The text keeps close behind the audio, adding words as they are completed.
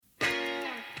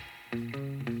Welcome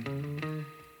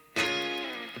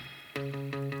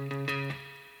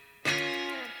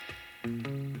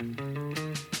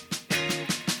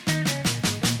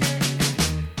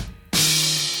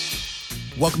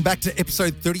back to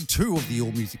episode 32 of the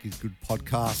All Music is Good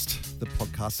podcast, the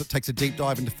podcast that takes a deep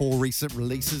dive into 4 recent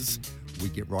releases. We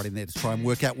get right in there to try and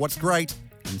work out what's great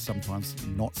and sometimes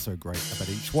not so great about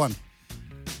each one.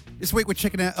 This week we're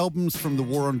checking out albums from The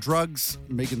War on Drugs,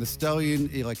 Megan Thee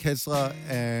Stallion, Eli Kessler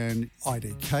and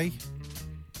IDK.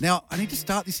 Now, I need to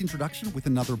start this introduction with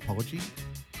another apology.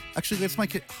 Actually, let's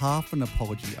make it half an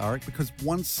apology, Arik, because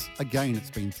once again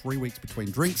it's been 3 weeks between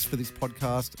drinks for this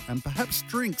podcast, and perhaps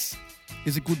drinks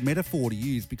is a good metaphor to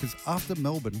use because after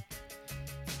Melbourne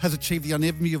has achieved the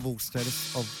unenviable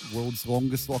status of world's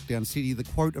longest lockdown city, the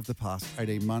quote of the past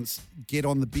 18 months, get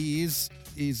on the beers,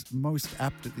 is most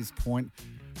apt at this point.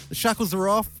 The shackles are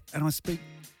off, and I speak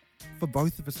for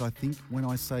both of us, I think, when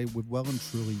I say we've well and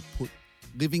truly put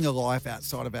living a life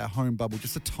outside of our home bubble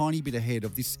just a tiny bit ahead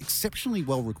of this exceptionally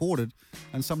well-recorded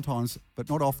and sometimes, but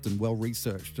not often,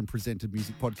 well-researched and presented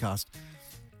music podcast.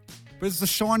 But as the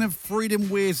shine of freedom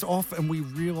wears off and we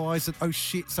realise that, oh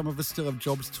shit, some of us still have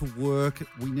jobs to work,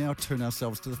 we now turn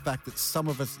ourselves to the fact that some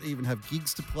of us even have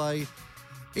gigs to play,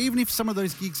 even if some of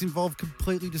those gigs involve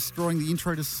completely destroying the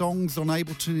intro to songs on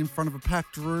Ableton in front of a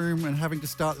packed room and having to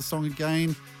start the song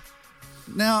again.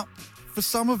 Now, for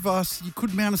some of us, you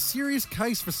could mount a serious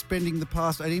case for spending the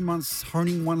past 18 months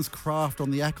honing one's craft on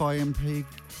the Akai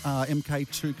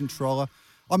MK2 controller.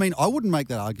 I mean, I wouldn't make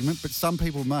that argument, but some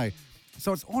people may.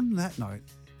 So it's on that note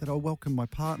that I welcome my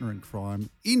partner in crime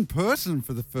in person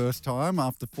for the first time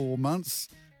after 4 months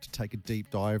to take a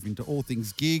deep dive into all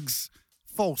things gigs,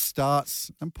 false starts,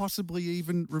 and possibly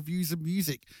even reviews of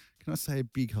music. Can I say a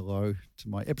big hello to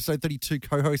my episode 32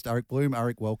 co-host, Arik Bloom.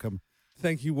 Arik, welcome.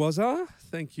 Thank you, Wazza.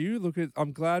 Thank you. Look,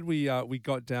 I'm glad we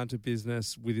got down to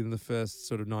business within the first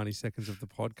sort of 90 seconds of the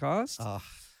podcast.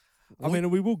 I mean,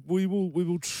 we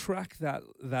will track that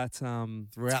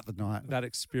throughout the night, that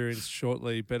experience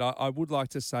shortly. But I would like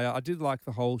to say I did like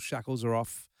the whole shackles are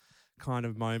off kind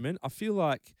of moment. I feel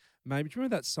like maybe, do you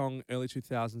remember that song early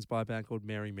 2000s by a band called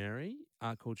Mary Mary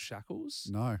called Shackles?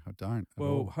 No, I don't.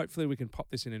 Well, hopefully we can pop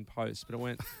this in post. But it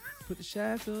went, put the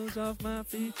shackles off my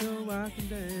feet so I can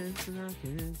dance and I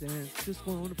can dance. Just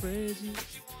want to praise you.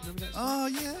 Remember that song? Oh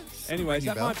yeah. Anyways,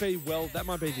 that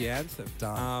might be the anthem.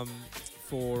 Done.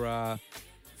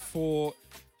 For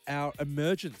our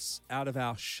emergence out of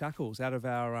our shackles, out of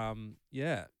our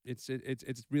it's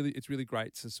really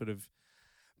great to sort of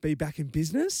be back in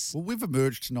business. Well, we've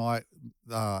emerged tonight,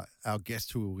 our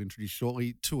guest who we'll introduce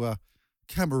shortly, to a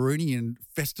Cameroonian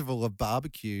festival of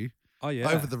barbecue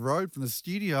over the road from the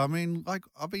studio. I mean, like,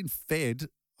 I've been fed.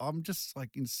 I'm just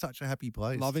like in such a happy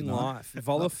place. Loving life.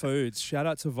 Vola Foods. Shout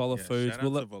out to Vola Foods.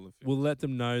 We'll let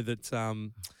them know that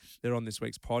they're on this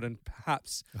week's pod, and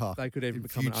perhaps they could even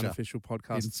become an unofficial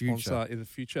podcast sponsor in the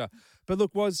future. But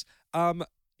look,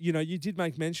 you did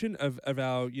make mention of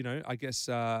our, I guess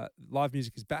live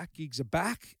music is back, gigs are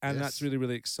back, and that's really,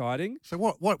 really exciting. So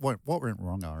what went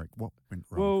wrong, Arik? What went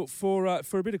wrong? Well, for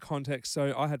a bit of context,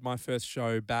 so I had my first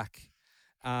show back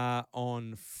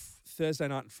on Thursday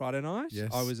night and Friday night. Yes.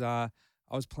 I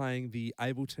was playing the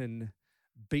Ableton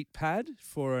Beat Pad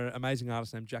for an amazing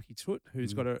artist named Jackie Toot,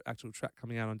 who's got an actual track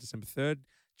coming out on December 3rd.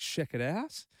 Check it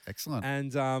out. Excellent.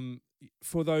 And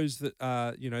for those that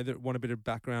that want a bit of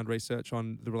background research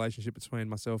on the relationship between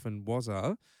myself and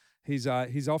Wazza, he's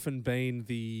often been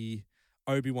the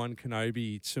Obi-Wan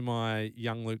Kenobi to my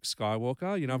young Luke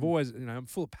Skywalker. I've always, I'm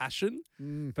full of passion,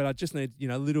 but I just need,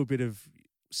 a little bit of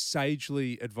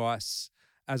sagely advice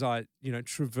as I,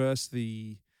 traverse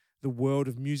the world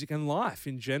of music and life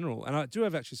in general. And I do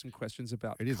have actually some questions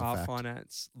about car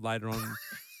finance later on,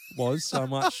 so I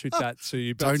might shoot that to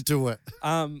you. But, don't do it.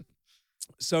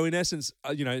 So in essence,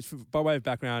 by way of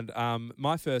background,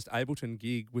 my first Ableton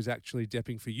gig was actually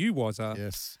depping for you,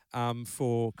 Wazza,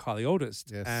 for Kylie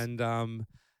Oldest. Yes. And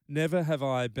never have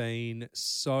I been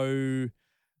so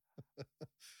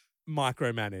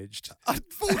micromanaged.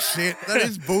 Bullshit. That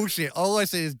is bullshit. All I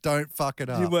say is don't fuck it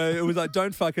up. It was like,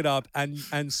 don't fuck it up and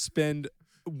spend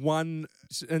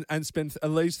spend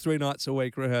at least 3 nights a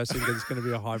week rehearsing because it's going to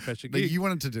be a high pressure gig. But you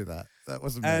wanted to do that. That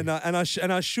wasn't me. And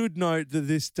I should note that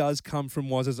this does come from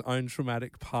Wazza's own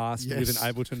traumatic past with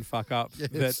an Ableton fuck up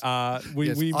that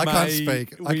we I can't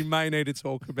speak. We may need to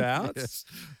talk about. Yes.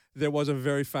 there was a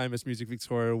very famous Music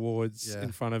Victoria Awards Yeah.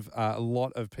 in front of a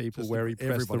lot of people Just where he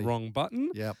pressed everybody. the wrong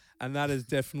button. Yep. And that has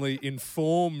definitely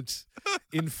informed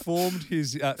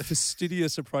his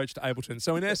fastidious approach to Ableton.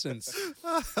 So in essence,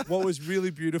 what was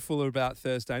really beautiful about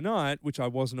Thursday night, which I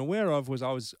wasn't aware of, was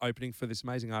I was opening for this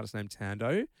amazing artist named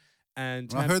Tando.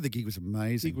 And I heard the gig was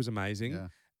amazing. gig was amazing. Yeah.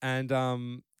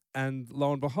 And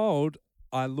lo and behold,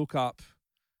 I look up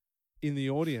in the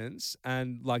audience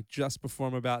and like just before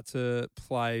I'm about to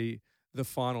play the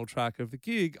final track of the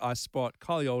gig, I spot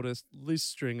Kylie Oldest, Liz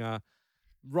Stringer,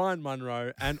 Ryan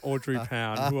Munro and Audrey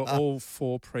Pound, who are all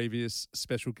 4 previous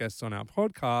special guests on our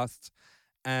podcast.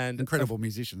 And Incredible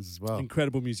musicians as well.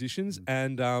 incredible musicians.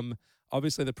 And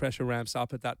obviously the pressure ramps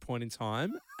up at that point in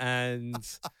time. And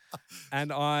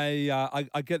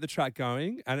I get the track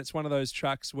going, and it's one of those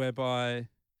tracks whereby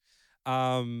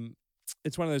I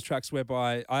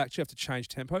actually have to change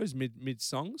tempos mid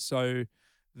song. So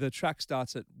the track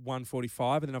starts at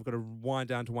 145, and then I've got to wind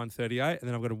down to 138, and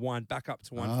then I've got to wind back up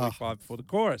to 145 for the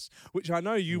chorus, which I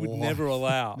know you would Whoa. never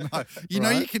allow. No, you know,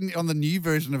 right? you can, on the new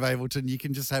version of Ableton, you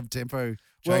can just have tempo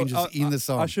changes in the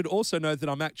song. I should also note that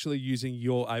I'm actually using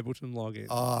your Ableton login.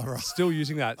 Oh, right. Still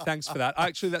using that. Thanks for that.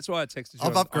 Actually, that's why I texted you.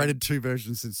 I've upgraded 2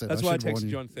 versions since then. That's why I should warn texted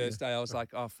you on Thursday. I was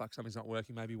like, oh, fuck, something's not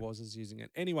working. Maybe Woz is using it.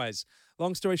 Anyways,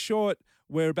 long story short,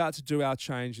 we're about to do our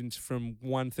change from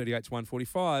 138 to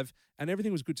 145, and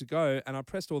everything was good to go. And I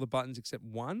pressed all the buttons except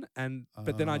one.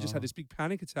 But then I just had this big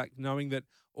panic attack knowing that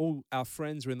all our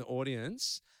friends were in the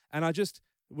audience. And I just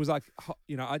was like,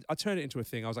 I turned it into a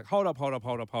thing. I was like, hold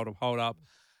up.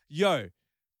 Yo,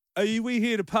 we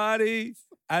here to party?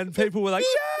 And people were like,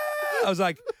 yeah. I was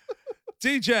like,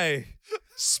 DJ,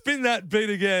 spin that beat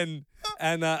again.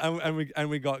 And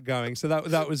we got going. So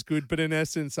that was good. But in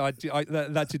essence,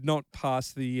 that did not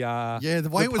pass the the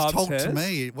way it was pub told test. to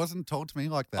me, it wasn't told to me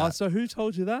like that. Oh, so who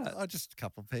told you that? Just a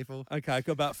couple of people. Okay, I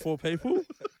got about 4 people.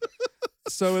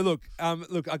 So look,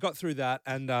 I got through that,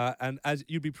 and as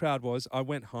you'd be proud was, I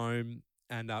went home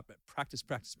and practiced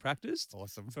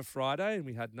Awesome. for Friday, and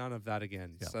we had none of that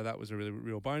again. Yeah. So that was a really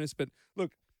real bonus. But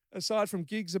look, aside from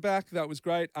gigs are back, that was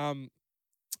great.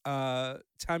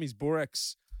 Tammy's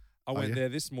Borex, I went there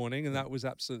this morning, and that was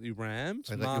absolutely rammed.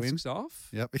 They let you in? Masks off.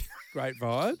 Yep. Great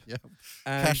vibe. Yep.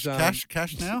 And,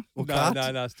 Cash now? Or no, card?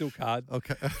 no, still card.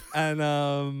 Okay. And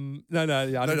I didn't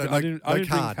no bring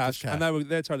card, cash. just cash. And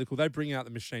they're totally cool. They bring out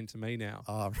the machine to me now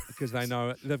Oh, because they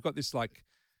know they've got this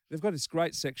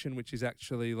great section which is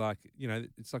actually like,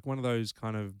 it's like one of those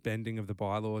kind of bending of the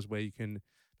bylaws where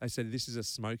they said this is a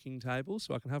smoking table,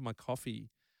 so I can have my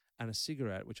coffee and a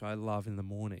cigarette, which I love in the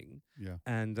morning. yeah.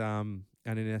 And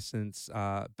in essence,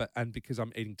 and because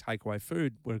I'm eating takeaway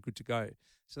food, we're good to go.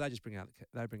 So they just bring out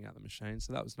the machine.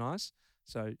 So that was nice.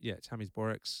 So yeah, Tammy's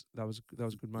Borex, that was a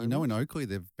good moment. You know, in Oakley,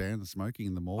 they've banned the smoking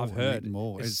in the mall. I've heard.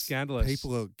 Mall. It's scandalous.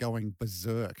 People are going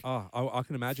berserk. Oh, I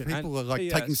can imagine. People are And like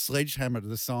PS, taking sledgehammer to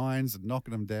the signs and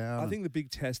knocking them down. I think the big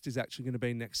test is actually going to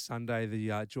be next Sunday,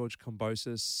 the George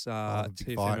Combosis the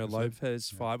big fight, Tiafimo is it? Lopez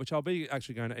fight, which I'll be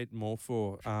actually going to eat more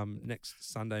for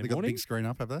next Sunday they got the morning. big screen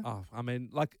up, have they? Oh, I mean,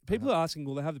 like people are asking,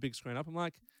 will they have the big screen up? I'm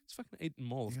like, it's fucking Eaton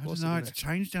Mall, of Yeah, course. I don't know. they're It's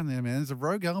gonna- changed down there, man. There's a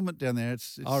rogue element down there.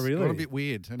 It's Oh, really? got a bit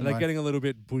weird. Are Anyway, they getting a little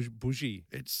bit bougie?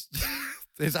 it's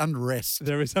there's unrest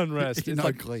There is unrest. in It's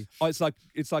like, Oakley.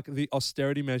 it's like the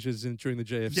austerity measures during the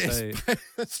GFC. Yes,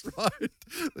 that's right.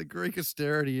 The Greek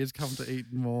austerity has come to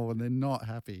Eaton Mall, and they're not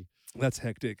happy. That's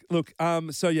hectic. Look,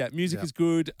 so yeah, music Yeah. is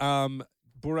good.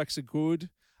 Borex are good.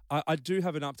 I do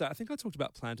have an update. I think I talked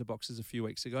about planter boxes a few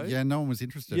weeks ago. Yeah, no one was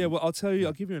interested. Yeah, well, I'll tell you.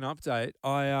 I'll give you an update.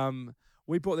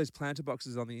 We bought these planter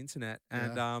boxes on the internet,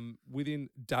 and within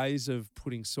days of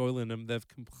putting soil in them, they've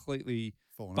completely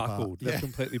Fallen buckled. apart. They've Yeah.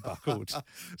 completely buckled.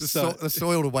 The So-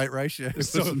 soil to weight ratio. The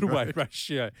soil wasn't to right. weight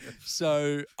ratio.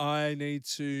 So I need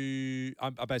to.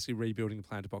 I'm basically rebuilding the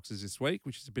planter boxes this week,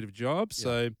 which is a bit of a job.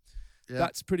 So Yeah.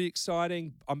 that's pretty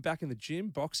exciting. I'm back in the gym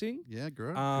boxing. Yeah,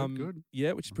 good. Good.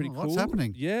 Yeah, which is pretty Oh, cool. what's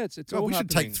happening? Yeah, it's God, all we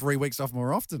should happening. take 3 weeks off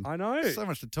more often. I know. So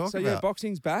much to talk So about. yeah,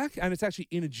 boxing's back, and it's actually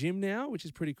in a gym now, which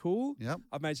is pretty cool. Yep.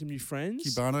 I've made some new friends.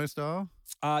 Cubano style.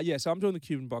 Yeah, so I'm doing the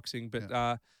Cuban boxing, but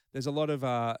there's a lot of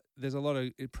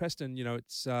Preston.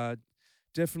 It's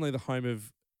definitely the home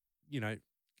of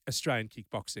Australian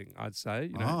kickboxing. I'd say.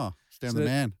 It's down So the that-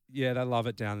 man. Yeah, they love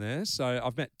it down there. So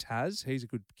I've met Taz. He's a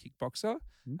good kickboxer,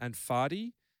 and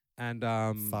Fadi, and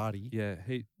Farty.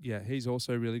 he's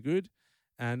also really good.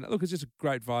 And look, it's just a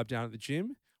great vibe down at the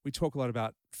gym. We talk a lot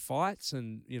about fights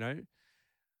and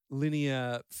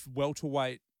linear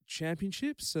welterweight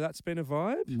championships. So that's been a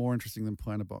vibe. More interesting than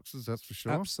planter boxes, that's for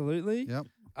sure. Absolutely. Yep.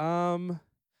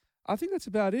 I think that's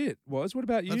about it. What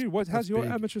about you? How's that's your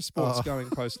big. amateur sports Oh. going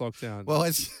post-lockdown? Well,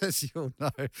 as you'll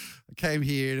know, I came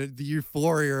here the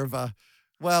euphoria of a.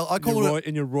 Well, I call it.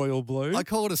 in your royal blue. I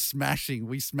call it a smashing.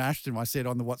 We smashed him. I said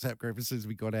on the WhatsApp group as soon as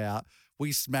we got out,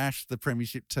 we smashed the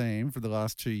premiership team for the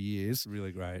last 2 years.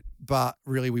 Really great. But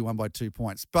really, we won by 2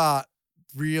 points. But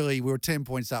really, we were 10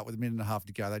 points up with a minute and a half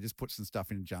to go. They just put some stuff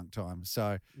in junk time.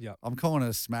 So Yep. I'm calling it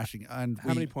a smashing. And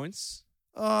How many points?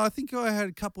 I think I had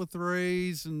a couple of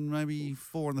threes and maybe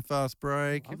 4 in the fast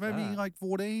break. Love Maybe that. like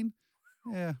 14.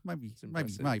 Yeah, maybe.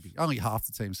 impressive. Only half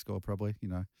the team score, probably, you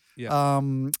know. Yeah.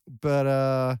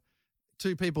 But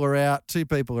 2 people are out, 2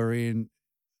 people are in.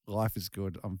 Life is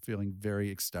good. I'm feeling very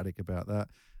ecstatic about that.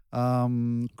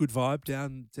 Good vibe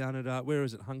down at where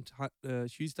is it?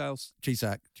 Hughesdale's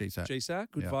GSAC.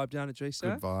 GSAC. Good Yeah. vibe down at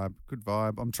GSAC. Good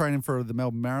vibe. I'm training for the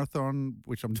Melbourne Marathon,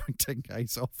 which I'm doing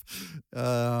 10Ks off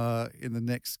in the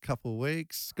next couple of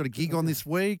weeks. Got a gig on this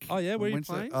week. Oh, yeah? on Where are you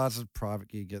Wednesday. playing? It's a private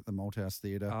gig at the Malthouse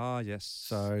Theatre. Ah, yes.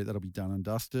 So that'll be done and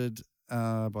dusted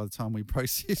by the time we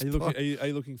post this. Are you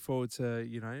looking forward to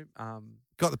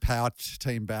Got the power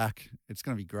team back. It's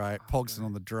going to be great. Pogson great.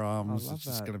 on the drums. love It's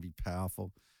just that. going to be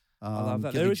powerful. I love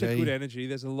that. Gilly There is a G. good energy.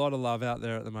 There's a lot of love out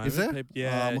there at the moment. Is there? People- Oh,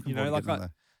 yeah, I'm looking forward to getting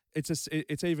there.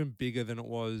 it's even bigger than it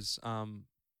was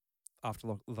after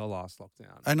the last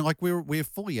lockdown. And like we're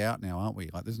fully out now, aren't we?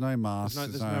 Like there's no masks.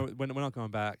 We're not going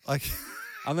back like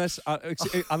unless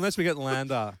we get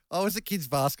Lander. I was at kids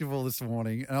basketball this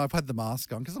morning and I've had the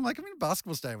mask on because I'm like I'm in a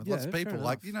basketball stadium with lots of Yeah, fair people.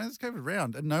 Like enough. there's COVID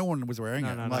around and no one was wearing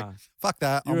it. No, I'm no. like fuck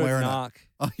that. You're I'm a wearing it. narc.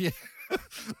 Oh yeah,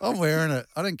 I'm wearing it.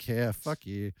 I don't care. Fuck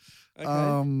you. Okay,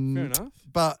 fair enough.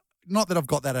 But not that I've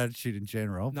got that attitude in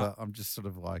general. No. But I'm just sort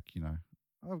of like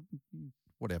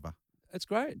whatever. It's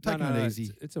great. Taking it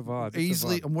easy. It's a vibe. It's a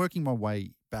Easily, vibe. I'm working my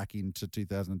way back into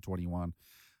 2021.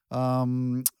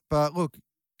 But look,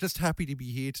 just happy to be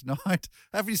here tonight.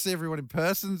 Happy to see everyone in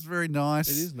person. It's very nice.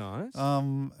 It is nice.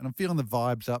 And I'm feeling the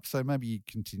vibes up. So maybe you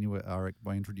continue it, Arik,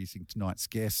 by introducing tonight's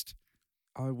guest.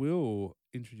 I will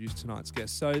introduce tonight's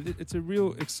guest. So it's a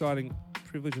real exciting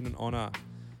privilege and an honour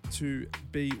to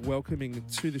be welcoming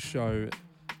to the show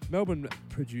Melbourne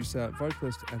producer,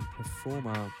 vocalist and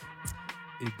performer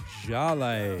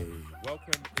Ijale.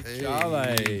 Welcome,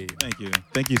 Ijale.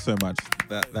 Thank you so much.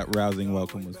 That rousing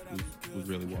welcome was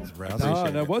really warm. rousing. No,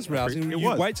 Appreciate that was rousing. It You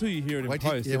was. wait till you hear it in Wait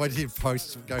post. till your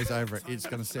post goes over it. It's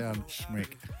going to sound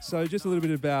schmick. So just a little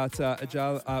bit about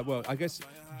Ijale. Well, I guess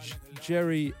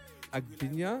Jerry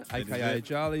Agbinya, That is aka it.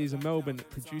 Ijale, is a Melbourne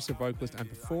producer, vocalist, and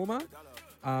performer.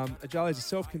 Ijale is a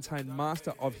self-contained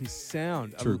master of his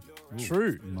sound. True.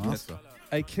 True. Master.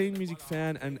 A keen music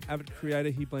fan and avid creator,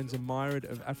 he blends a myriad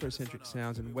of Afrocentric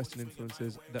sounds and Western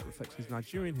influences that reflects his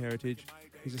Nigerian heritage,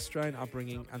 his Australian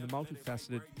upbringing, and the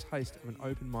multifaceted taste of an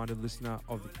open-minded listener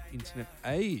of the internet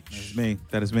age.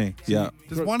 That is me. Yeah.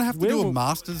 Does one have to do a Will-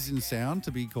 master's in sound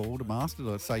to be called a master?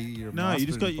 Let's say you're a No, master you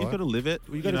just in got to live it.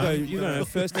 Well, you got to go. You know,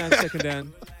 first down, second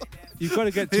down. You've got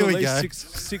to get to Here at we least go.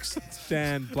 sixth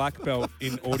dan black belt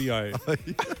in audio,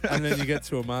 and then you get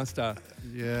to a master.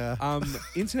 Yeah.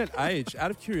 Internet age.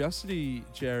 Out of curiosity,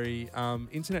 Jerry,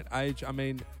 internet age. I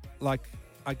mean, like,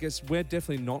 I guess we're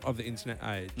definitely not of the internet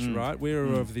age, right? We're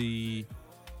of the.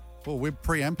 Well, we're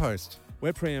pre and post.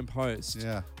 We're pre and post.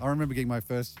 Yeah. I remember getting my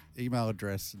first email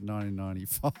address in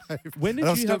 1995. When And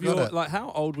I've did you still have your got it. like?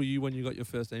 How old were you when you got your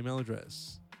first email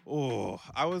address? Oh,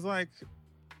 I was like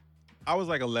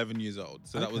 11 years old.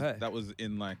 So Okay. that was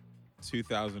in like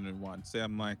 2001. So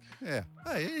I'm like, Yeah.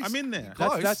 Hey, I'm in there.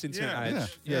 Close. That's internet Yeah.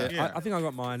 age. Yeah. Yeah. I think I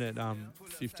got mine at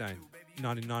 15,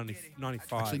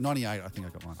 1995. Actually, 98, I think I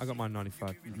got mine. I got mine 95.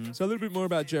 Mm-hmm. So a little bit more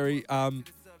about Jerry.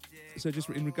 So just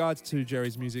in regards to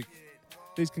Jerry's music,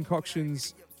 these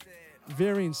concoctions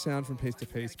vary in sound from piece to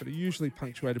piece, but are usually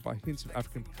punctuated by hints of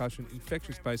African percussion,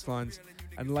 infectious bass lines,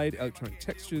 and laid electronic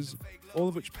textures, all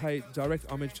of which pay direct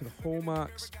homage to the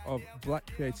hallmarks of black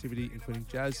creativity, including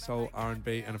jazz, soul,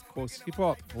 R&B, and of course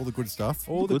hip-hop. All the good stuff.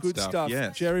 All the Good good stuff, stuff.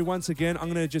 yes. Jerry, once again, I'm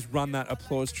going to just run that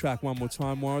applause track one more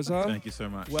time, Warza. Thank you so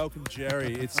much. Welcome,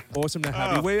 Jerry. It's awesome to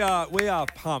have you. Oh. We are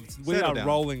pumped. We Settle are down.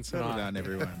 rolling Settle tonight. down,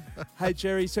 everyone. Hey,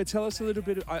 Jerry, so tell us a little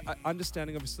bit,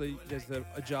 understanding obviously there's the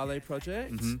Ijale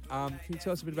project. Mhm. Can you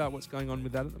tell us a bit about what's going on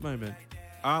with that at the moment?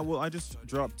 Well, I just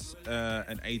dropped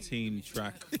an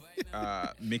 18-track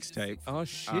mixtape. Oh,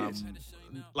 shit.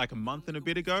 Like a month and a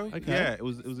bit ago. Okay. Yeah, it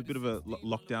was a bit of a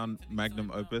lockdown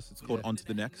magnum opus. It's called Yeah. On to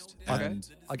the Next. Okay. And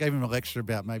I gave him a lecture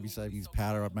about maybe saving his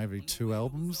powder up maybe 2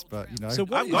 albums, but you know, So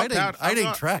what- I've got 18, powder. I've 18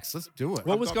 got- tracks. Let's do it.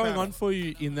 What I've was got going powder. on for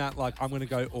you in that, like, I'm going to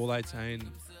go all 18?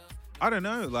 I don't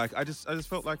know. Like I just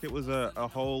felt like it was a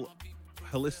whole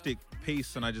holistic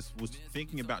piece, and I just was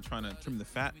thinking about trying to trim the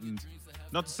fat, and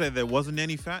Not to say there wasn't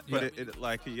any fat, but Yeah. it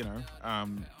like, you know,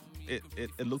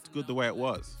 it looked good the way it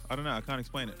was. I don't know. I can't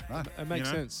explain it. Right. It makes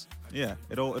You know? sense. Yeah,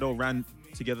 it all ran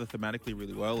together thematically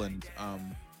really well, and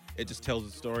it just tells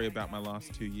a story about my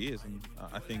last 2 years, and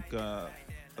I think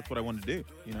that's what I wanted to do.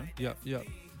 You know. Yep, yep.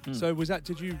 Hmm. So was that?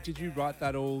 Did you write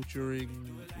that all during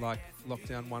like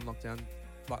lockdown 1,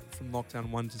 like from lockdown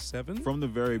 1 to 7? From the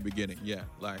very beginning, yeah.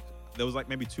 Like there was like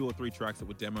maybe 2 or 3 tracks that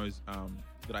were demos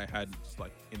that I had just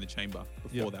like in the chamber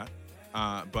before that.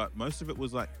 But most of it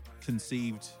was like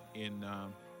conceived in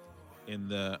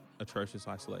the atrocious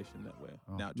isolation that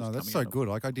we're now just no, that's coming so out of. good.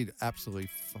 Like I did absolutely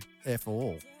F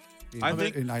all. I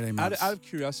think- in 18 Out, months. out of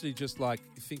curiosity, just like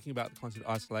thinking about the concept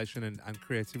of isolation and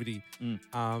creativity,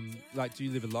 like do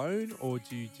you live alone or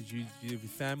do you live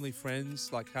with family,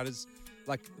 friends? Like how does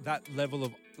like that level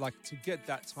of like to get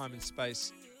that time and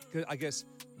space? 'Cause I guess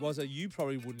you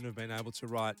probably wouldn't have been able to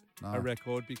write No. a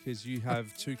record because you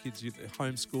have 2 kids, you're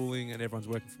homeschooling, and everyone's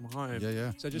working from home.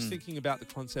 Yeah. So just thinking about the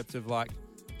concept of like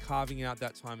carving out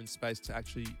that time and space to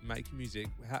actually make music,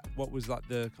 what was like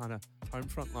the kind of home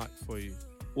front like for you?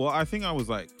 Well, I think I was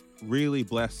like really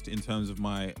blessed in terms of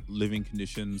my living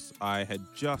conditions. I had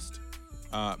just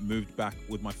moved back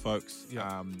with my folks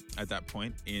at that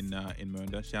point in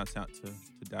Mernda. Shouts out to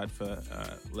Dad for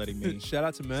letting me. Shout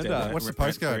out to stay Mernda. there What's the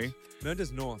rent-free. postcode?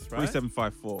 Mernda's north, right?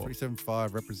 3754.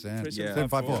 375 represent.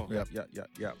 3754.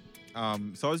 754.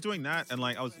 Yeah. So I was doing that, and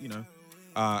like I was, you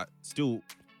know, still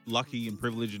lucky and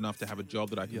privileged enough to have a job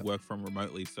that I could work from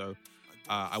remotely. So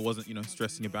I wasn't, you know,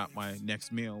 stressing about my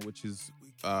next meal, which is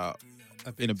A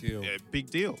big deal. a big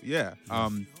deal. Yeah.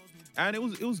 And it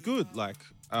was good. Like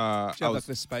Do you I have like was,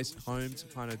 the space at home to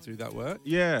kind of do that work?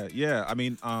 yeah. I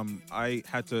mean, I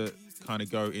had to kind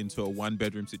of go into a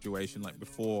 1-bedroom situation. Like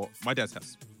before, my dad's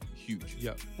house huge.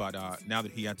 Yep. But now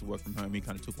that he had to work from home, he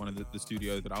kind of took one of the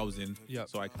studios that I was in. Yep.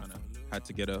 So I kind of had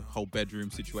to get a whole bedroom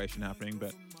situation happening.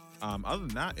 But other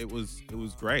than that, it was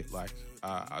great. Like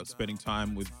I was spending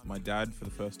time with my dad for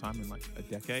the first time in like a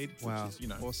decade. Wow. Which is, you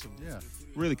know, Awesome. Yeah.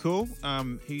 really cool.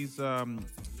 He's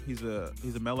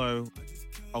a mellow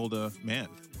older man.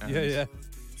 And Yeah.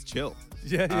 It's chill.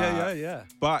 Yeah.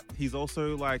 But he's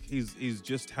also like he's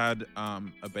just had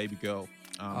a baby girl.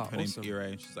 Her name's awesome.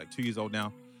 Ira. She's like 2 years old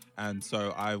now, and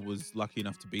so I was lucky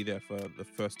enough to be there for the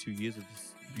first 2 years of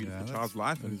this beautiful child's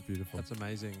life. That is And beautiful. That's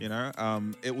amazing. you know,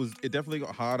 it definitely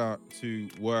got harder to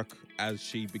work as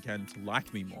she began to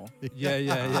like me more.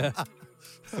 Yeah.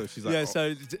 So she's like, Yeah.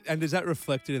 So, and is that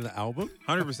reflected in the album?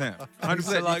 100%, So,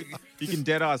 100%. like- You can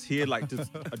dead ass hear like just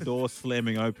a door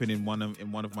slamming open in one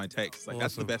of my takes. Like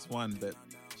that's the Awesome. best one. But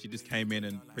she just came in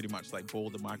and pretty much like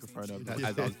balled the microphone over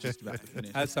as I was just about to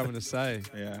finish. Had something to say.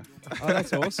 Yeah. Oh,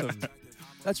 that's awesome.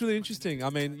 That's really interesting. I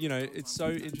mean, you know, it's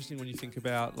so interesting when you think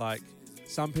about like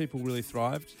some people really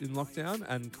thrived in lockdown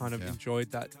and kind of enjoyed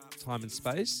that time and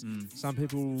space. Some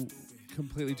people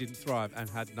completely didn't thrive and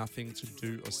had nothing to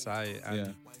do or say.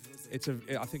 And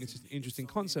I think it's just an interesting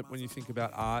concept when you think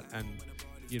about art and,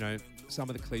 you know, some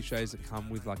of the cliches that come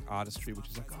with like artistry, which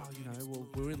is like, oh, you know, well,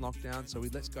 we're in lockdown, so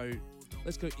let's go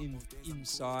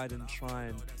inside and try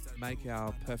and make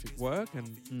our perfect work.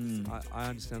 And I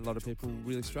understand a lot of people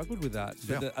really struggled with that.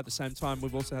 But at the same time,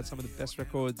 we've also had some of the best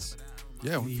records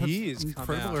We've had years come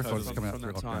incredible out records from come out that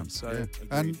through time. lockdown. So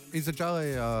And is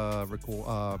Ajale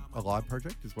a live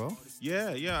project as well?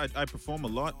 Yeah. I perform a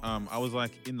lot. I was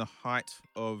like in the height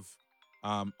of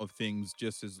things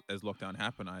just as lockdown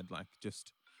happened. I'd like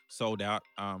just sold out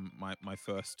my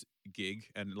first gig,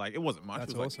 and like it wasn't much.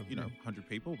 That's it was awesome. like, 100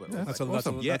 people, but Yeah, I was that's like,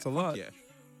 awesome. That's a lot. Yeah.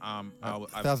 I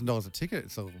 $1,000 a ticket.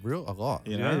 It's a lot.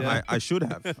 You know, Yeah. I should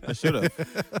have.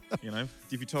 You know,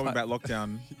 if you told me about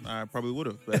lockdown, I probably would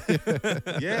have.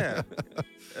 But yeah.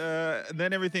 And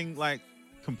then everything like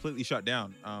completely shut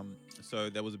down. So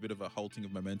there was a bit of a halting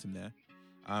of momentum there,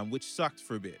 which sucked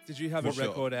for a bit. Did you have For a sure.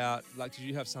 record out? Like, did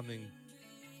you have something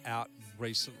out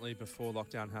recently before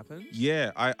lockdown happened?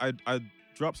 Yeah, I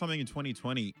dropped something in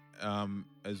 2020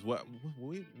 as well.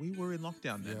 We were in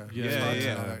lockdown then. Yeah. It's hard to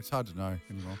yeah. know. It's hard to know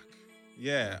anymore.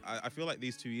 Yeah, I feel like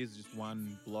these 2 years is just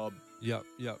one blob, Yep.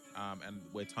 and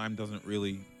where time doesn't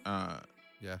really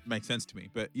make sense to me.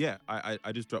 But yeah,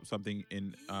 I just dropped something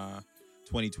in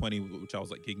 2020, which I was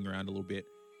like gigging around a little bit,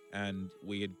 and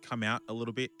we had come out a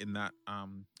little bit in that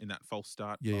false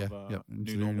start of In new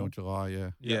June normal. or July,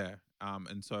 yeah. Yeah.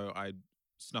 And so I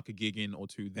snuck a gig in or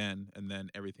two then, and then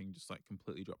everything just like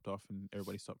completely dropped off, and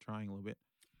everybody stopped trying a little bit.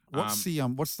 What's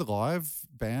the live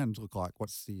band look like?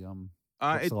 What's the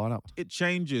lineup? It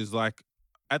changes. Like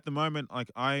at the moment, like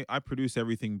I produce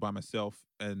everything by myself,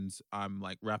 and I'm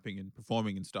like rapping and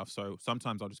performing and stuff. So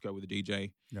sometimes I'll just go with a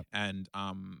DJ Yep. and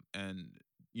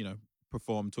you know,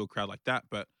 perform to a crowd like that.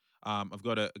 But I've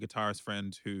got a guitarist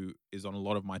friend who is on a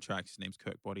lot of my tracks. His name's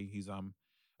Kirk Body. He's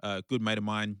a good mate of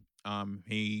mine.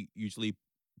 He usually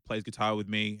plays guitar with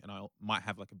me, and I might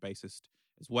have like a bassist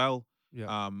as well.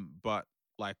 Yeah. But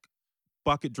like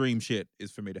bucket dream shit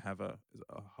is for me to have a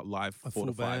live A 4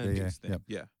 to full 5 band. piece thing. Yep.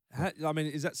 Yeah. I mean,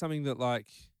 is that something that like,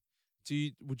 do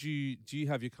you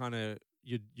have your kind of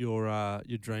your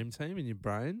dream team in your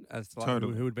brain as to like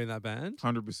Totally. who would be in that band?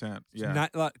 100%. Yeah.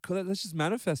 Let's just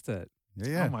manifest it.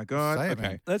 Yeah. Oh my God. Say it, Okay.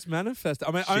 man. Let's manifest it.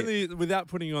 I mean, Shit. only without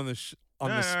putting you on the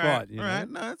No, spot. All right.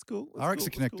 No, that's cool. That's Arek's cool.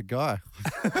 a connected guy.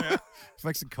 Yeah. Let's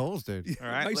make some calls, dude. All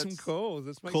right, Make some let's calls.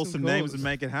 Let's make Call some names calls. and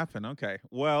make it happen. Okay.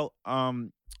 Well,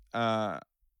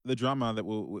 the drummer that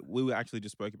we actually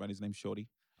just spoke about, his name's Shorty.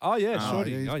 Oh yeah, Oh,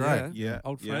 Shorty. yeah, he's oh great. yeah,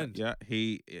 old friend. Yeah,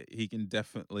 he can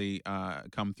definitely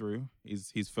come through.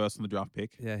 He's first on the draft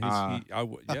pick. Yeah,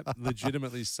 yep,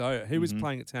 legitimately so. He was Mhm.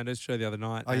 playing at Tando's show the other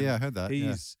night. Oh and yeah, I heard that.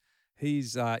 Yeah,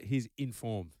 he's in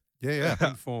form. yeah.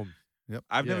 In form.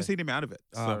 I've Yeah. never seen him out of it.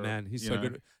 Oh so, man, he's you so know.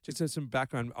 good. Just as some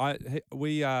background,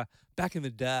 we back in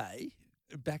the day,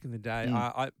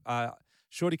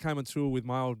 Shorty came on tour with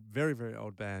my old, very very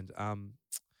old band,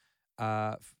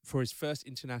 for his first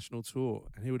international tour,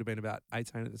 and he would have been about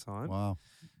 18 at the time. Wow.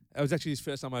 It was actually his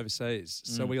first time overseas,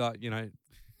 so Mm. we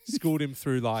schooled him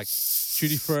through like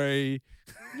duty free.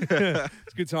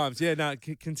 It's good times. Yeah, no,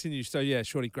 continue. So yeah,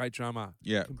 Shorty, great drummer.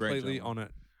 Yeah, Completely great. on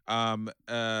it.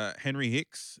 Henry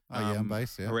Hicks. Oh yeah, on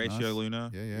bass. Yeah, Horatio nice.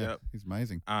 Luna. Yeah, yeah. Yep. He's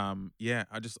amazing. Yeah,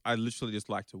 I literally just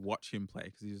like to watch him play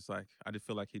because he's just like, I just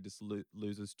feel like he just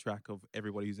loses track of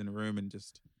everybody who's in the room and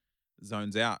just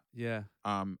zones out. Yeah.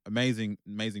 Amazing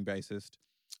bassist.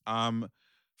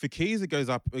 For keys, it goes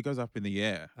up in the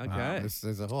air. Okay. Wow,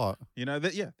 there's a lot. You know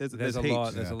that. Yeah, there's There's a heaps.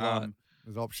 lot. There's a lot.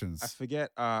 There's options. I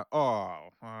forget.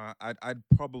 I'd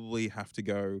probably have to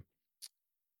go.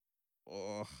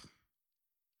 Oh,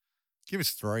 Give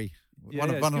us 3. Yeah, one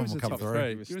yeah, of give them us will a come top through. three.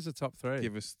 Give us- Give us a top 3.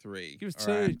 give us 3. Give us All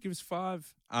 2. right. Give us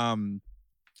 5.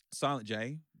 Silent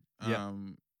J. Yeah.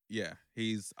 Yeah.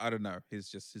 He's I don't know. He's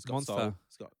got Monster. soul.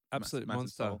 He's got Absolute massive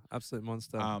monster. soul. Absolute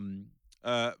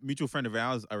monster. Mutual friend of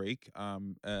ours, Arik.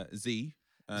 Z.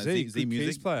 Z, Z good Music.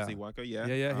 keys player. Z Waco. Yeah.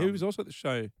 yeah. He was also at the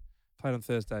show. Played on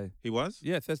Thursday. He was.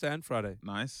 Yeah, Thursday and Friday.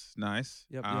 Nice.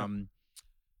 Yep,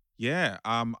 Yeah.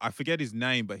 I forget his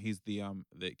name, but he's the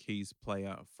keys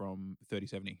player from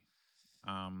 3070.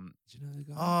 Did you know the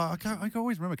guy? Oh, I can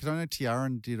always remember because I know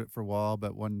Tiaran did it for a while,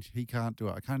 but when he can't do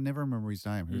it, I can't never remember his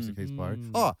name. Who's the keys player?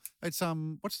 Mm. Oh, it's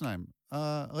what's the name?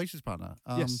 Alicia's partner.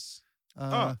 Yes.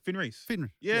 Finn Reese. Finn.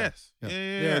 Yes. Yeah.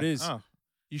 Yeah. Yeah, it is. Oh.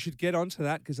 You should get onto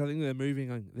that because I think they're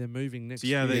moving next So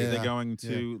yeah, year. they're Yeah. going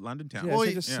to London town. Yeah, Or so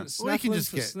you- just yeah. snaffle Or you can him just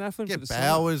for- get snaffle him for Get the summer.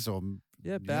 Bowers or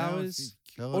Yeah, Bowers.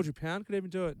 Kill it. Audrey Pound could even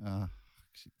do it.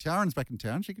 Tiaran's back in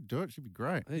town. She could do it. She'd be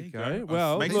great. There you you go. go.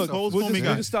 Well, Make look, some calls we'll for me, just,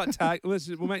 we'll guys. just start tag.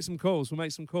 We'll make some calls.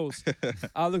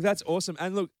 Look, that's awesome.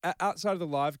 And look, outside of the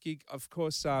live gig, of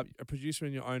course, a producer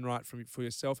in your own right for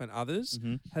yourself and others.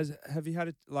 Mhm. Have you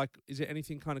had is there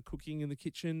anything kind of cooking in the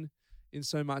kitchen, in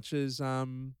so much as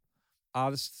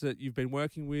artists that you've been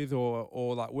working with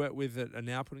or like work with that are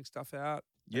now putting stuff out?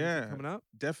 Anything Yeah. coming up.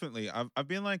 Definitely. I've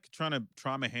been like trying to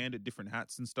try my hand at different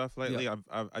hats and stuff lately. Yeah.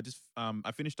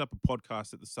 I finished up a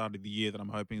podcast at the start of the year that I'm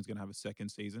hoping is going to have a second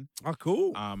season. Oh,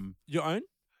 cool. It's Your own?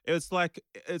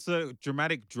 a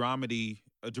dramatic comedy,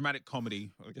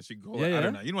 I guess you could call Yeah, it. I yeah.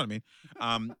 don't know. You know what I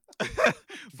mean?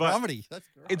 But Comedy. That's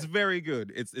great. it's very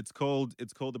good. It's called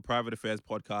the Private Affairs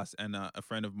Podcast, and a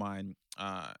friend of mine,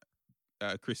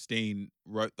 Christine,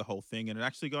 wrote the whole thing, and it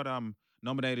actually got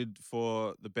nominated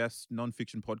for the best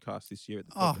non-fiction podcast this year. At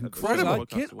the Oh, at the incredible. Podcast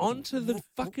Get Awards. onto the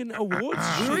fucking awards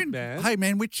We're shit, in- man. Hey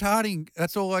man, we're charting.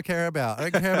 That's all I care about. I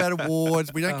don't care about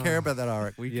awards. We don't care about that,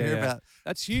 Arik. We Yeah, care yeah. about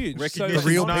That's huge. Recognition so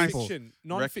is nice. non-fiction,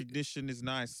 Recognition is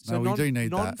nice. No, we do need that.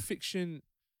 non-fiction.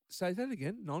 Say that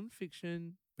again.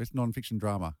 Non-fiction, best non-fiction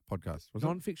drama podcast. Was it?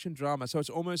 non-fiction drama. So it's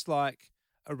almost like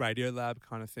a Radio Lab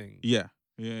kind of thing. Yeah.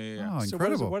 Oh, So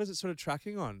incredible. what is it sort of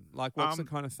tracking on? Like, what's the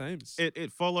kind of themes?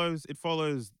 It follows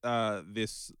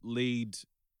this lead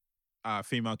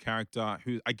female character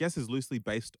who I guess is loosely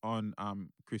based on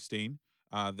Christine,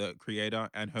 the creator,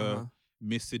 and her Uh-huh.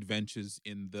 misadventures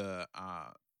in the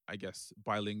I guess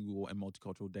bilingual and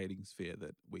multicultural dating sphere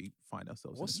that we find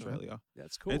ourselves Awesome. in Australia.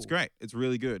 That's cool. It's great. It's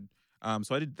really good.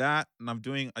 So I did that, and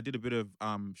I did a bit of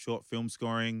short film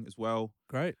scoring as well.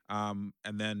 Great. And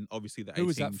then obviously the Who 18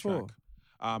 was that for? track.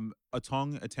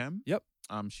 Atong Atem. Yep.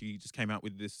 She just came out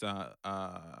with this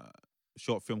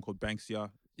short film called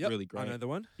Banksia. Yep. Really great. I know the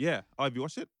one. Yeah. Oh, have you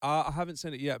watched it? I haven't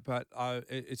seen it yet, but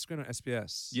it's going on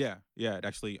SBS. Yeah. Yeah. It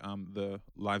actually, the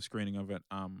live screening of it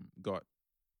got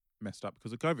messed up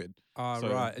because of COVID. Oh,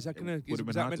 So right. Is that it going to? would've been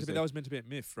Was that hard meant to to be? say. That was meant to be a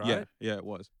myth, right? Yeah, it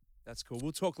was. That's cool.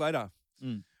 We'll talk later.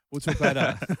 Mm. We'll talk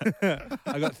later.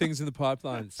 I got things in the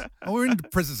pipelines. Oh, we're in the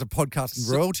presence of podcasting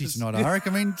royalty tonight, Eric. I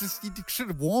mean, just you should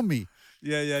have warned me.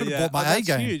 Yeah. Could've bought my A that's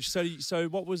game. huge. So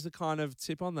what was the kind of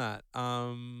tip on that?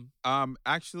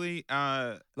 Actually,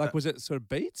 Like, was it sort of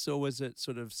beats or was it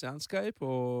sort of soundscape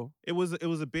or? it was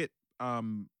a bit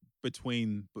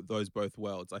between those both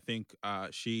worlds. I think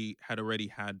she had already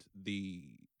had the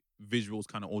visuals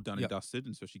kind of all done Yep. and dusted,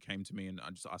 and so she came to me and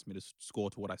just asked me to score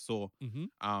to what I saw.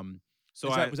 Mm-hmm. So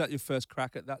Was that your first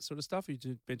crack at that sort of stuff?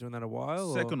 You've been doing that a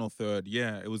while? second or third,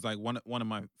 yeah, it was like one of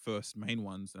my first main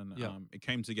ones, and Yeah. it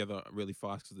came together really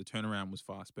fast because the turnaround was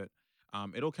fast, but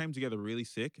it all came together really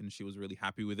sick, and she was really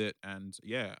happy with it, and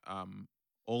yeah,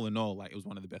 all in all, like it was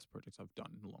one of the best projects I've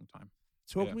done in a long time.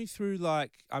 Talk Yeah. me through,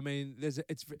 like, I mean,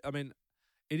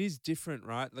 it is different,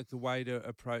 right? Like the way to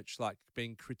approach like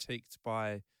being critiqued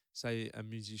by, say, a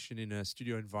musician in a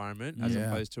studio environment as Yeah.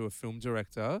 opposed to a film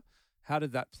director. How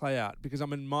did that play out? Because I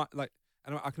mean, and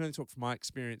I can only talk from my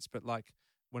experience, but like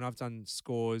when I've done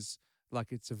scores,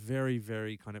 like it's a very,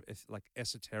 very kind of like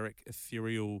esoteric,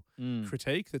 ethereal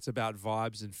critique that's about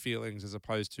vibes and feelings as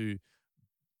opposed to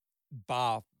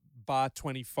bar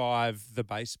 25, the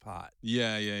bass part.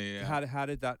 Yeah. How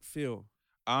did that feel?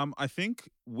 I think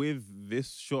with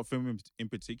this short film in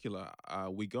particular,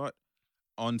 we got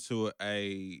onto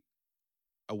a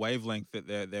wavelength that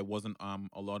there wasn't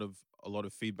a lot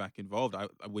of feedback involved,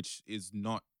 which is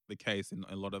not the case in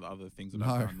a lot of the other things that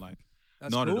I've No. done. Like,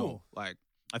 That's not cool. at all. Like,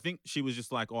 I think she was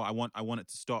just like, oh, I want it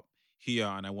to stop here,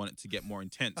 and I want it to get more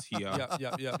intense here.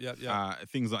 Yep.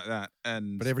 Things like that,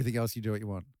 and But everything else, you do what you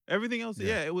want. everything else,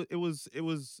 Yeah. yeah, it was.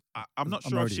 I'm not A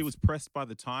sure if she motive. was pressed by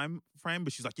the time frame,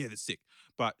 but she's like, yeah, that's sick.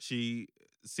 But she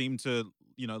seemed to,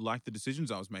 like the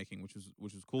decisions I was making, which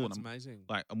was cool. That's and amazing.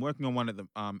 I'm working on one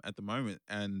at the moment,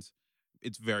 and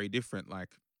it's very different.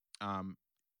 Like,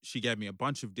 she gave me a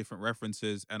bunch of different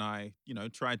references, and I,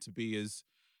 tried to be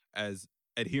as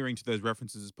adhering to those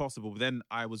references as possible. But then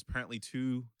I was apparently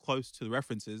too close to the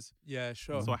references, Yeah,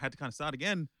 sure. so I had to kind of start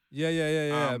again.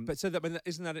 Yeah. Um, But so that, but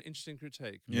isn't that an interesting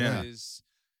critique? Yeah. Because,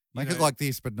 Make you it know, like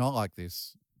this, but not like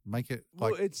this. Make it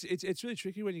like well, it's really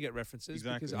tricky when you get references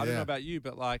because Exactly. I don't know Yeah. about you,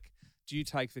 but like, do you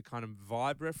take the kind of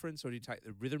vibe reference, or do you take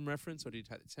the rhythm reference, or do you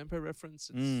take the tempo reference?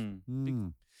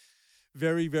 It's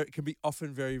very, very can be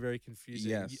often very, very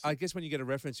confusing. Yes. I guess when you get a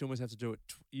reference, you almost have to do it.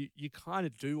 You kind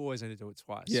of do always need to do it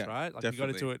twice, Yeah, right? Like you got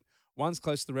to definitely. do it once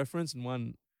close to the reference and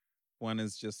one. One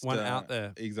is just One out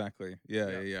there. Exactly.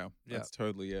 Yeah. That's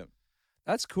totally it.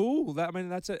 That's cool.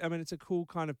 It's a cool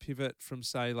kind of pivot from,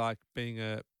 say, like being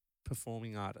a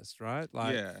performing artist, right?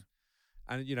 Like, Yeah.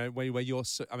 and where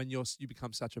you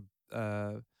become such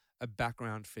a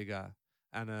background figure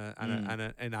and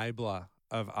an enabler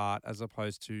of art as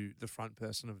opposed to the front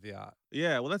person of the art.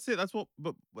 Yeah, well, that's it. That's what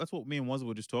me and Wazza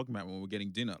were just talking about when we were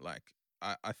getting dinner. Like,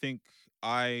 I think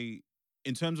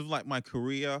in terms of like my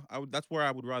career, that's where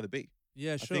I would rather be.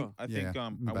 Yeah, sure. I Yeah, think in the I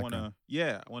want background.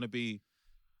 to I want to be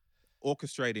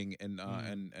orchestrating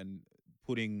and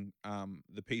putting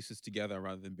the pieces together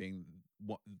rather than being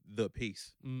the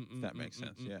piece. If that makes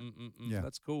sense. Yeah. Yeah.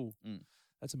 That's cool. Mm.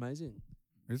 That's amazing.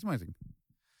 it's amazing.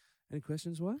 Any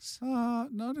questions, Wes? No,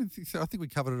 I don't think so. I think we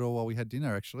covered it all while we had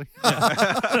dinner, actually.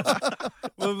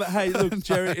 Well, hey, look,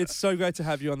 Jerry, it's so great to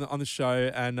have you on the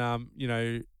show, and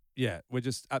we're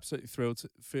just absolutely thrilled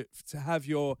to have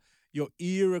your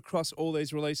ear across all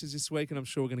these releases this week, and I'm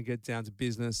sure we're going to get down to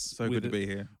business. So good to be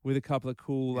here. with a couple of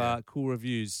cool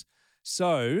reviews.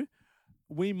 So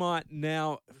we might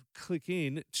now click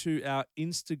in to our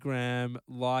Instagram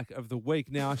like of the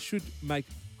week. Now I should make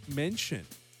mention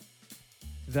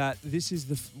that this is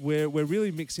we're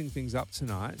really mixing things up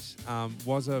tonight.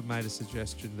 Wazza made a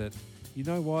suggestion that, you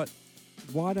know what,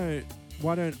 why don't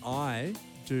I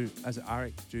do, as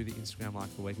Arik, do the Instagram like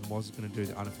of the week, and Wazza's going to do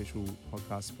the unofficial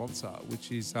podcast sponsor,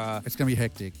 which is It's going to be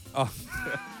hectic. oh,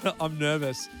 I'm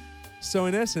nervous. So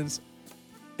in essence,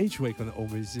 each week on the All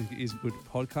Music is Good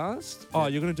podcast. Oh,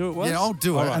 you're going to do it, Waz? Yeah, I'll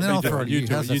do it, All right, and then you I'll do throw it to you. You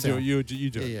do How's it. that You do sound? it. You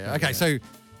do it. Yeah. Okay, so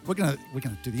we're gonna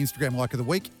do the Instagram like of the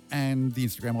week, and the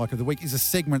Instagram like of the week is a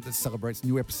segment that celebrates a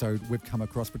new episode we've come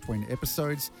across between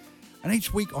episodes. And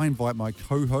each week I invite my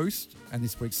co-host and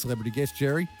this week's celebrity guest,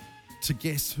 Jerry, to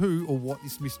guess who or what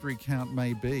this mystery count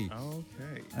may be.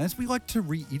 Okay. And as we like to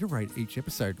reiterate each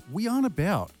episode, we aren't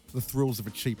about the thrills of a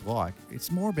cheap like.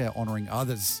 It's more about honouring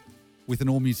others with an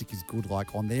All Music is Good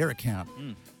like on their account.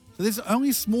 So there's only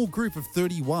a small group of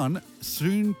 31,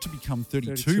 soon to become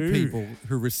 32 people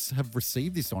who have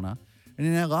received this honour. And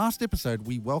in our last episode,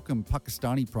 we welcomed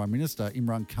Pakistani Prime Minister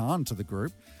Imran Khan to the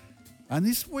group. And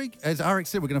this week, as Arik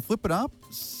said, we're going to flip it up.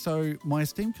 So my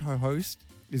esteemed co-host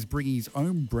is bringing his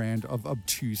own brand of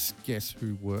obtuse Guess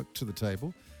Who work to the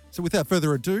table. So without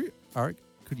further ado, Arik,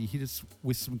 could you hit us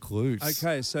with some clues?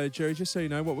 Okay, so Jerry, just so you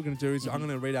know, what we're going to do is I'm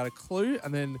going to read out a clue,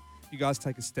 and then you guys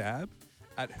take a stab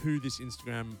at who this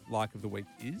Instagram like of the week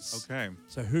is. Okay.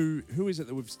 So who is it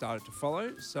that we've started to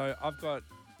follow? So I've got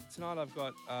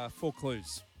 4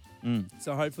 clues.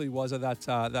 So hopefully, Wazza,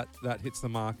 that hits the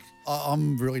mark.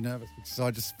 I'm really nervous because I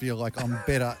just feel like I'm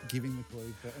better giving the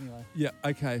clues. But anyway. Yeah,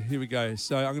 okay, here we go.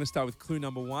 So I'm going to start with clue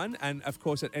number 1. And of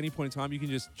course, at any point in time, you can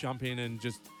just jump in and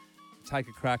just take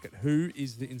a crack at who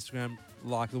is the Instagram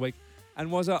like of the week. And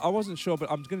Wazza, I wasn't sure,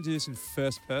 but I'm going to do this in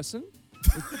first person.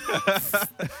 I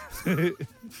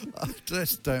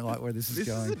just don't like where this is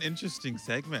going. This is an interesting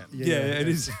segment. Yeah, it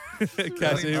is. Okay,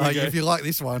 so here we go. If you like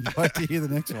this one, wait to hear the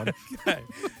next one. Okay.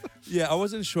 Yeah, I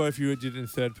wasn't sure if you did it in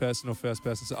third person or first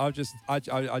person, so I'm doing it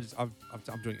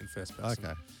in first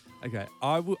person. Okay.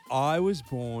 I was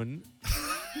born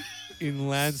in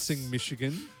Lansing,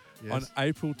 Michigan, on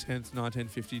April 10th,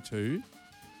 1952.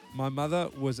 My mother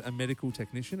was a medical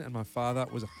technician and my father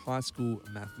was a high school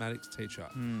mathematics teacher.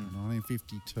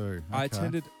 1952. Okay. I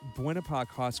attended Buena Park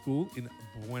High School in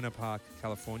Buena Park,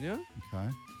 California. Okay.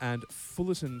 And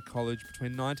Fullerton College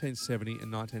between 1970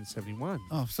 and 1971.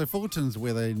 Oh, so Fullerton's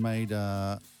where they made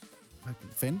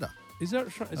Fender. Is that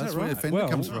That's where right? Fender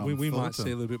comes from, we might Fullerton.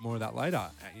 see a little bit more of that later,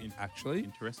 actually.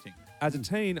 Interesting. As a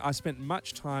teen, I spent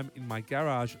much time in my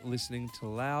garage listening to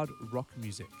loud rock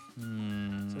music.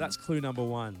 So that's clue number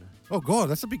 1. Oh, God,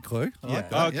 that's a big clue. I like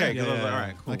that. Okay. Yeah. All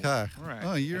right. Cool. Okay. All right.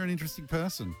 Oh, you're an interesting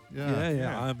person. Yeah.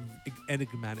 Yeah. I'm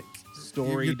enigmatic.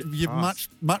 Storied. You've past.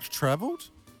 much travelled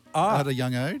at a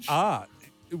young age.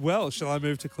 Well, shall I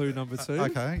move to clue number 2?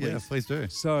 Okay. Yeah, please do.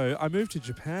 So I moved to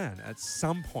Japan at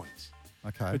some point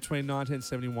Okay. between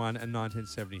 1971 and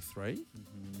 1973.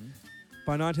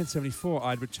 By 1974,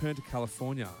 I'd returned to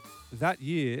California. That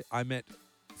year, I met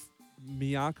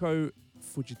Miyako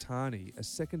Fujitani, a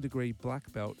second-degree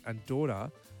black belt and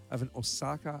daughter of an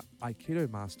Osaka Aikido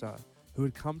master who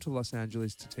had come to Los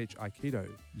Angeles to teach Aikido.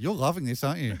 You're loving this,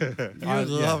 aren't you? You're Yeah.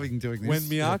 loving doing this. When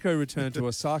Miyako returned to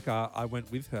Osaka, I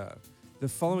went with her. The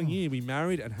following year, we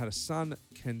married and had a son,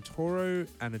 Kentaro,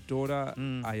 and a daughter,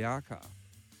 Ayaka.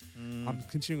 I'm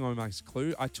continuing on with my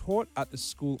clue. I taught at the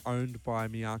school owned by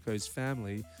Miyako's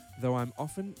family, though I'm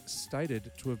often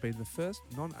stated to have been the first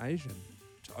non-Asian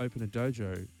to open a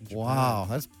dojo in Japan. Wow,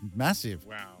 that's massive.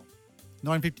 Wow.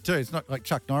 952. It's not like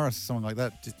Chuck Norris or something like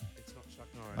that. It's not Chuck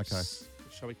Norris. Okay.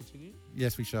 Shall we continue?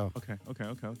 Yes, we shall. Okay. Joe, do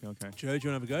you want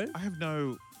to have a go? I have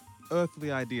no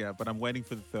earthly idea, but I'm waiting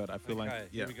for the third. I feel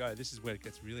like Here we go. This is where it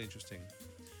gets really interesting.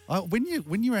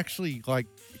 When you're actually like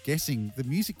guessing, the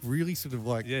music really sort of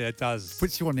like Yeah, it does.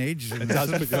 puts you on edge. It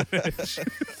does put you on edge.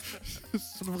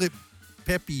 Sort of like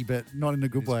peppy, but not in a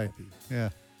good way.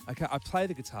 Yeah. Okay, I play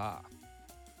the guitar.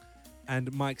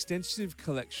 And my extensive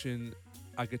collection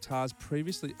are guitars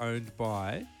previously owned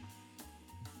by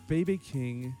B.B.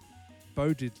 King,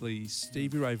 Bo Diddley,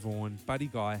 Stevie Ray Vaughan, Buddy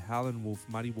Guy, Howlin' Wolf,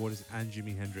 Muddy Waters, and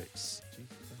Jimi Hendrix.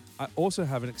 I also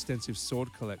have an extensive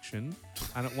sword collection,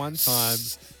 and at one time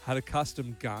had a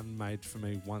custom gun made for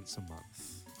me once a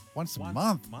month. Once a Once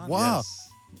month. a month, Wow. Yes.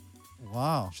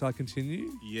 Wow. Shall I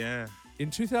continue? Yeah.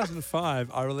 In 2005,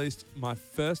 I released my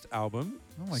first album,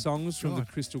 Oh my Songs from the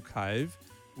God. Crystal Cave,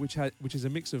 which is a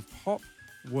mix of pop,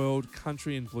 world,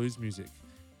 country, and blues music.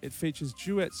 It features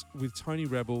duets with Tony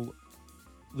Rebel,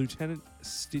 Lieutenant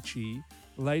Stitchie,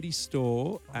 Lady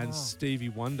Storr, and Stevie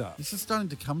Wonder. This is starting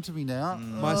to come to me now.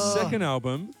 My second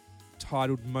album,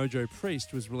 titled Mojo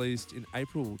Priest, was released in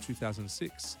April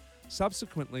 2006.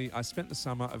 Subsequently, I spent the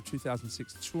summer of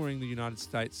 2006 touring the United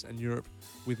States and Europe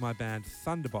with my band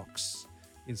Thunderbox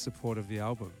in support of the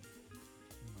album.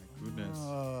 Oh my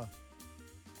goodness.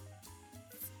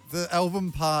 The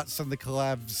album parts and the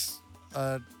collabs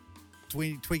are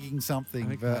tweaking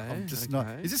something, but Okay, I'm just not.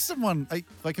 okay. Is this someone like?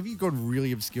 Have you gone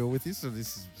really obscure with this, or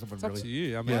this is someone It's up really? to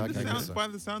you. I mean, Yeah, By the okay, sounds- so. by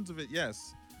the sounds of it,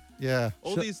 yes. Yeah.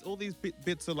 All these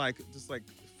bits are like just like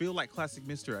feel like classic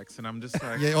Mr. X, and I'm just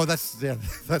like, Yeah. Oh,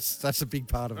 that's a big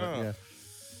part of it. Oh. Yeah.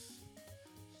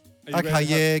 Are you Okay. ready to have-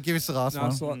 Yeah. Give us the last No,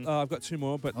 one. so, I've got 2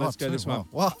 more, but Oh, let's go two. this one.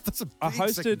 Wow, that's a big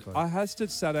I second clue. hosted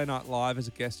Saturday Night Live as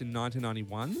a guest in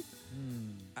 1991,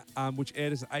 which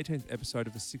aired as the 18th episode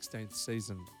of the 16th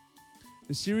season.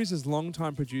 The series'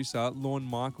 longtime producer, Lorne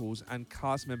Michaels, and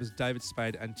cast members David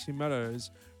Spade and Tim Meadows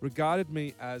regarded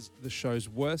me as the show's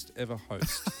worst ever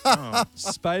host. oh,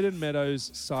 Spade and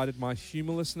Meadows cited my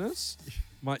humorlessness,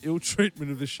 my ill treatment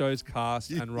of the show's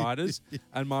cast and writers,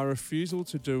 and my refusal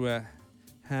to do a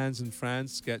Hans and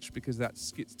Franz sketch because that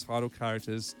skit's title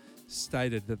characters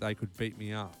stated that they could beat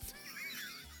me up.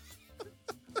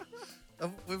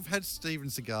 We've had Steven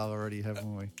Seagal already,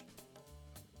 haven't we?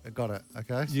 I got it.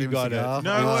 Okay. You got it. No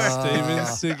Ah. way. Steven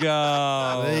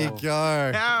Seagal. There you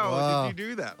go. How Wow. did you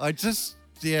do that?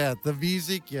 The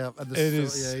music, yeah. And the It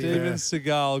is Steven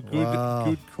Seagal. Wow.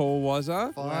 Good call,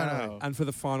 Wazza. Finally. And for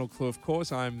the final clue, of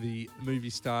course, I'm the movie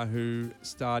star who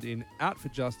starred in Out for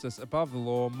Justice, Above the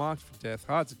Law, Marked for Death,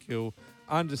 Hard to Kill,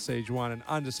 Under Siege 1 and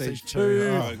Under Siege Siege 2. 2.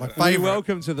 Oh, my We favourite.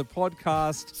 welcome to the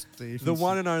podcast Steven the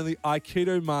one and only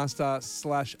Aikido master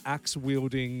 / axe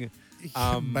wielding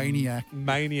Maniac.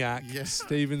 Maniac,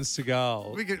 Steven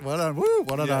Seagal. Well done. Woo.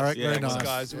 Well done, Yes, Eric. yeah, Very well nice. done.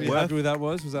 Guys, were you Worth- happy with that?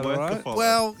 Was that all worth the right? follow.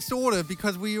 Well, sort of,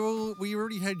 because we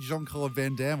already had Jean-Claude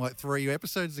Van Damme like 3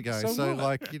 episodes ago. So So, what?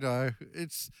 like,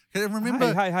 it's. Can I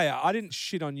remember? Hey, I didn't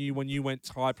shit on you when you went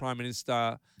Thai Prime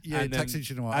Minister. Yeah, and then, Thaksin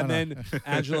Shinawatra, I and know. then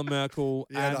Angela Merkel,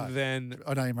 Yeah, I and know. then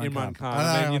I know Imran Khan.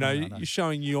 I And then, know. you're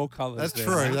showing your colours. That's there,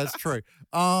 true. mate. That's true.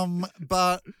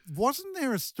 But wasn't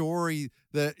there a story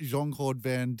that Jean-Claude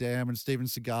Van Damme and Steven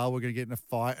Seagal were going to get in a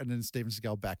fight, and then Steven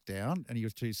Seagal backed down, and he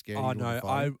was too scared? Oh he wouldn't no,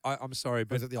 fight? I'm sorry, Or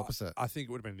but is it the opposite? I think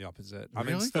it would have been the opposite.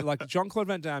 Really? I mean, like Jean-Claude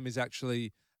Van Damme is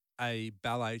actually a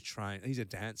ballet trainer. He's a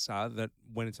dancer that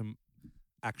went into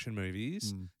action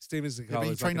movies. Mm. Steven but Seagal he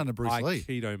is trained like under Bruce an Lee.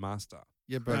 Aikido master.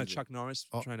 Yeah, No, but Chuck Norris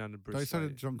Oh, trained under so Bruce Lee.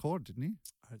 did Jean-Claude, didn't he?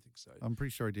 I don't think so. I'm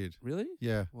pretty sure he did. Really?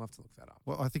 Yeah. We'll have to look that up.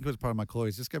 Well, I think it was part of my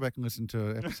clues. Just go back and listen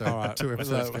to episode All right. 2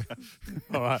 episodes ago.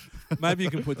 All right. Maybe you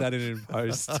can put that in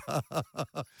post. I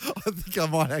think I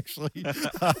might actually.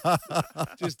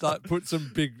 Just like put some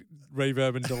big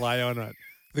reverb and delay on it.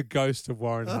 The ghost of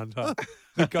Warren Hunter.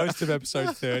 The ghost of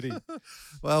episode 30.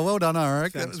 Well done,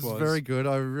 Eric. Thanks, that was Woz. very good.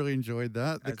 I really enjoyed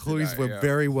that. The That's clues it, were yeah.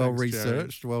 very well Thanks, Jerry.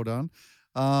 researched. Well done.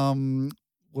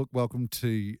 Look, welcome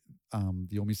to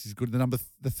the All Music is Good, the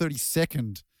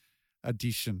 32nd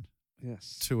edition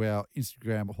Yes. to our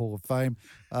Instagram Hall of Fame.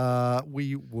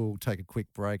 We will take a quick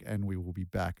break and we will be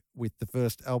back with the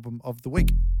first album of the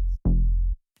week.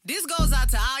 This goes out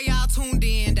to all y'all tuned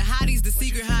in, the hotties, the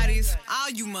secret hotties, all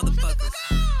you motherfuckers.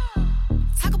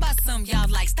 Talk about something y'all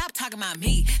like, stop talking about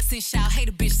me. Since y'all hate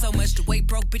a bitch so much, the way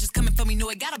broke bitches coming for me, know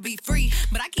it gotta be free.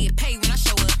 But I get paid when I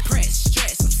show up. Press,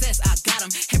 stress, obsessed, I got 'em.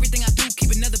 Everything I do, keep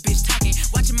another bitch talking.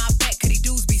 Watching my back, cause these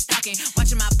dudes be stalking.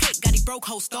 Watching my pet, got these broke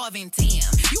hoes starving. Damn,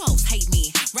 you hoes hate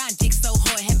me. Riding dick so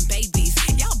hard, having babies.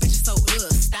 Y'all bitches so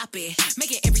stop it.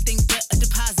 Making everything but a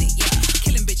deposit, yeah.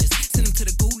 Killing bitches, send them to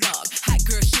the gulag. Hot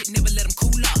girl shit, never let them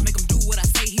cool off. Make them do what I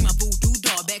say, he my voodoo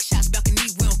dog. Back shots, balcony,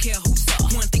 we don't care who saw.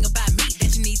 One thing about me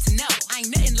that you need to know, I ain't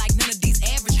nothing like none of these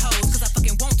average hoes. Cause I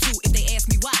fucking want to if they ask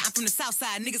me why. I'm from the south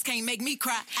side, niggas can't make me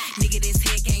cry. Nigga, this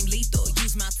head game lethal.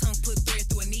 Use my tongue, put thread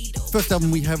through a needle. First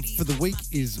album we have for the week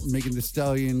is Megan Thee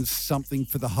Stallion's Something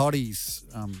for the Hotties.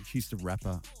 Houston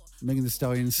rapper. Megan Thee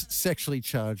Stallion's sexually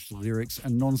charged lyrics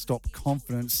and non-stop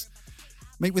confidence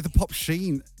meet with a pop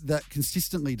sheen that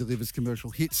consistently delivers commercial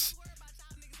hits.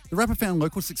 The rapper found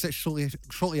local success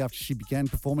shortly after she began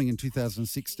performing in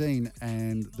 2016,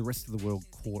 and the rest of the world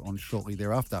caught on shortly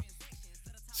thereafter.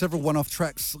 Several one-off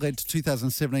tracks led to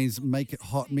 2017's Make It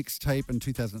Hot mixtape and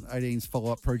 2018's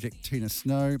follow-up project Tina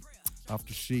Snow,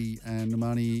 after she and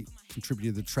Normani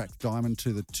contributed the track Diamond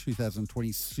to the 2020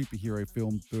 superhero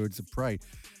film Birds of Prey.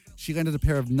 She landed a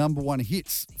pair of #1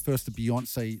 hits, first a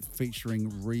Beyonce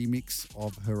featuring remix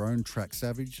of her own track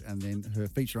Savage, and then her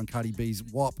feature on Cardi B's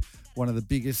WAP, one of the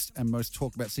biggest and most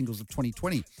talked about singles of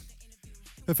 2020.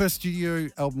 Her first studio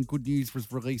album, Good News,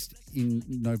 was released in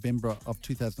November of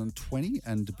 2020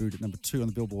 and debuted at #2 on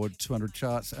the Billboard 200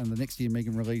 charts. And the next year,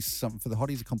 Megan released Something for the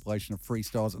Hotties, a compilation of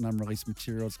freestyles and unreleased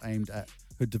materials aimed at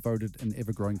her devoted and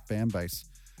ever-growing fan base.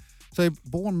 So,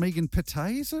 born Megan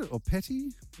Petty, is it? Or Petty?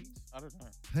 I don't know.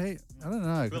 Hey, I don't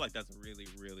know. I feel like that's a really,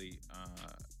 really.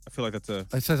 I feel like that's a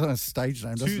It says on a stage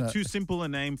name, doesn't it? too simple a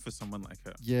name for someone like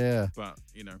her. Yeah. But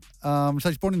you know, So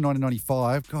she's born in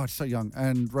 1995. God, so young.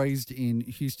 And raised in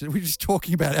Houston. We're just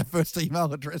talking about our first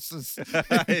email addresses. Born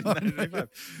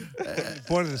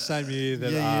in the same year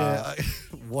that yeah.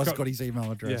 Was got his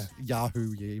email address.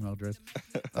 Yahoo email address.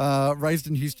 Raised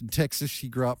in Houston, Texas. She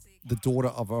grew up the daughter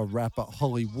of a rapper,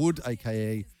 Holly Wood,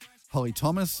 a.k.a. Holly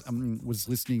Thomas, was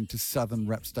listening to southern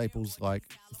rap staples like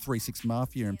 3 6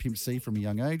 Mafia and Pimp C from a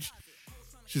young age.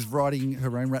 She's writing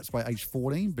her own raps by age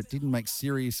 14, but didn't make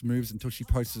serious moves until she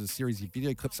posted a series of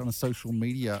video clips on a social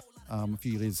media a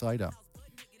few years later.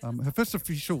 Her first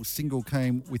official single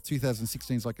came with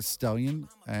 2016's Like a Stallion,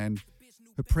 and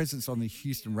her presence on the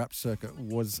Houston rap circuit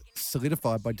was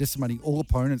solidified by decimating all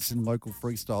opponents in local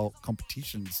freestyle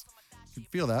competitions. You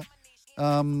can feel that.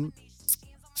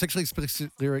 Sexually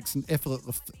explicit lyrics and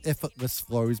effortless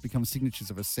flows become signatures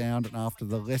of her sound, and after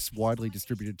the less widely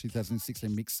distributed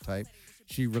 2016 mixtape,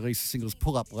 she released the singles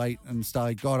Pull Up Late and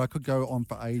Starry. God, I could go on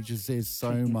for ages. There's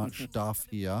so much stuff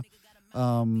here.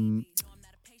 Let me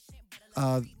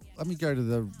go to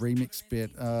the remix bit.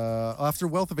 After a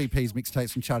wealth of EPs,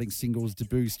 mixtapes, and charting singles,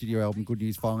 debut studio album Good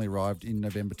News finally arrived in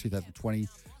November 2020.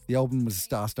 The album was a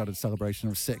star-studded celebration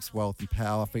of sex, wealth, and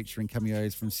power, featuring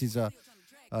cameos from SZA,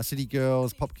 City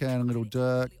Girls, Popcan, and Little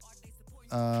Durk,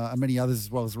 and many others, as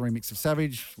well as a remix of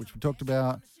Savage, which we talked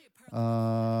about.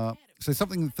 So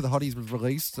Something for the Hotties was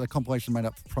released, a compilation made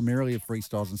up primarily of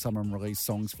freestyles and some unreleased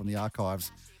songs from the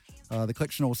archives. The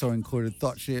collection also included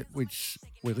Thought Shit, which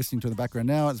we're listening to in the background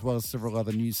now, as well as several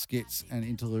other news skits and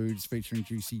interludes featuring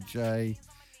Juicy J.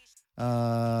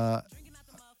 So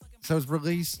it was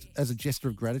released as a gesture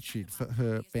of gratitude for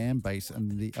her fan base,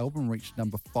 and the album reached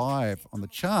number 5 on the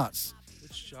charts.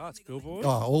 Which charts? Billboard? Oh,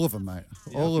 all of them, mate.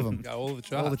 Yeah, All of them. go all the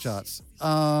charts. All the charts.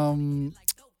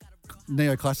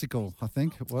 Neoclassical, I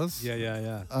think it was.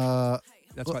 Yeah.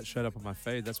 That's why it showed up on my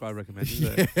feed. That's why I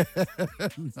recommended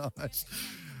it. Nice.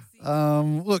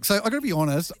 Look, so I got to be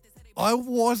honest, I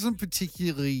wasn't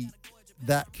particularly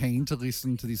that keen to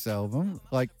listen to this album.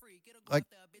 Like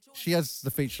she has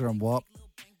the feature on WAP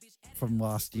from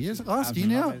last year. Is it last year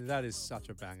now? I mean, that is such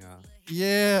a banger.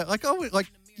 Yeah, I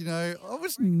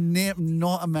was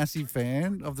not a massive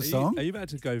fan of the song. Are you about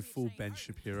to go full Ben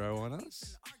Shapiro on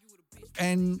us?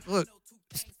 And look,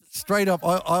 straight up,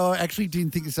 I actually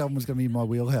didn't think this album was going to be in my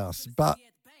wheelhouse. But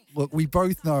look, we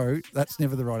both know that's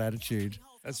never the right attitude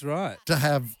That's right. to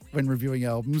have when reviewing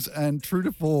albums. And true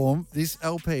to form, this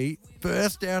LP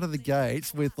burst out of the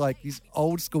gates with like this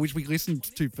old school, which we listened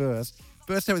to first,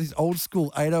 burst out with this old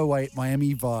school 808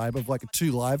 Miami vibe of like a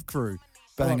 2 Live Crew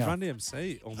banger. Run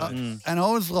DMC almost. And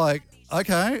I was like,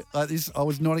 okay, like this, I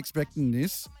was not expecting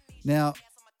this. Now,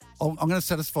 I'm going to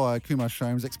satisfy Kumar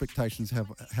Shom's expectations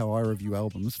of how I review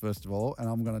albums, first of all, and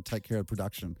I'm going to take care of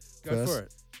production Go first. for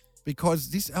it.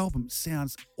 Because this album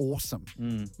sounds awesome.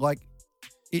 Like,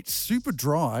 it's super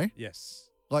dry. Yes.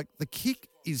 Like, the kick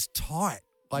is tight.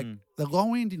 Like, the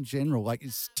low end in general, like,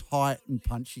 is tight and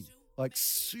punchy. Like,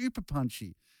 super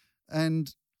punchy.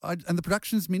 And the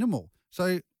production is minimal.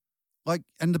 So, like,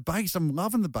 and the bass, I'm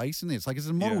loving the bass in this. Like, is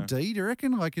it a Model D, do you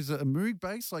reckon? Like, is it a Moog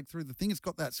bass? Like, through the thing, it's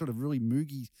got that sort of really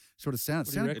moogy sort of sound.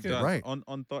 It sounded It does. great. On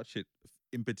Thought Shit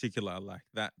in particular, like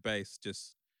that bass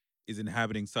just is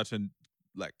inhabiting such a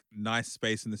like nice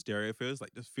space in the stereo fields.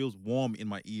 Like, just feels warm in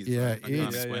my ears. Yeah, I can't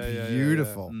it's explain it.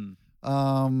 beautiful.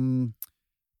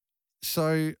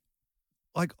 So,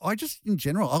 like, I just, in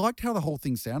general, I liked how the whole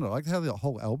thing sounded. I liked how the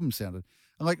whole album sounded.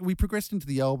 And, like, we progressed into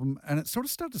the album, and it sort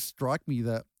of started to strike me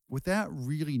that without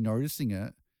really noticing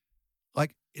it,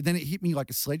 like, then it hit me like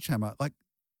a sledgehammer. Like,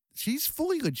 she's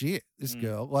fully legit, this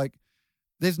girl. Like,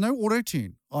 there's no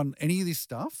auto-tune on any of this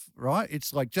stuff, right?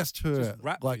 It's like just her Just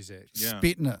rap like music.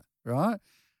 spitting it, right?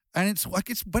 And it's like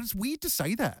but it's weird to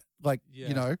say that. Like,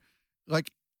 you know,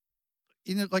 like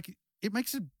it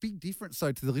makes a big difference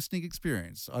though to the listening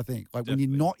experience, I think. Like when you're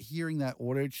not hearing that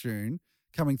auto-tune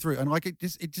coming through. And like it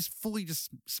just fully just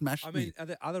smashed me. I mean, are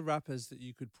there other rappers that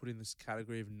you could put in this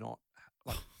category of not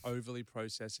like overly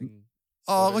processing?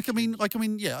 Oh, I mean,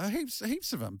 yeah,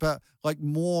 heaps of them. But like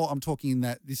more, I'm talking in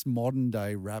that this modern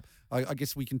day rap. I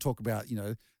guess we can talk about, you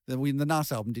know, the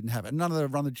Nas album didn't have it. None of the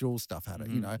Run the Jewels stuff had it.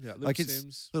 You know, Yeah, like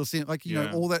Sims. Little Sims, like you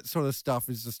know, all that sort of stuff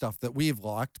is the stuff that we've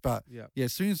liked. But yeah,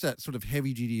 as soon as that sort of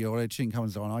heavy duty auto tune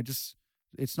comes on,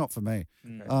 it's not for me.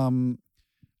 Okay.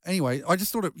 Anyway, I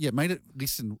just thought it made it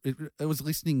listen. It was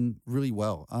listening really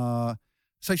well.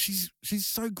 So she's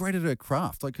so great at her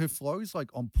craft. Like her flow's like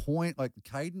on point. Like the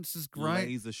cadence is great.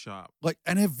 Laser sharp. Like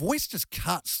and her voice just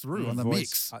cuts through on the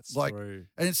mix. Cuts like through.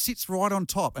 and it sits right on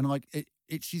top. And like it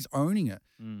she's owning it.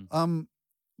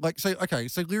 Like so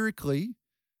lyrically,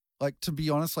 like to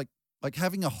be honest, like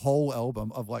having a whole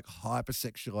album of like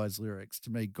hypersexualized lyrics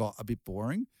to me got a bit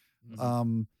boring.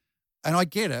 And I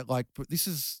get it, like, but this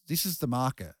is the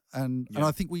market. And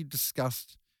I think we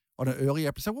discussed on an earlier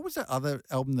episode, what was that other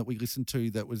album that we listened to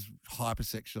that was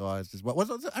hypersexualized as well? Was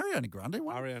it Ariana Grande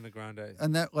one? Ariana Grande.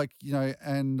 And that, like, you know,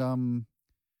 and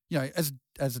you know,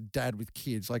 as a dad with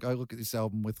kids, like I look at this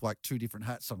album with like two different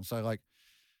hats on. So like,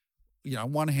 you know,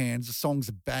 on one hand, the songs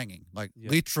are banging, like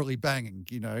literally banging,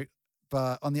 you know.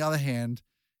 But on the other hand,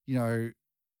 you know,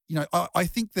 I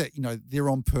think that, you know, they're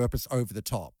on purpose over the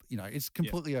top. You know, it's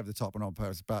completely over the top and on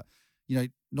purpose. But, you know,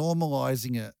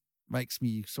 normalizing it makes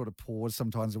me sort of pause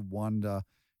sometimes and wonder,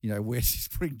 you know, where she's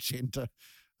putting gender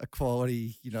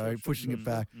equality, you know, pushing it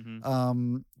back.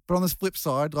 But on this flip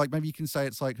side, like maybe you can say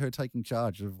it's like her taking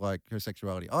charge of like her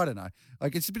sexuality. I don't know.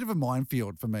 Like it's a bit of a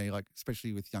minefield for me, like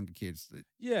especially with younger kids.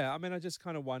 Yeah, I mean, I just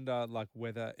kind of wonder, like,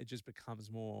 whether it just becomes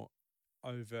more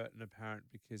overt and apparent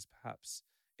because perhaps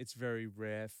it's very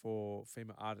rare for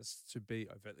female artists to be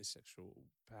overtly sexual.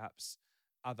 Perhaps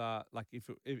other, like,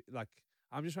 like,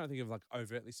 I'm just trying to think of like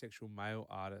overtly sexual male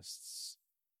artists.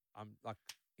 Like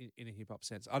in a hip hop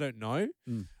sense, I don't know.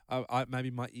 I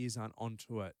maybe my ears aren't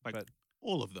onto it, Like, but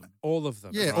all of them. all of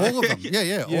them. Yeah, right? all of them.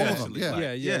 Yeah, all of them. Actually, Yeah.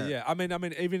 like- Yeah. I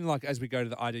mean, even like as we go to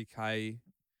the IDK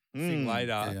thing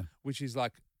later, yeah. which is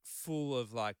like full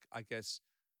of like, I guess,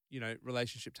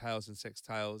 relationship tales and sex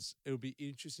tales. It would be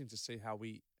interesting to see how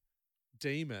we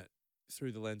deem it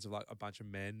through the lens of like a bunch of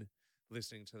men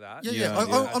listening to that. Yeah. I'm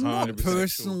not 100%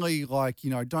 personally like,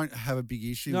 don't have a big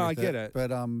issue No, with I get it.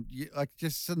 But like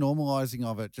just the normalizing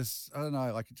of it, just, I don't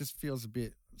know, like it just feels a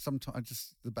bit, sometimes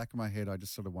just the back of my head, I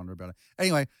just sort of wonder about it.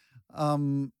 Anyway,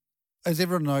 as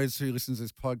everyone knows who listens to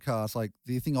this podcast, like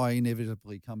the thing I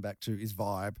inevitably come back to is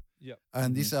vibe. Yep.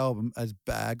 And this album has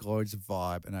bag loads of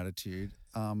vibe and attitude.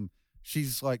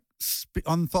 She's like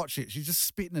on thought shit. She's just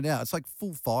spitting it out. It's like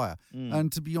full fire.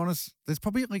 And to be honest, there's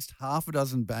probably at least half a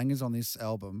dozen bangers on this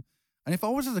album. And if I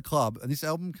was at a club and this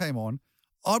album came on,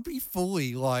 I'd be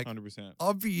fully like, 100%.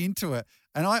 I'd be into it.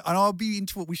 And I'll be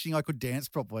into it wishing I could dance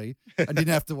properly and didn't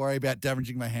have to worry about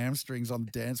damaging my hamstrings on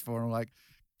the dance floor and like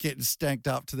getting stanked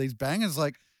up to these bangers.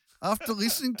 Like after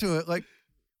listening to it, like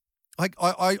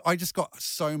I just got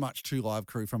so much Two Live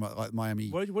Crew from it, like Miami.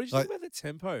 What did you think about the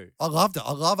tempo? I loved it.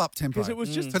 I love up tempo. Because it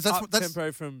was just up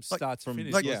tempo from start to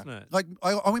finish, wasn't it? Like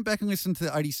I went back and listened to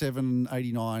the 87,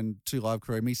 89 Two Live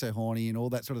Crew, Me So Horny and all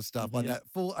that sort of stuff. Like that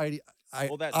full 80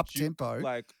 All that up tempo,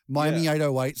 like Miami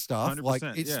 808 stuff. 100%, Like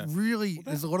it's really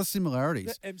there's a lot of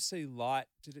similarities. The MC Light,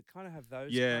 did it kind of have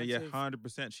those? Yeah, kinds of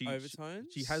 100%. She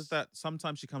overtones? She has that.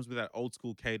 Sometimes she comes with that old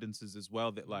school cadences as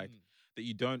well that like that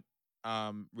you don't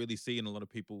really see in a lot of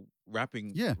people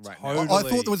rapping. Yeah, right totally. now. I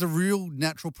thought there was a real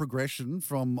natural progression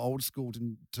from old school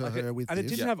to Like her with and this.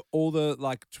 it didn't have all the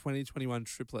like 2021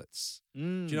 triplets. Do you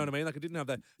know what I mean? Like it didn't have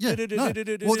that. Yeah, no.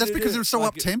 Well, that's because it was so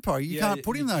up tempo. You can't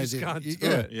put in those. You in. can't do Yeah.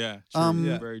 it. Yeah, true.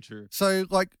 Yeah. Very true. So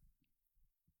like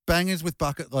bangers with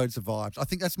bucket loads of vibes. I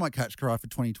think that's my catch cry for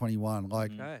 2021.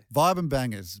 Like Okay. vibe and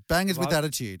bangers with Vibe.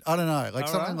 attitude. I don't know, like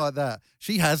All something right. like that.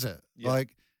 She has it. Yeah.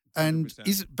 Like, and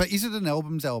 100%. is it an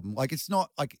album's album? Like it's not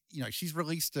like she's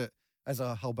released it as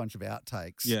a whole bunch of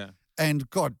outtakes. Yeah. And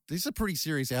God, these are pretty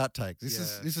serious outtakes. This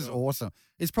is sure. awesome.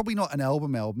 It's probably not an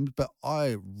album, but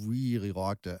I really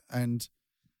liked it. And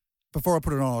before I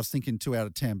put it on, I was thinking 2 out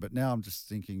of 10. But now I'm just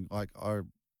thinking like I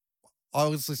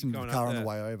was listening to Going the car up on the there.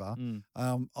 way over.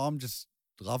 Mm. I'm just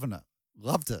loving it.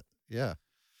 Loved it. Yeah.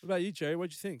 What about you, Jerry?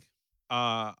 What'd you think?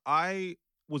 I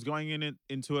was going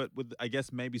into it with, I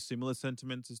guess, maybe similar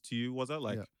sentiments as to you. Was I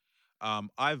like? Yeah.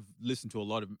 I've listened to a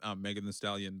lot of Megan Thee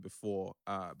Stallion before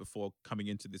coming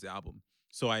into this album,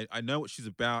 so I know what she's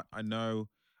about. I know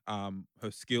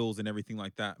her skills and everything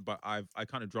like that. But I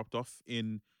kind of dropped off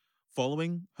in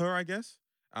following her, I guess.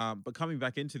 But coming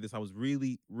back into this, I was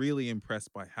really, really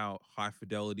impressed by how high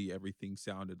fidelity everything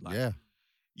sounded like.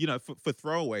 Yeah. For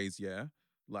throwaways,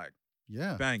 like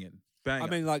Yeah. banging. I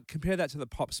mean, like compare that to the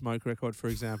Pop Smoke record, for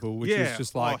example, which yeah. is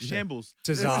just like shambles.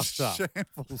 disaster.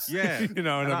 Shambles. Yeah. You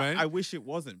know what And I mean? I wish it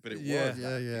wasn't, but it Yeah. was.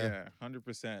 Yeah, yeah. Yeah,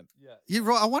 100%. Yeah. You're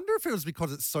right. I wonder if it was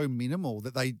because it's so minimal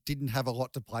that they didn't have a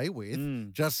lot to play with.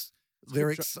 Mm. Just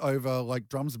lyrics over like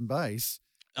drums and bass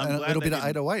I'm and a glad little they bit of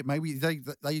didn't. 808. Maybe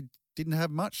they didn't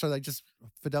have much, so they just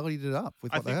fidelity'd it up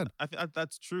with what they had. I think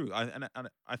that's true.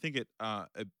 I think it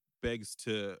begs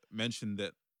to mention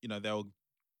that they were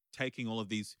taking all of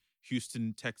these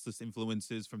Houston, Texas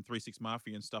influences from 3 6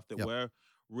 Mafia and stuff that Yep. were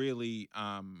really,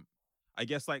 I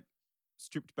guess, like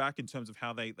stripped back in terms of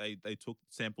how they took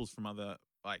samples from other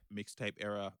like mixtape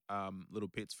era little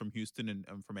bits from Houston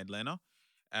and from Atlanta,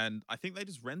 and I think they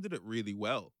just rendered it really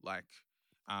well. Like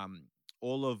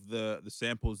all of the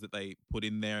samples that they put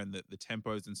in there and the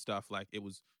tempos and stuff, like it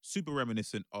was super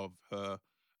reminiscent of her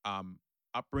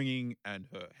upbringing and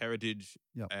her heritage,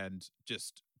 Yep. and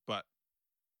just but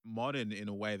modern in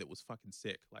a way that was fucking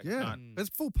sick. Like Yeah. not- It was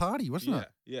full party, wasn't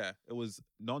it? yeah, it was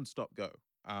non-stop go.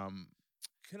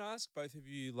 Can I ask both of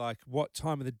you, like, what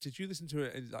time of did you listen to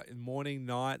it in morning,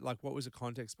 night? Like, what was the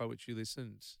context by which you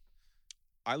listened?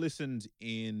 I listened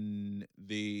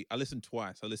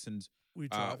twice. I listened Were you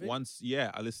driving? once.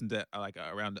 Yeah, I listened at like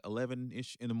around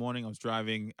 11-ish in the morning. I was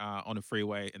driving on a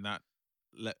freeway, and that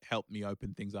helped me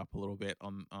open things up a little bit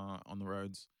on the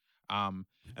roads. And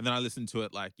then I listened to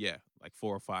it like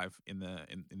 4 or 5 in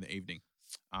the evening.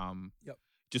 Yep.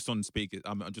 Just on speakers.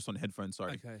 Just on headphones.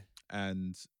 Sorry. Okay.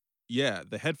 And yeah,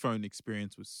 the headphone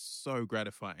experience was so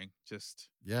gratifying. Just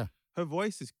Yeah. her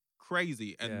voice is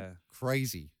crazy, and Yeah.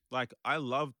 Crazy. like I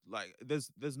loved like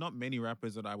there's not many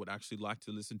rappers that I would actually like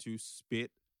to listen to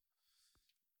spit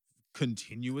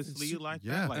continuously It's- like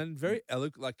yeah. that. Like, And very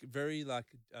very like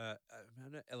I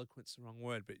know eloquent's the wrong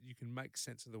word, but you can make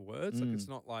sense of the words. Like it's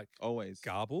not like always.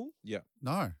 garble.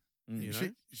 No. Mm. You know?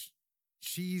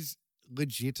 She's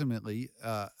legitimately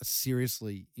a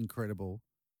seriously incredible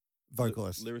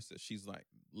vocalist. Lyricist. She's like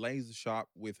laser sharp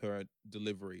with her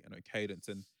delivery and her cadence,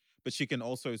 but she can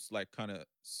also like kind of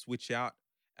switch out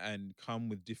and come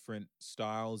with different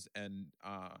styles and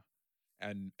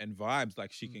vibes.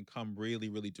 Like she can come really,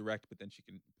 really direct, but then she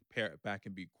can pare it back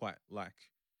and be quite like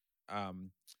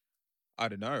I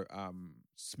don't know,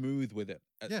 smooth with it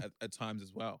at times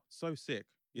as well. So sick.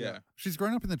 Yeah. She's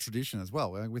grown up in the tradition as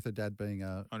well, with her dad being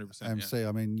a 100%. MC.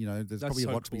 I mean, there's That's probably a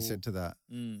so lot to be cool. said to that.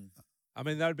 I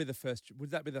mean, that would be the first.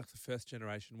 Would that be like the first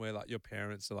generation where like your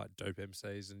parents are like dope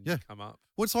MCs and Yeah. you come up?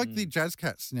 Well, it's like the Jazz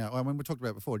Cats now. I mean, we talked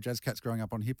about it before, Jazz Cats growing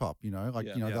up on hip hop, like,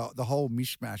 Yeah. Yeah. the whole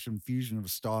mishmash and fusion of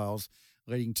styles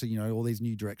leading to, all these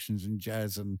new directions in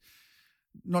jazz, and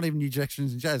not even new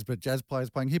directions in jazz, but jazz players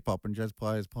playing hip hop and jazz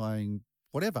players playing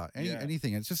whatever,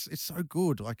 anything. It's so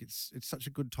good. Like it's such a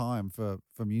good time for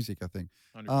music, I think.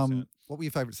 100%. What were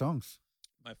your favorite songs?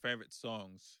 My favorite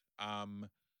songs.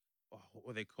 What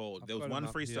were they called? I've There was got one 'em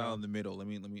up freestyle here. in the middle. Let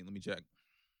me check.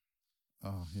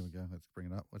 Oh, here we go. Let's bring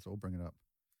it up. Let's all bring it up.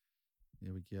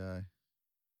 Here we go.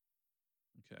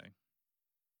 Okay.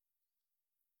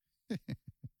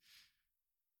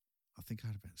 I think I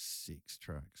had about 6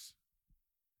 tracks.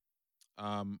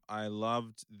 I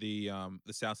loved the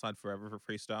Southside Forever for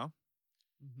freestyle.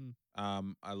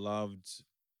 Mm-hmm. I loved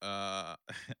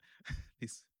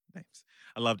these names.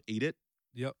 I loved Eat It.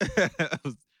 Yep. that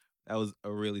was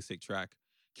a really sick track.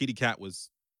 Kitty Cat was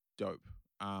dope.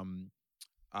 The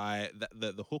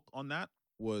hook on that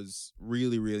was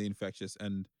really, really infectious,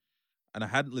 and I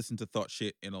hadn't listened to Thought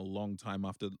Shit in a long time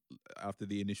after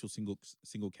the initial single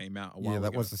came out. Yeah, that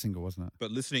ago. was the single, wasn't it?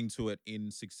 But listening to it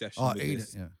in succession Oh, with Eat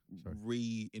this It. Yeah. Sorry.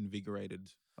 reinvigorated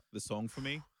the song for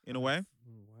me in a way.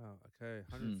 Oh, wow. Okay.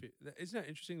 150. Isn't that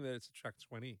interesting that it's a track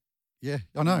 20? Yeah,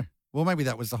 I know. Well, maybe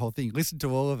that was the whole thing. Listen to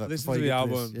all of it. Listen before to you the get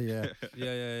this. album. Yeah.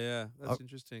 Yeah. That's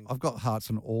interesting. I've got hearts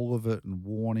on all of it, and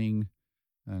Warning,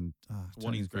 and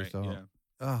Warning's great. Freestyle.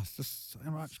 Yeah. It's just so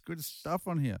much good stuff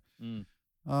on here. Mm.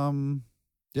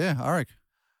 Yeah, I reckon.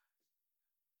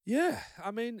 Yeah.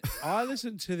 I mean, I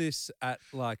listened to this at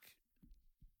like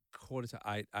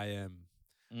 7:45 a.m.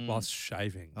 whilst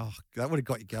shaving. Oh, that would have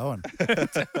got you going.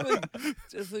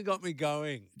 definitely got me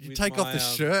going. You with take off my, the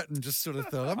shirt and just sort of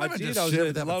thought, I maybe did. just I was shirt a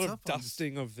without lot my of top on.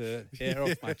 dusting of the hair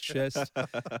off my chest.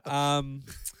 And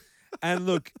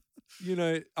look,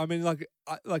 I mean,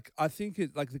 I think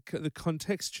it like the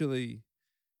contextually,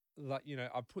 like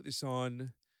I put this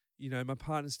on. My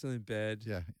partner's still in bed.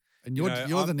 Yeah. And you're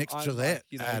the I'm- next I'm Gillette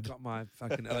like, ad. got my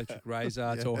fucking electric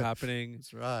razor. It's all happening.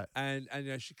 That's right. And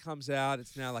she comes out.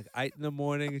 It's now like 8 in the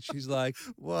morning, and she's like,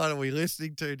 What are we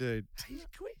listening to, dude? "Hey,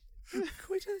 can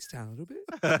we turn this down a little bit?"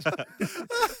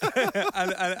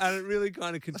 and it really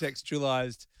kind of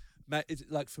contextualized. It's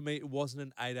like for me, it wasn't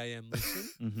an 8 a.m. listen.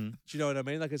 Mm-hmm. Do you know what I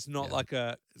mean? Like it's not Yeah. like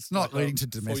a. It's not like leading to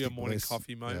for domestic your morning bliss.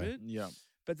 coffee Yeah. moment. Yeah.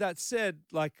 But that said,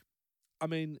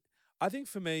 I think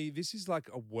for me, this is like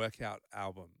a workout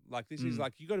album. Like this is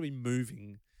like you got to be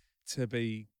moving to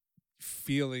be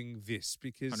feeling this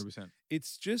because 100%.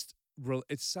 it's just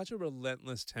it's such a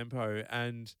relentless tempo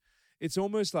and it's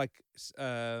almost like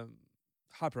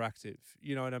hyperactive.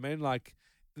 You know what I mean? Like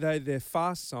they're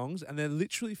fast songs and they're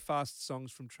literally fast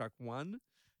songs from track 1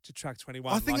 to track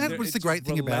 21. I think Like, that was the it's great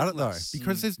thing about it, though, relentless.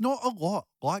 because there's not a lot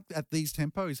like at these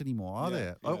tempos anymore, are Yeah,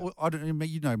 there? yeah. I don't. I mean,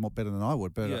 you know more better than I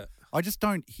would, but Yeah. I just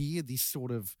don't hear this sort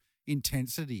of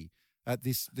intensity at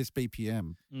this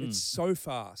BPM. It's so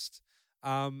fast.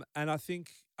 And I think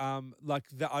like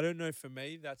that, I don't know, for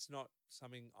me, that's not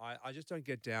something I just don't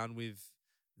get down with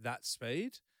that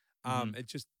speed. It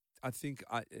just, I think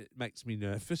it makes me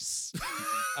nervous.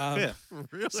 Yeah.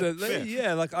 Really? So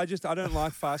yeah, like I don't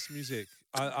like fast music.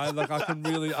 I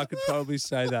could probably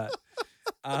say that.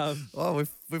 Oh,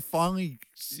 we're finally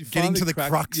You getting finally to the cracked-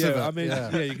 crux yeah, of it. I mean,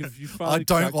 Yeah. you finally I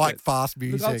don't cracked like it. fast Look,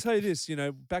 music. I'll tell you this,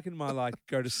 back in my like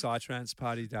go to Psytrance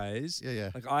party days,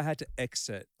 Yeah. like I had to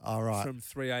exit All right. from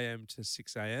 3 a.m. to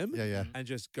 6 a.m. Yeah. and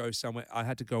just go somewhere. I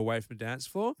had to go away from the dance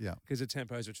floor Yeah. because the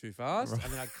tempos were too fast, and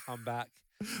then I'd come back.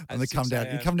 And at they come 6 down.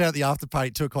 You a.m. come down at the after pay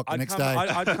at 2 o'clock the next day.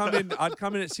 I'd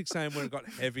come in at 6 a.m. when it got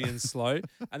heavy and slow,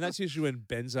 and that's usually when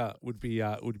Benza would be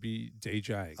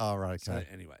DJing. Oh, right. So, Okay.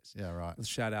 anyways, Yeah. Right.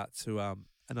 shout out to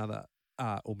another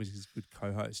All Music is Good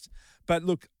co-host. But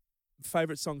look,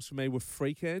 favorite songs for me were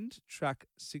Freakend, track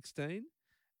 16,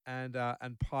 and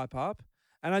Pipe Up.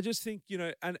 And I just think,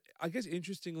 and I guess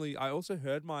interestingly, I also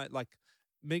heard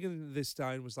Megan Thee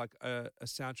Stallion was like a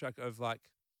soundtrack of like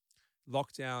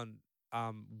Lockdown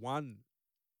 1,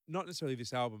 not necessarily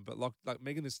this album, but like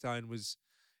Megan Thee Stallion was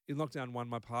in Lockdown 1.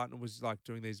 My partner was like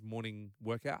doing these morning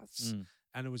workouts,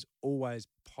 and it was always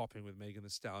popping with Megan Thee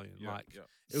Stallion.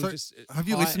 It was just have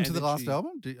you high listened to the last energy.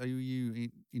 album? Are you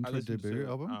into I the listened debut to,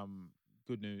 album?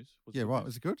 Good News. Was Yeah, Good right. News.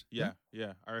 Was it good? Yeah.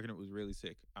 I reckon it was really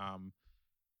sick.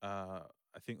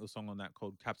 I think the song on that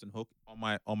called Captain Hook on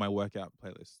my workout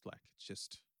playlist. Like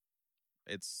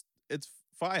it's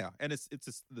fire, and it's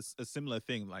a similar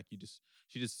thing. Like she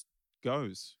just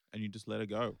goes and you just let her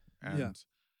go, and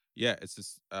it's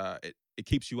just it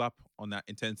keeps you up on that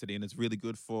intensity, and it's really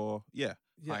good for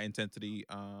high intensity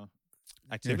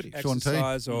activity. Sean T,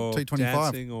 Exercise or T25.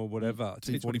 dancing or whatever.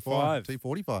 T45.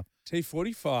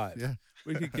 T45. Yeah.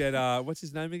 We could get what's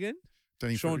his name again?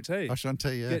 Danny Sean Fruit. T. Oh, Sean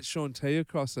T, yeah. Get Sean T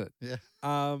across it. Yeah.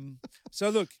 So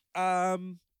look, I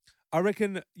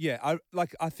reckon,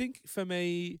 I think for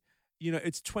me,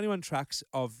 it's 21 tracks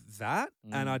of that,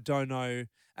 and I don't know.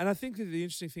 And I think that the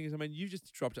interesting thing is, you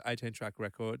just dropped an 18-track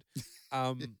record.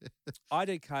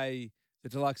 IDK, the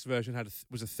deluxe version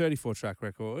was a 34-track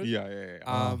record.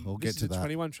 Yeah. We'll this get to is a that.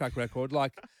 21-track record.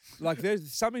 Like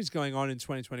there's something's going on in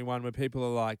 2021 where people are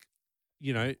like,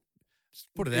 Just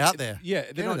put it out there. Yeah,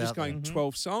 Get they're not it just out there. going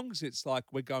 12 songs. It's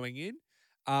like we're going in.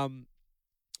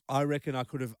 I reckon I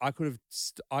could have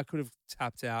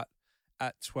tapped out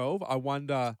at 12. I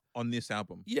wonder On this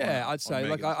album. Yeah, on I'd say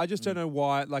Megan's. I just don't know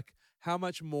why. Like, how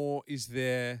much more is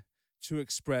there to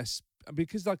express?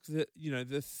 Because like the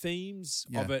themes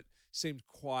of it seemed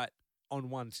quite on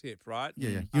one tip, right?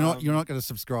 Yeah. You're not going to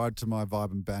subscribe to my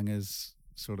Vibe and Bangers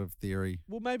sort of theory.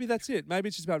 Well, maybe that's it. Maybe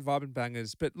it's just about vibe and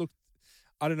bangers. But look,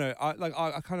 I don't know.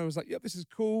 I kind of was like, yep, this is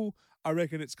cool. I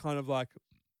reckon it's kind of like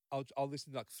I'll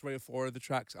listen to like 3 or 4 of the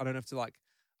tracks. I don't have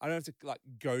to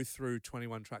go through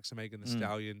 21 tracks of Megan Thee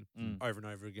Stallion over and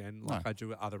over again like I do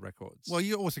with other records. Well,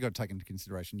 you also got to take into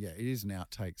consideration, it is an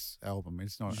outtakes album.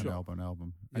 It's not an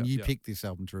album. And Yep, you picked this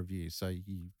album to review, so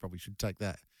you probably should take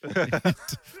that into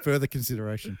further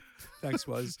consideration. Thanks,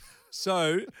 Woz.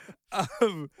 So,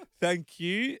 thank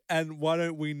you. And why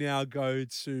don't we now go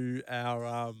to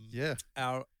our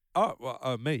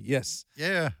me? Yes.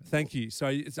 Yeah. Thank you. So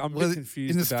I'm a bit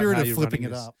confused in the about spirit how of you're flipping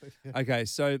running it this. up. Okay,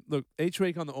 so look, each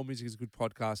week on the All Music is Good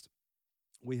podcast,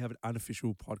 we have an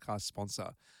unofficial podcast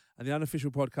sponsor. And the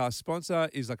unofficial podcast sponsor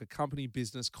is like a company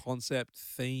business concept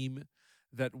theme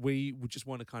that we would just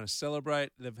want to kind of celebrate.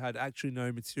 They've had actually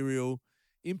no material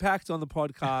impact on the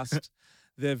podcast.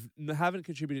 Haven't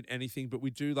contributed anything, but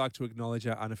we do like to acknowledge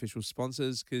our unofficial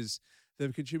sponsors because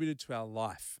they've contributed to our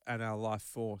life and our life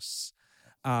force.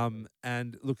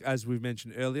 And look, as we've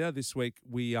mentioned earlier, this week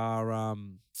we are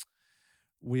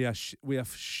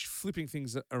flipping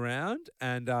things around,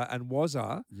 and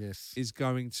Wazza is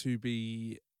going to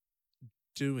be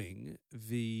doing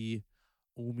the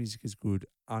All Music is Good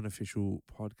unofficial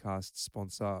podcast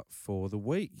sponsor for the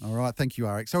week. All right. Thank you,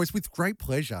 Arik. So it's with great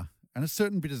pleasure and a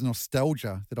certain bit of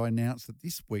nostalgia that I announce that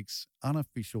this week's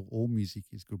unofficial All Music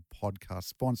is Good podcast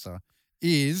sponsor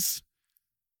is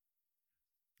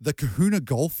the Kahuna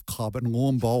Golf Club and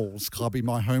Lawn Bowls Club in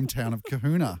my hometown of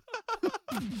Kahuna.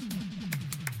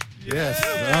 Yes.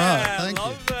 Thank you.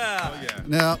 Love that. Oh, yeah.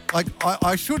 Now,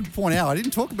 I should point out, I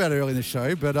didn't talk about it earlier in the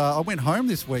show, but I went home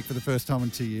this week for the first time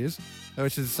in 2 years,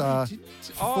 which is... That's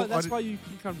why you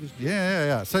can come to this.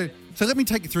 Yeah. So let me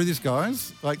take you through this,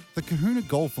 guys. Like, the Kahuna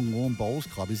Golf and Lawn Bowls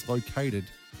Club is located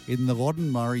in the Loddon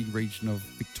Murray region of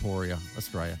Victoria,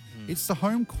 Australia. It's the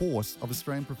home course of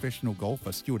Australian professional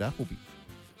golfer Stuart Appleby.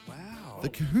 Wow. The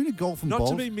Kahuna Golf and Not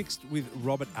Bowls... to be mixed with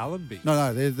Robert Allenby.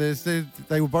 No,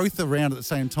 they were both around at the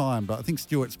same time, but I think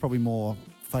Stuart's probably more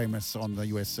famous on the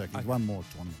US circuit. He's won more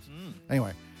tournaments.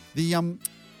 Anyway,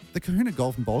 the Kahuna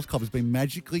Golf and Bowls Club has been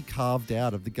magically carved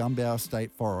out of the Gumbower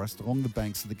State Forest along the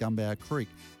banks of the Gumbower Creek,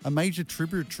 a major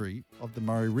tributary of the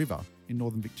Murray River in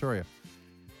northern Victoria.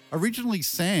 Originally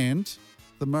sand,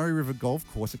 the Murray River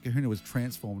Golf Course at Kahuna was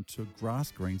transformed to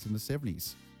grass greens in the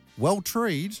 70s. Well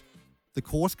treed, the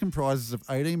course comprises of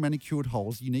 18 manicured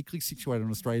holes uniquely situated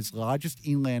on Australia's largest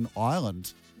inland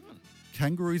island.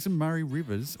 Kangaroos and Murray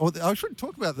Rivers. I should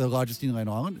talk about the largest inland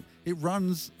island. It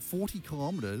runs 40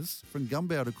 kilometres from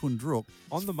Gumbower to Kundrook.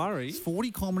 On the Murray? It's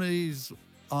 40 kilometres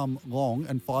long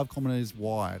and 5 kilometres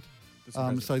wide.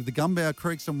 So the Gumbower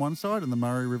Creek's on one side and the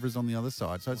Murray River's on the other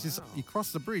side. So it's just, you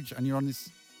cross the bridge and you're on this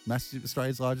massive,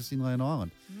 Australia's largest inland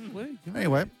island. There you go.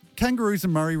 Anyway, kangaroos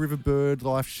and Murray River bird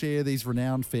life share these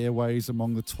renowned fairways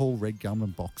among the tall red gum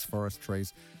and box forest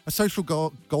trees. A social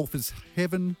golfer's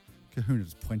heaven,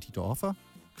 Kahuna's plenty to offer.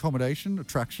 Accommodation,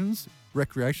 attractions,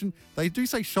 recreation. They do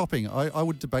say shopping. I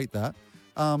would debate that.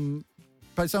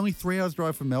 But it's only 3 hours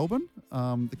drive from Melbourne.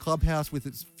 The clubhouse with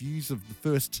its views of the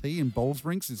first tee and bowls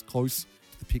rinks is close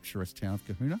to the picturesque town of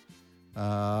Kahuna.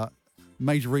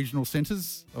 Major regional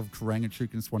centres of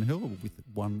Karangachuk and Swan Hill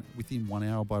are within 1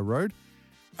 hour by road.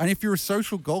 And if you're a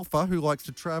social golfer who likes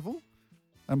to travel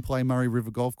and play Murray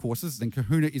River golf courses, then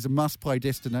Kahuna is a must-play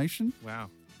destination. Wow.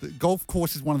 The golf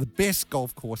course is one of the best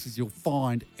golf courses you'll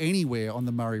find anywhere on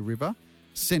the Murray River,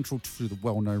 central to the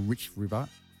well-known Rich River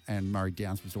and Murray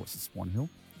Downs resorts at Swan Hill.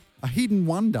 A hidden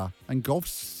wonder and golf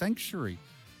sanctuary.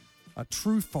 A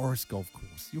true forest golf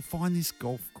course. You'll find this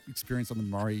golf experience on the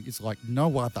Murray is like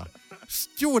no other.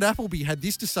 Stuart Appleby had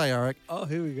this to say, Eric. Oh,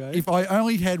 here we go. If I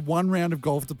only had one round of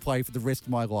golf to play for the rest of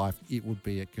my life, it would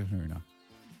be at Kahuna.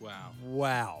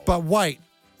 Wow. But wait,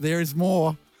 there is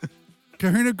more.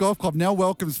 Kahuna Golf Club now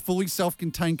welcomes fully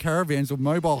self-contained caravans or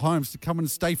mobile homes to come and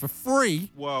stay for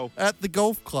free Whoa. at the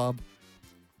golf club.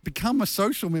 Become a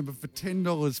social member for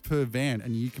 $10 per van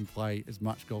and you can play as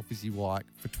much golf as you like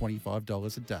for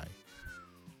 $25 a day.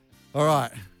 All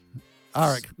right.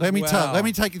 Eric, let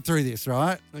me take you through this,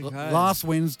 right? Okay. Last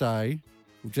Wednesday,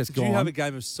 we've just Did gone. you have a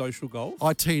game of social golf?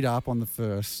 I teed up on the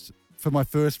first for my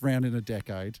first round in a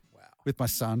decade with my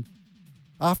son.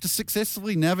 After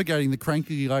successfully navigating the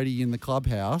cranky lady in the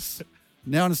clubhouse,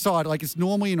 now on the side, like it's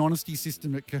normally an honesty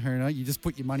system at Kahuna. You just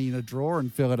put your money in a drawer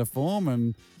and fill out a form,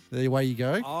 and there away you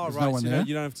go. Oh, There's right. no one So there.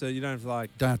 you don't have to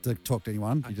like. Don't have to talk to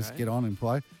anyone. You just Okay. get on and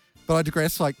play. But I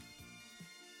digress.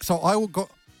 So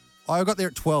I got there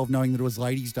at 12, knowing that it was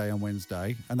Ladies' Day on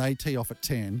Wednesday, and they tee off at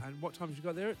 10. And what time did you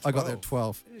got there? At 12? I got there at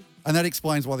 12, and that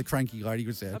explains why the cranky lady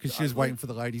was there because she was I- waiting for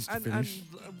the ladies to And finish.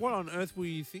 what on earth were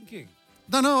you thinking?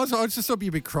 No, I was just thought it'd be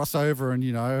a big crossover, and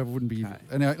it wouldn't be. Okay.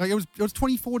 And it was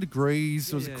 24 degrees.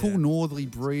 Yeah, it was a yeah, cool yeah. northerly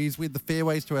breeze. We had the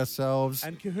fairways to ourselves.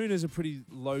 And Kahuna's a pretty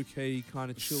low key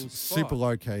kind of chill spot. Super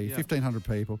low key, Yeah. 1,500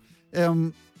 people.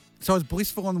 So I was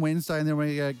blissful on Wednesday, and then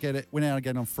we went out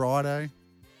again on Friday.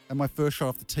 And my first shot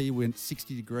off the tee went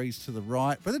 60 degrees to the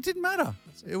right, but it didn't matter.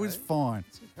 That's It was okay. fine.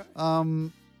 It's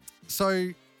okay.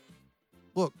 So,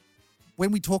 look,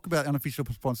 when we talk about unofficial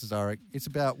sponsors, Eric, it's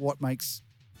about what makes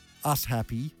us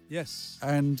happy. Yes.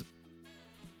 And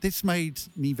this made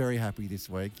me very happy this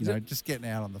week. Is it- Just getting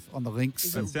out on the links.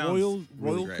 Is and- it sounds Royal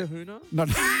really great. Kahuna? No,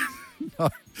 no,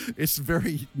 it's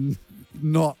very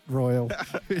not royal.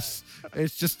 it's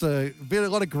just a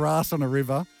lot of grass on a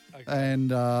river, Okay. and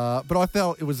but I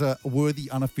felt it was a worthy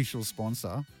unofficial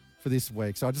sponsor for this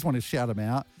week, so I just want to shout them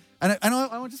out. And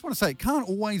I just want to say, it can't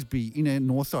always be in a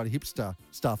Northside hipster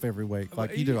stuff every week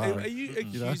like you do. Are Eric. you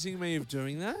accusing me of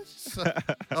doing that?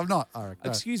 I'm not, Eric. No.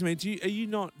 Excuse me. Do you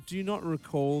not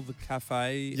recall the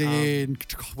cafe? Yeah, in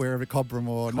wherever Cobram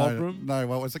or Cobram? No,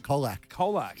 what was it? Colac.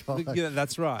 Colac. Colac. Yeah,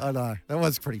 that's right. I know that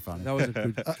was pretty funny. That was a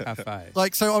good cafe.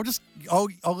 So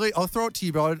I'll throw it to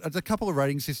you, but a couple of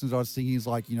rating systems I was thinking is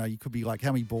you could be like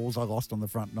how many balls I lost on the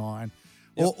front nine,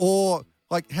 Yep. or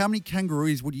like how many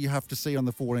kangaroos would you have to see on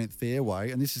the 14th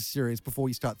fairway? And this is serious before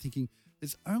you start thinking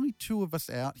there's only 2 of us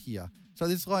out here, so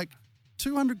there's like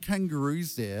 200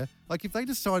 kangaroos there. Like if they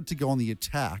decided to go on the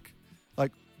attack,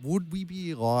 like would we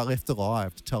be left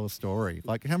alive to tell a story?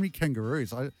 Like how many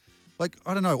kangaroos? I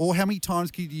don't know. Or how many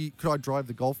times could I drive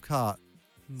the golf cart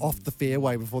off the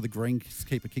fairway before the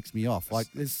greenskeeper kicks me off? Like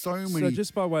there's so many. So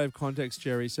just by way of context,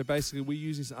 Jerry, so basically we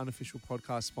use this unofficial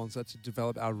podcast sponsor to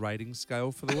develop our rating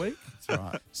scale for the week. That's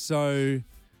right. So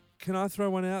can I throw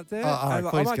one out there? All right, I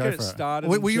please might go get for it it. started.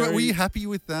 Were and you Jerry- happy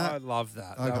with I that? love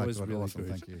that. Okay, That was good, really awesome, good.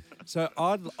 Thank you. So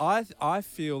I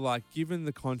feel like, given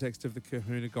the context of the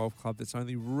Kahuna Golf Club that's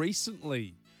only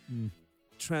recently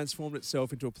transformed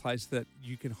itself into a place that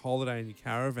you can holiday in your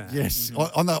caravan. Yes,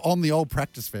 on the old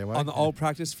practice fairway. On the old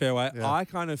practice fairway, Yeah. I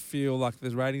kind of feel like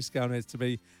the rating scale needs to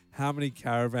be how many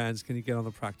caravans can you get on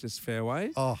the practice fairway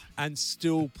Oh, and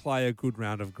still play a good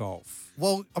round of golf.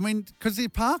 well, I mean, because they're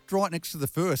parked right next to the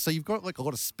first, so you've got like a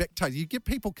lot of spectators. You get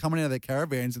people coming out of their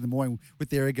caravans in the morning with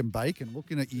their egg and bacon,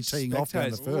 looking at you teeing off down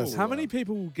the Spectators. first. How many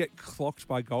people will get clocked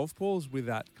by golf balls with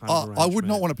that kind of I arrangement? would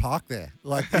not want to park there.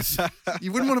 Like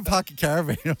you wouldn't want to park a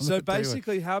caravan. On So the fairway.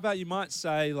 basically, how about you might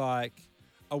say like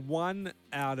a 1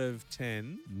 out of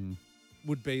 10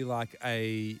 would be like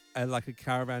a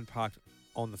caravan parked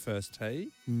on the first tee,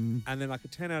 and then like a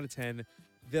 10 out of 10,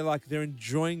 they're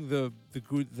enjoying the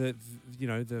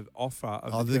offer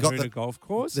of Oh, the they've got Kahuna the- Golf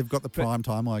Course. They've got the prime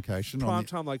time location. Prime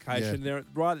time location. yeah. They're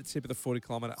right at the tip of the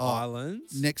 40-kilometre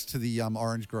islands. Next to the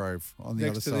Orange Grove on the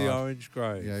next other to side. the Orange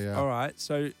Grove. Yeah, yeah. All right.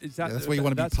 So is that that's where you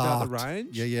want to be that's about parked. the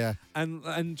range? Yeah, yeah.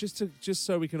 And just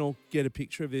so we can all get a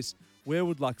picture of this, where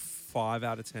would like 5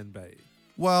 out of 10 be?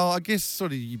 Well, I guess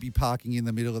sort of you'd be parking in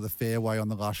the middle of the fairway on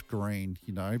the lush green,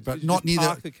 but you not just near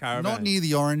park the caravan. not near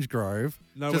the Orange Grove.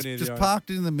 Nowhere near the just Orange- parked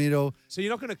in the middle. So you're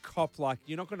not going to cop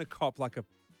like a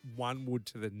one wood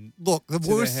to the. Look, the to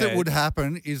the worst that head. would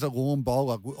happen is a lawn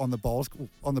bowler on the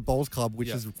bowls club, which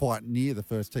Yeah. is quite near the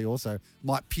first tee. Also,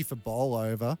 might piff a bowl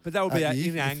over. But that would be at in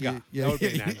you if anger. you- Yeah, That would be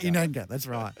in anger. in anger. That's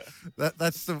right.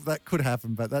 that could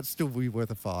happen, but that's still be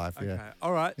worth a 5. Okay. Yeah.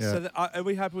 All right. Yeah. So are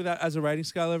we happy with that as a rating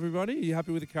scale, everybody? Are you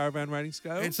happy with the caravan rating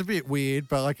scale? It's a bit weird,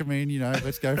 but let's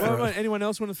go for Well, it. anyone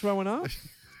else want to throw one up?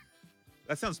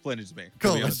 That sounds splendid to me. to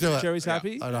Cool, be let's honest do with it. you. Jerry's Yeah.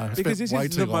 happy? I know. I Because spent this way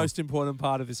is too the long. most important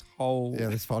part of this whole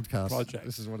This podcast project.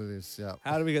 This is what it is. Yeah.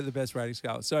 How do we get the best rating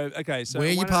scale? So, okay. So Where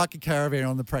you one- park your caravan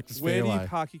on the practice Where fairway. do you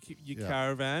park your Yeah.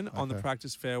 caravan on the Okay.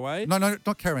 practice fairway? No,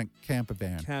 not caravan, camper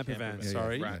van. Camper Camper van. van. Yeah,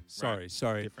 Sorry. yeah. Right, Sorry. right.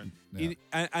 Sorry. Different.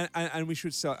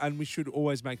 Yeah. And we should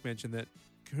always make mention that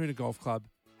Kahuna Golf Club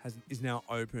is now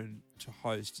open to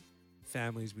host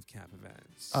families with camper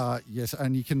vans. Yes,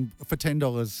 and you can, for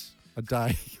 $10 a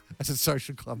day as a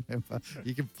social club member,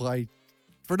 you can play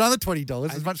for another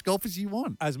 $20 as much golf as you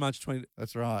want. as much 20.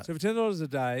 That's right. So for $10 a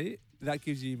day, that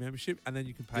gives you membership, and then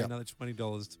you can pay Yep. another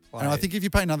 $20 to play. And I think if you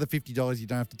pay another $50, you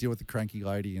don't have to deal with the cranky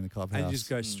lady in the clubhouse. and you just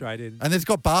go straight in. And there's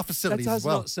got bar That facilities does as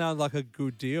well. not sound like a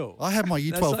good deal. I have my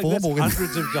Year That's 12 like, that's formal.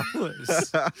 hundreds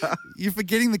of dollars. You're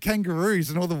forgetting the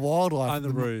kangaroos and all the wildlife. And the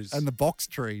roos. And the box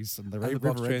trees and the And the river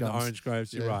box tree and the gums. orange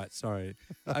groves. You're Yeah. right. Sorry.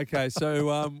 Okay,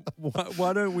 so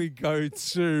why don't we go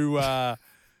to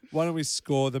why don't we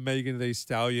score the Megan Thee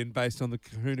Stallion based on the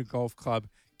Kahuna Golf Club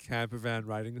camper van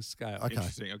rating scale? Okay.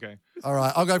 Interesting. Okay. All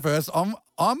right, I'll go first.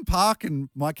 I'm parking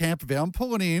my camper van. I'm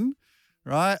pulling in,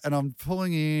 right? And I'm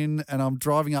pulling in and I'm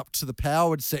driving up to the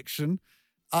powered section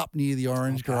up near the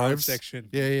Orange Powered Groves. section.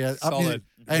 Yeah. Up near, Solid.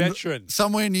 and Veteran.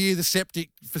 somewhere near the septic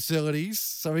facilities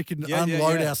so we can Yeah,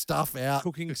 unload yeah. our stuff out.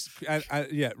 Cooking,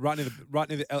 right near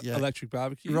the Yeah. electric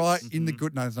barbecue. Right in the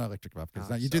good. No, there's no electric barbecues. Oh,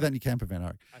 No, you do that in your camper van,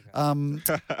 I reckon.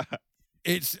 Okay.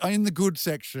 It's in the good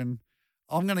section.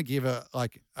 I'm going to give it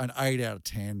like an 8 out of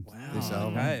 10. This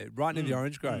album. Okay, right near the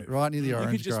Orange Grove. Right near the You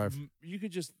Orange could just Grove. you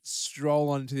could just stroll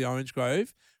onto the Orange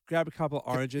Grove, grab a couple of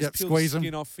oranges, yep, peel squeeze the 'em.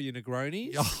 skin off for your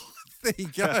Negronis. Oh, there you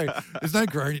go. There's no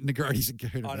Negronis in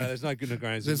Kahuna. Oh no, man. there's no good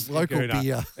Negronis. There's in local Kahuna.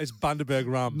 beer. It's Bundaberg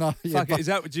rum. No, yeah, Fuck it. Is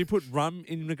that? Do you put rum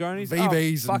in Negronis?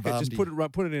 VBs Oh, and fuck it. Just Bundy.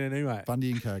 put it in anyway.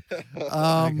 Bundy and Coke.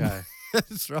 Okay.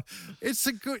 That's right.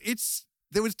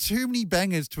 There was too many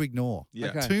bangers to ignore. Yeah.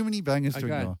 Okay. Too many bangers to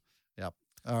Okay. ignore. Yep.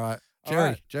 All right. All Jerry,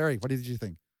 right. Jerry, what did you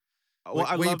think?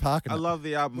 Well, Where you parking I it? love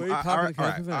the album. Where you parking the all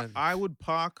right, camper van? I would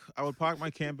park my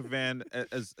camper van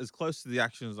as close to the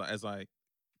action as I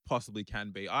possibly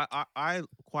can be. I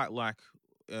quite like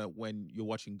when you're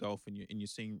watching golf and you're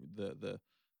seeing the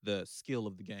skill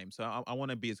of the game. So I want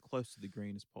to be as close to the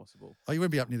green as possible. Oh, you want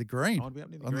to be up near the green. I want to be up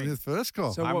near the On green. the first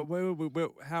call. So where,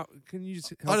 how can you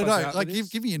just? I don't help us know. out Like, with this?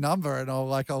 give me your number and I'll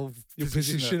You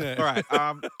position it. All right.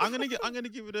 I'm gonna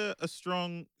give it a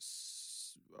strong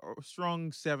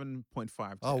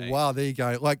 7.5. Oh today. wow, there you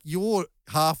go. Like you're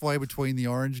halfway between the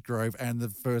Orange Grove and the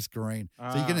first green,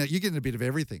 so you're getting a bit of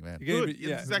everything, man. You're Good. getting a bit-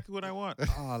 That's exactly what I want.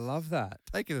 Oh, I love that.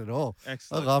 Taking it all.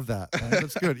 Excellent. I love that. Man.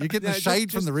 That's good. You're getting Yeah, the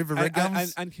shade from the river red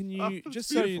gums. And can you Oh, just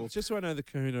beautiful. so I know the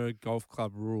Kahuna Golf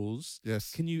Club rules?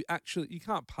 Yes. Can you you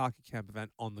can't park a camper van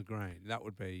on the green? That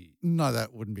would be No,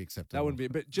 that wouldn't be acceptable. that wouldn't be.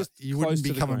 But just you close wouldn't to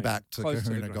be the coming green. back to Close the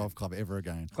Kahuna green. Golf Club ever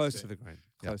again. Close to the green.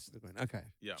 Yep. Close to the green. Okay.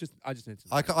 Yeah. I just need to.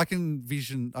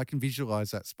 I can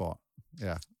visualize that spot.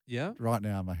 Yeah, Yeah. right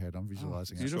now in my head, I'm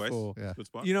visualizing it. beautiful. Choice. Yeah. Good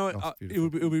spot. You know what? Oh, It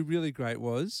beautiful. would be really great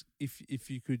was if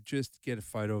you could just get a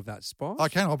photo of that spot. I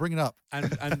can. I'll bring it up.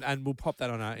 and we'll pop that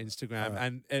on our Instagram, All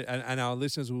right. and our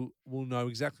listeners will know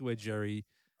exactly where Jerry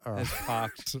All has right.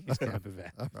 parked his camper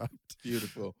van. All right.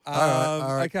 Beautiful.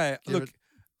 all right. Okay. Give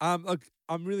Look,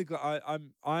 I'm really glad. I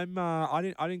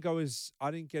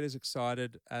didn't get as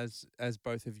excited as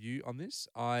both of you on this.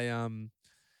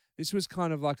 This was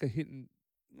kind of like a hit and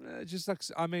just like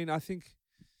I think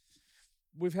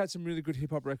we've had some really good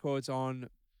hip hop records on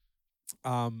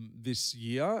this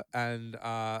year and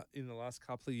in the last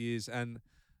couple of years, and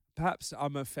perhaps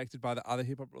I'm affected by the other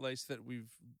hip hop release that we're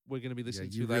going to be Yeah,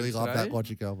 listening you to really later love today. that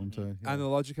Logic album too. Yeah. And the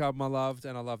Logic album I loved,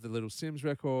 and I loved the Little Sims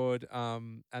record.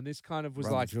 And this kind of was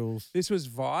Run the like Jewels. this was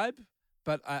vibe,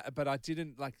 but I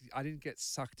didn't get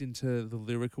sucked into the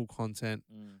lyrical content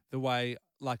the way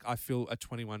like I feel a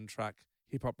 21 track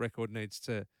hip hop record needs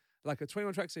to. Like a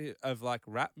 21 tracks of like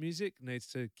rap music needs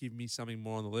to give me something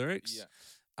more on the lyrics.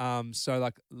 Yeah. So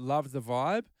like loved the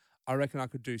vibe. I reckon I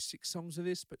could do 6 songs of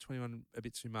this, but 21 a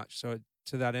bit too much. So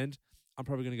to that end, I'm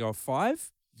probably going to go a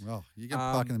 5. Well, you're going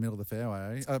to park in the middle of the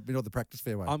fairway, middle of the practice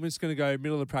fairway. I'm just going to go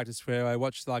middle of the practice fairway.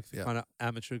 Watch like the Yeah. kind of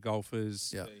amateur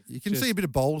golfers. Yeah, you can see a bit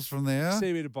of bowls from there. See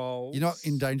a bit of bowls. You're not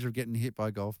in danger of getting hit by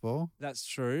a golf ball. That's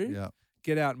true. Yeah,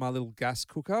 Get out my little gas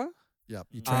cooker. yeah.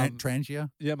 You Um,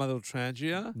 Trangia. Yeah, my little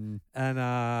Trangia. Mm.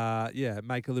 And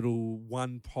make a little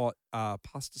 1-pot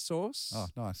pasta sauce. Oh,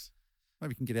 nice.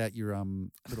 Maybe you can get out your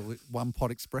little 1-pot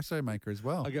espresso maker as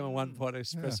well. I get my 1-pot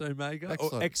espresso maker. Or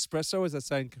Excellent. espresso, as I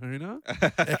say in Kahuna.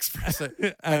 Espresso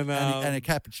and and a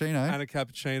cappuccino. and a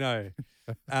cappuccino.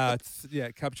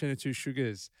 Cappuccino, 2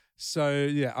 sugars. So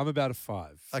yeah, I'm about a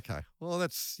 5. Okay, well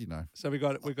that's So we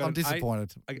got I'm an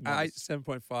disappointed. 8,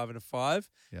 7.5, and a 5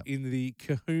 Yeah. in the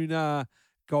Kahuna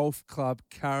Golf Club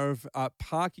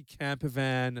Parky camper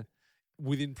van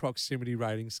within proximity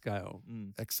rating scale.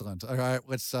 Excellent. All right,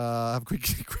 let's have a quick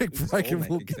This is break all and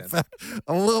we'll making get sense. back.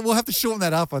 We'll have to shorten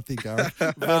that up, I think, Aaron.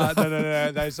 No.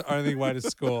 That's the only way to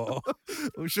score.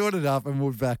 We'll shorten it up and we'll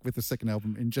be back with the second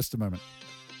album in just a moment.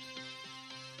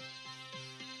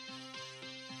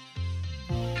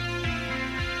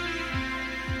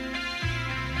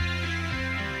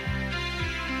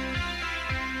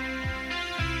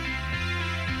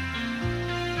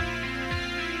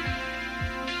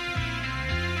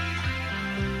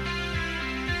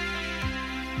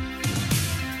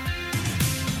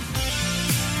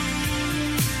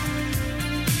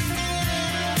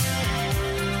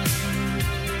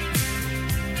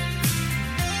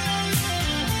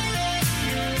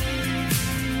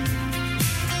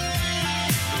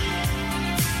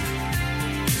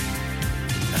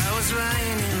 I was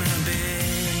lying in my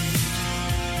bed,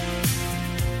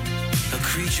 a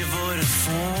creature void of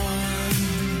form.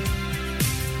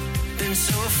 Been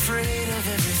so afraid of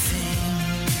everything.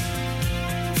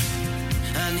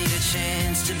 I need a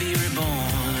chance to be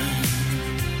reborn.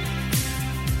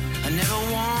 I never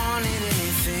wanted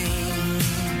anything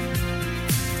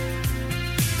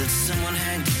that someone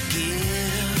had to give.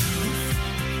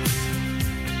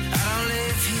 I don't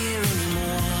live here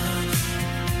anymore.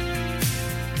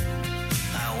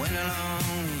 I went along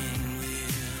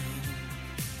with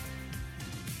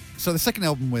So the second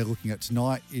album we're looking at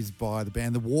tonight is by the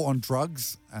band The War on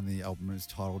Drugs, and the album is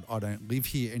titled I Don't Live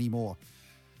Here Anymore.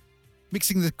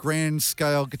 Mixing the grand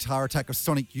scale guitar attack of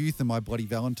Sonic Youth and My Bloody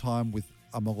Valentine with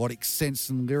a melodic sense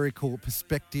and lyrical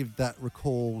perspective that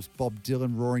recalls Bob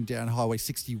Dylan roaring down Highway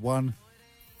 61,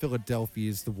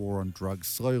 Philadelphia's The War on Drugs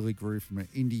slowly grew from an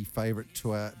indie favourite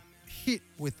to a hit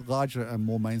with larger and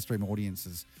more mainstream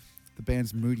audiences. The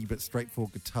band's moody but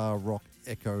straightforward guitar rock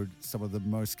echoed some of the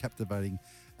most captivating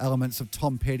elements of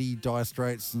Tom Petty, Dire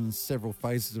Straits, and several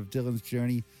phases of Dylan's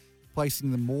journey,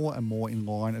 placing them more and more in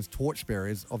line as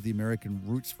torchbearers of the American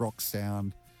roots rock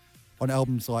sound on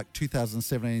albums like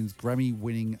 2017's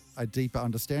Grammy-winning A Deeper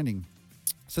Understanding.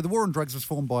 So The War on Drugs was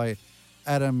formed by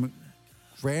Adam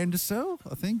Grandisel,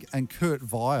 I think, and Kurt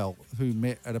Vile, who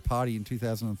met at a party in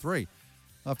 2003.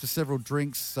 After several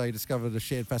drinks, they discovered a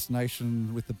shared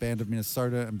fascination with the band of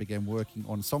Minnesota and began working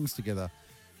on songs together.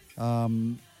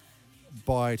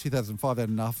 By 2005, they had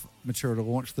enough material to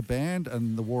launch the band,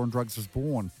 and The War on Drugs was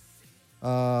born.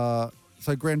 So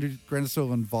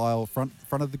Grandisel and Vile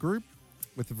fronted the group,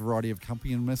 with a variety of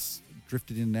accompanimists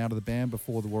drifted in and out of the band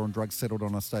before The War on Drugs settled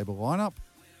on a stable lineup.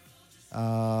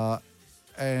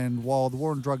 And while The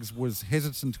War on Drugs was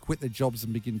hesitant to quit their jobs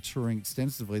and begin touring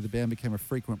extensively, the band became a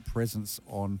frequent presence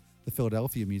on the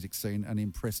Philadelphia music scene and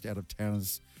impressed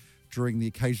out-of-towners during the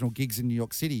occasional gigs in New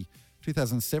York City.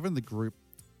 2007, the group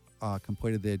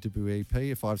completed their debut EP,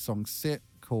 a 5-song set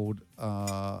called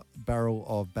Barrel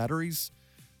of Batteries,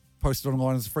 posted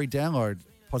online as a free download.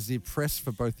 Positive press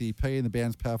for both the EP and the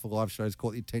band's powerful live shows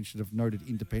caught the attention of noted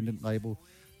independent label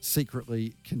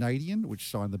Secretly Canadian, which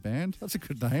signed the band. That's a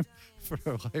good name for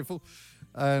a label.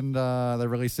 And they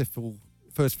released their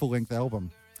first full-length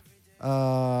album.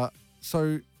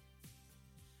 So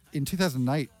in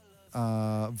 2008,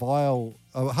 Vile,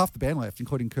 half the band left,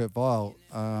 including Kurt Vile,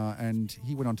 and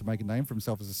he went on to make a name for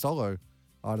himself as a solo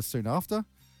artist soon after.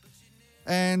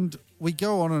 And we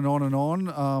go on and on and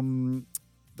on.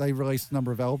 They released a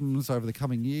number of albums over the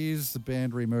coming years. The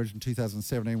band re-emerged in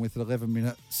 2017 with an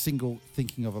 11-minute single,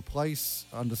 Thinking of a Place,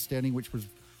 Understanding, which was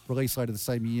released later the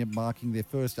same year, marking their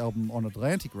first album on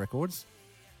Atlantic Records.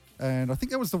 And I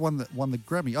think that was the one that won the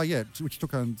Grammy. Oh, yeah, which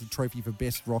took home the trophy for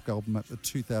Best Rock Album at the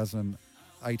 2018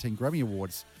 18 Grammy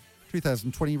Awards.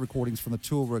 2020 recordings from the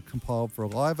tour were compiled for a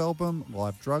live album,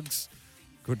 Live Drugs.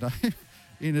 Good name.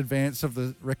 In advance of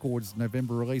the record's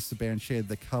November release, the band shared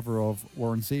the cover of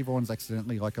Warren Zevon's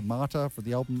Accidentally Like a Martyr for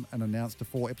the album and announced a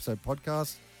 4-episode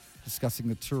podcast discussing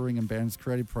the touring and band's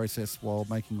creative process while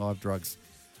making Live Drugs.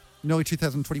 In early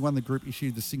 2021, the group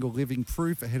issued the single Living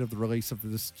Proof ahead of the release of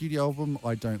the studio album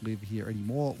I Don't Live Here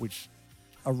Anymore, which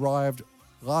arrived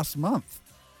last month.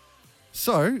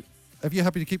 So, are you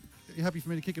happy for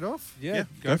me to kick it off? Yeah,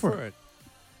 go for it.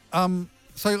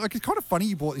 So like it's kind of funny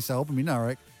you brought this album in,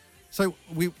 Eric. So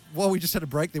while we just had a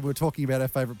break there, we were talking about our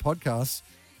favourite podcasts.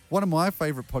 One of my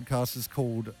favourite podcasts is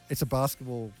it's a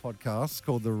basketball podcast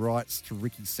called The Rights to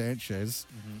Ricky Sanchez.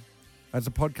 Mm-hmm. It's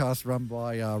a podcast run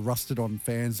by rusted on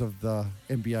fans of the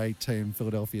NBA team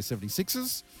Philadelphia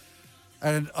 76ers.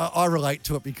 And I relate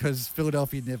to it because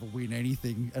Philadelphia never win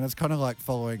anything. And it's kind of like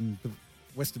following the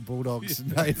Western Bulldogs in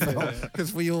the AFL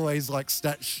because we always like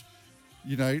snatch,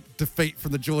 defeat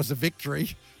from the jaws of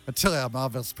victory until our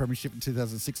marvellous premiership in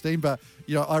 2016. But,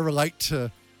 I relate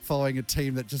to following a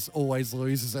team that just always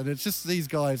loses. And it's just these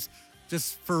guys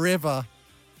just forever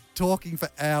talking for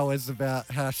hours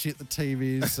about how shit the team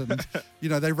is. And,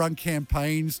 they run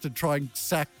campaigns to try and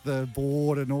sack the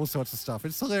board and all sorts of stuff.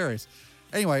 It's hilarious.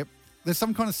 Anyway, there's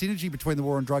some kind of synergy between the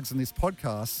War on Drugs and this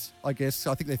podcast, I guess.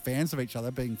 I think they're fans of each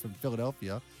other, being from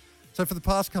Philadelphia. So for the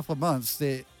past couple of months,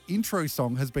 their intro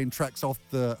song has been tracks off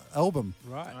the album.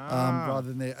 Right.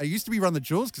 Rather than it used to be Run the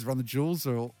Jewels, because Run the Jewels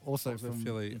are also from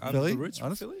Philly. Philly. The Roots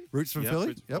from Philly? Roots from Philly,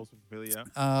 Roots yep. from Philly,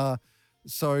 yeah.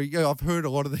 So, yeah, I've heard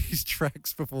a lot of these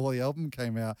tracks before the album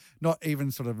came out, not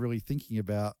even sort of really thinking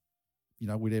about,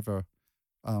 we'd ever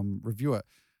review it.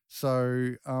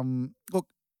 So, look,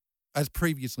 as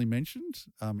previously mentioned,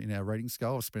 in our rating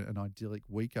scale, I've spent an idyllic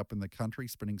week up in the country,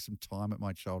 spending some time at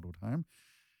my childhood home.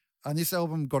 And this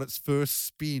album got its first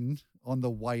spin on the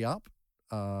way up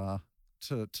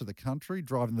to the country,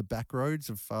 driving the back roads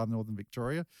of far northern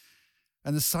Victoria.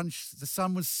 And the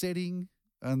sun was setting,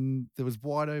 and there was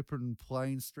wide open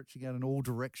plains stretching out in all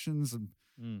directions. And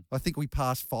I think we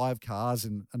passed 5 cars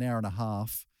in an hour and a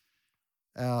half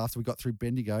after we got through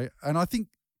Bendigo. And I think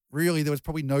really there was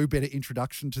probably no better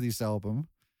introduction to this album.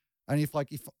 And if I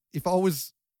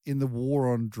was in the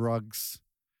War on Drugs,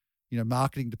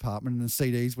 marketing department and the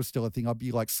CDs were still a thing, I'd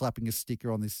be like slapping a sticker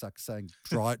on this sucker saying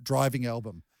driving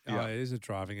album. Yeah, it is a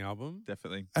driving album.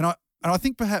 Definitely. And I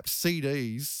think perhaps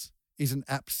CDs is an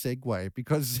apt segue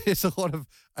because there's a lot of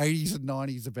 80s and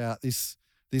 90s about this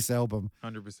album.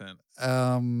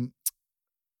 100%.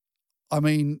 I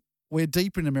mean, we're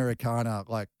deep in Americana,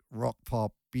 like rock,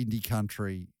 pop, indie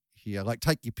country here. Like,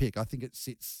 take your pick. I think it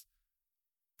sits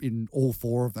in all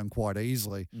 4 of them quite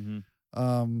easily.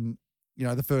 Mm-hmm.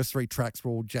 The first 3 tracks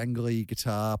were all jangly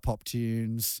guitar, pop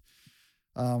tunes.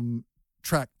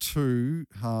 Track 2,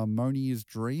 Harmonia's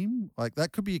Dream, like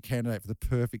that could be a candidate for the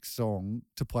perfect song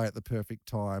to play at the perfect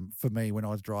time for me when I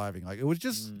was driving. Like it was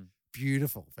just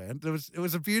beautiful, man. It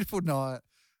was a beautiful night,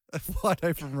 wide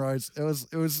open roads. It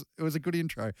was a good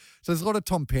intro. So there's a lot of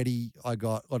Tom Petty. I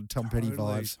got a lot of Tom Petty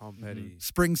vibes. Tom Petty.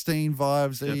 Springsteen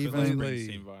vibes, Definitely even.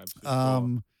 Springsteen vibes. For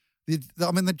sure.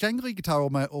 The jangly guitar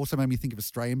also made me think of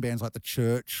Australian bands like The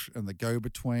Church and The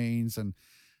Go-Betweens,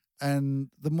 and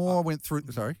the more I went through,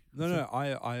 sorry, No,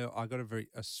 I got a very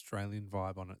Australian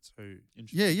vibe on it too.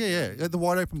 Yeah, the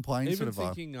wide open plains Even sort of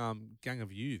vibe. thinking Gang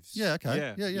of Youths. Yeah,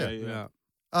 okay, Yeah.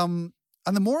 And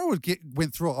the more I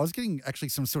went through it, I was getting actually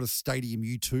some sort of Stadium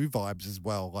U2 vibes as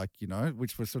well, like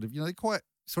which were sort of they're quite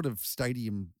sort of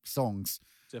stadium songs.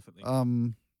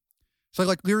 Definitely. So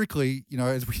like lyrically,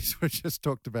 as we sort of just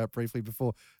talked about briefly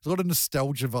before, there's a lot of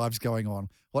nostalgia vibes going on.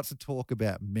 Lots of talk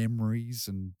about memories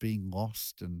and being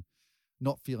lost and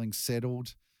not feeling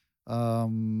settled,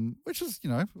 which is,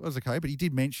 was okay, but he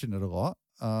did mention it a lot.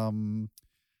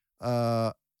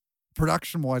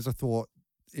 Production-wise, I thought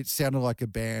it sounded like a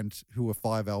band who were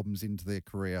 5 albums into their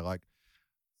career. Like,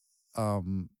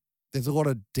 there's a lot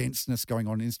of denseness going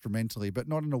on instrumentally, but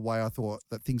not in a way I thought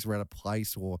that things were out of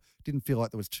place or didn't feel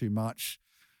like there was too much.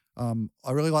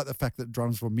 I really like the fact that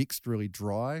drums were mixed really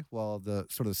dry, while the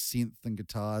sort of synth and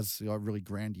guitars are really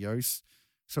grandiose,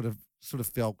 sort of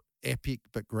felt epic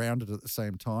but grounded at the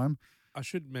same time. I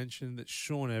should mention that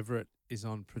Sean Everett is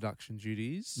on production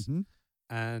duties. Mm-hmm.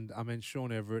 And I mean,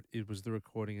 Sean Everett, it was the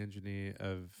recording engineer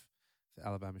of the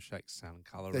Alabama Shakes Sound and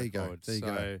Colour There you go. record. There you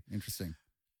go. Interesting.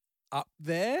 Up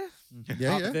there,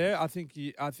 Yeah. there, I think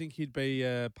he'd be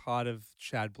a part of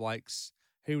Chad Blake's.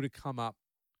 He would have come up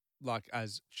like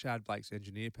as Chad Blake's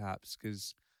engineer, perhaps,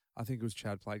 because I think it was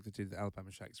Chad Blake that did the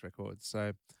Alabama Shakes record.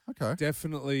 So Okay.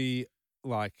 definitely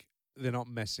like they're not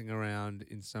messing around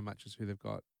in so much as who they've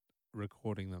got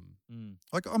recording them.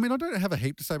 Like, I mean, I don't have a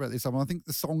heap to say about this album. I think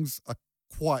the songs are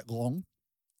quite long.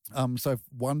 So if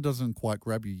one doesn't quite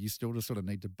grab you, you still just sort of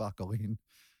need to buckle in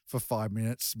for 5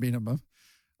 minutes minimum.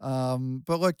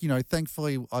 But like, you know,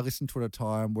 thankfully I listened to it at a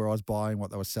time where I was buying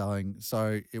what they were selling.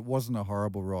 So it wasn't a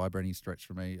horrible ride by any stretch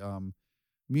for me.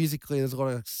 Musically, there's a lot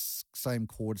of same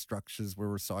chord structures were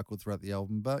recycled throughout the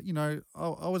album, but you know,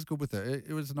 I was good with it.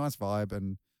 It was a nice vibe,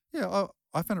 and yeah,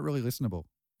 I found it really listenable.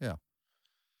 Yeah.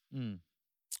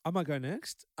 I might go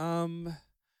next.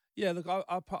 Yeah, look,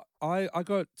 I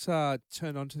got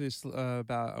turned on to this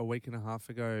about a week and a half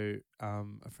ago.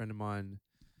 A friend of mine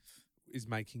is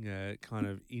making a kind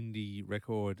of indie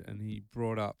record, and he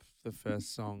brought up the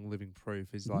first song, Living Proof.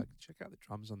 He's like, check out the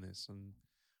drums on this, and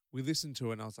we listened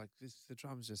to it, and I was like, the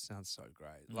drums just sound so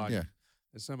great. Like,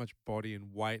 there's so much body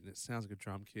and weight, and it sounds like a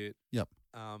drum kit. Yep.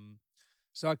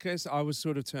 So I guess I was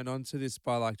sort of turned on to this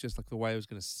by like just like the way it was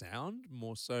going to sound,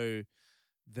 more so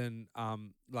than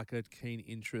like a keen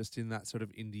interest in that sort of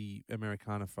indie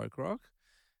Americana folk rock.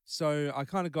 So I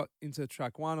kind of got into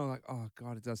track one. I was like, oh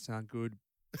God, it does sound good.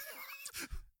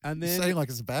 And then saying like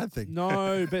it's a bad thing.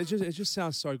 No, but it just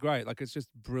sounds so great. Like it's just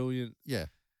brilliant. Yeah.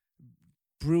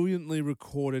 Brilliantly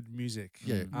recorded music.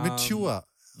 Yeah. Mature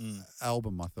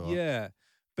album, I thought. Yeah.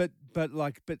 But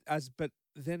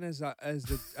then as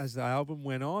the album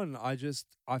went on, I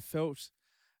felt,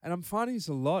 and I'm finding this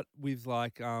a lot with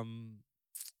like I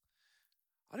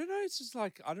don't know, it's just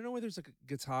like, I don't know whether it's like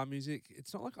guitar music.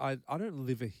 It's not like I don't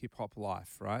live a hip hop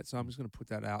life, right? So I'm just going to put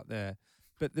that out there.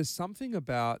 But there's something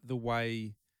about the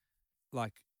way,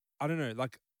 like, I don't know,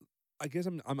 like, I guess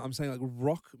I'm saying like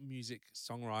rock music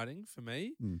songwriting for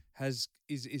me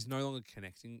is no longer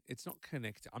connecting. It's not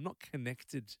connected. I'm not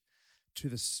connected to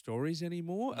the stories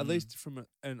anymore, at least from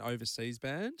an overseas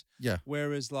band. Yeah.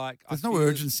 Whereas like there's no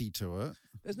urgency to it.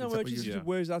 There's no urgency.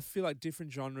 Whereas I feel like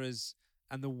different genres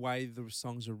and the way the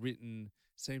songs are written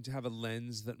seem to have a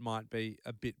lens that might be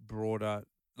a bit broader.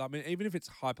 I mean, even if it's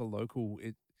hyper local,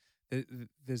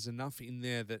 there's enough in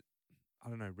there that, I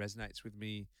don't know, resonates with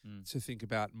me to think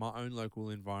about my own local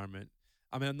environment.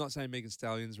 I mean, I'm not saying Megan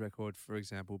Stallion's record, for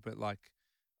example, but like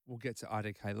we'll get to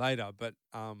IDK later. But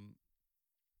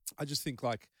I just think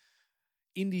like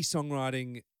indie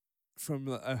songwriting from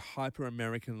a hyper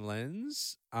American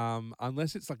lens,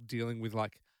 unless it's like dealing with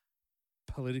like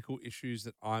political issues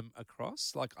that I'm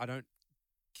across, like I don't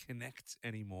connect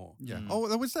anymore. Yeah. Oh,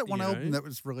 there was that one album that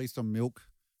was released on Milk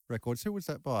Records. Who was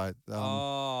that by?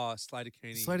 Slater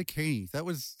Keeney. Slater Keeney. That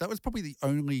was probably the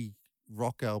only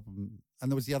rock album,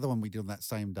 and there was the other one we did on that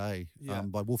same day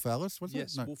by Wolf Alice, was it?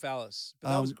 Yes, Wolf Alice. But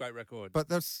that was a great record. But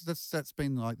that's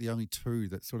been like the only two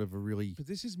that sort of a really. But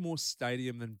this is more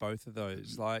stadium than both of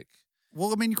those. Like,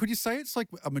 well, I mean, could you say it's like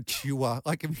a mature?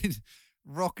 Like, I mean,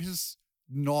 rock is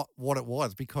not what it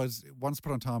was, because once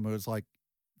upon a time it was like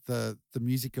the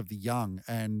music of the young,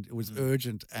 and it was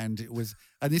urgent, and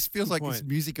this feels like it's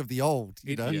music of the old.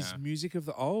 You know? It is music of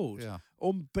the old. Yeah.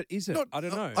 But is it? I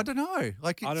don't know. I don't know.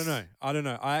 Like, I don't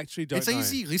know. I actually don't know.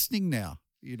 It's easy listening now.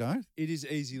 You know, it is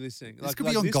easy listening. This could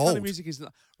be on gold. Kind of music is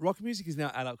rock music is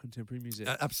now adult contemporary music.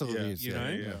 Absolutely is. You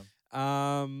know.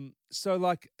 Yeah. So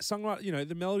like songwriting, you know,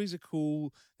 the melodies are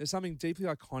cool. There's something deeply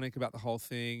iconic about the whole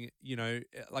thing. You know,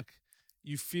 like.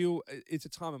 You feel it's a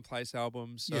time and place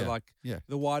album, so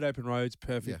the Wide Open Road's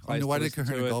perfect place. On the way to listen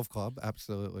Kahuna to Golf Club,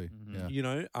 absolutely. Yeah. You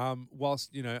know, whilst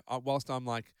I'm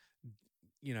like,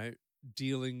 you know,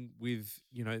 dealing with,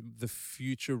 you know, the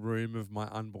future room of my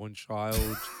unborn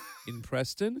child in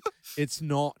Preston, it's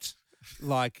not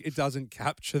like, it doesn't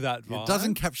capture that vibe. It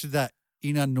doesn't capture that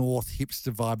inner north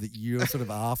hipster vibe that you're sort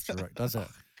of after it, does it?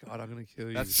 God, I'm gonna kill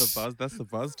you. That's the buzz. That's the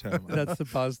buzz term. That's the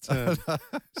buzz term.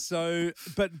 So,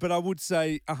 but I would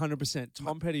say 100%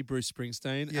 Tom Petty, Bruce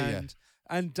Springsteen,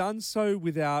 and done so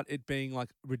without it being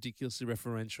like ridiculously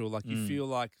referential. Like you feel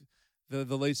like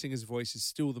the lead singer's voice is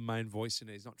still the main voice in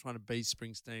it. He's not trying to be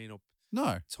Springsteen or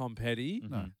Tom Petty,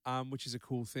 which is a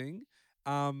cool thing.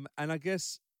 And I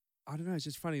guess I don't know. It's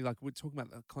just funny. Like we're talking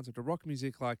about the concept of rock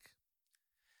music. Like,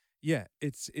 yeah,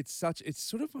 it's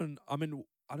sort of an. I mean,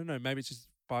 I don't know. Maybe it's just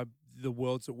by the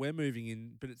worlds that we're moving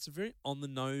in, but it's a very on the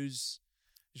nose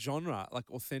genre,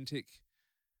 like authentic,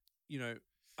 you know.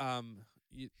 I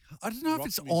don't know if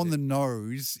it's music. On the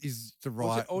nose is the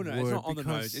right word. It's not on the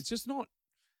nose. It's just not.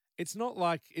 It's not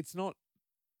like it's not.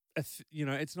 You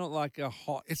know, it's not like a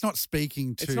hot. It's not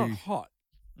speaking to. It's not hot.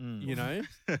 You know.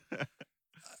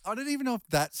 I don't even know if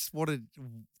that's what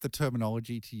the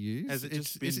terminology to use. Has it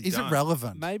just been is it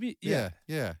relevant? Maybe, yeah.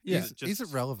 Is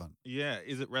it relevant? Yeah,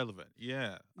 is it relevant?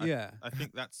 Yeah. Yeah. I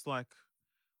think that's like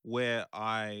where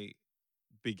I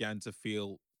began to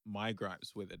feel my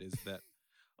gripes with it is that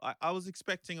I was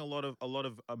expecting a lot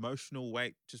of emotional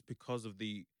weight just because of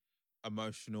the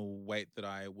emotional weight that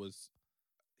I was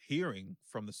hearing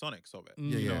from the sonics of it.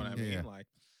 Yeah, You know yeah, what I yeah, mean? yeah. Like,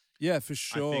 Yeah, for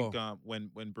sure. I think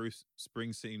when Bruce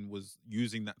Springsteen was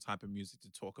using that type of music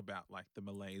to talk about like the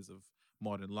malaise of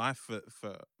modern life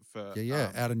for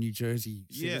out of New Jersey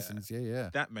yeah. citizens. Yeah.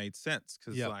 that made sense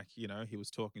because Yep. like, you know, he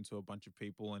was talking to a bunch of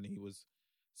people and he was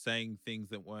saying things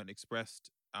that weren't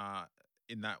expressed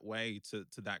in that way to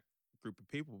that group of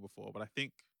people before. But I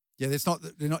think Yeah, they're not.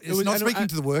 It's was- not and speaking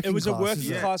to the working. It was a class, working is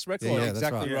it? class record. Yeah, that's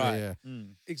exactly right. right. Yeah.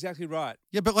 Exactly right.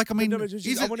 Yeah, but like, I mean, no, but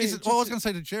just- I wanna isn't, just- well, I was going to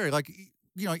say to Jerry, like,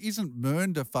 you know, isn't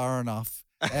Mernda far enough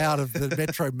out of the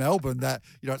metro Melbourne that,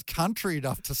 you know, it's country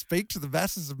enough to speak to the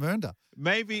masses of Mernda?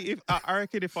 maybe if I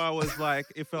reckon if I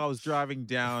was driving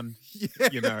down, Yeah,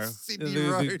 you know, Sydney The,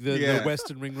 Road. the Yeah.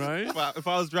 Western Ring Road. if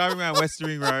I was driving around Western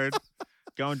Ring Road,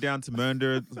 going down to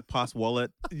Mernda past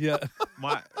Wallet, Yeah.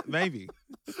 maybe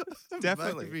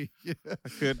definitely Maybe, yeah.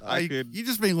 I could. You've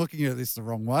just been looking at this the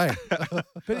wrong way.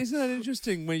 But isn't that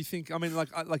interesting when you think? I mean,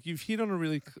 like you've hit on a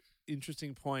really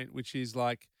interesting point, which is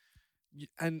like,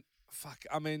 and fuck.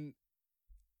 I mean,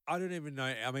 I don't even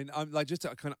know. I mean, I'm like just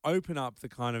to kind of open up the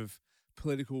kind of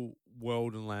political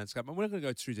world and landscape. And we're not going to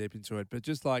go too deep into it, but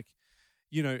just like,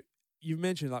 you know, you've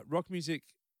mentioned like rock music.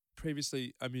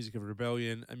 Previously, a music of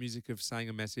rebellion, a music of saying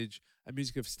a message, a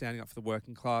music of standing up for the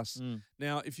working class.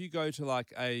 Now, if you go to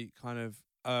like a kind of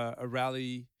a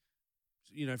rally,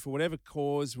 you know, for whatever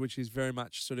cause, which is very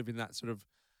much sort of in that sort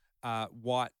of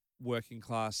white working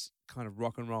class kind of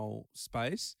rock and roll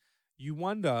space, you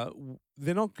wonder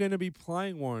they're not going to be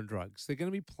playing War on Drugs. They're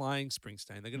going to be playing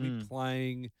Springsteen. They're going to be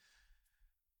playing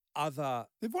other.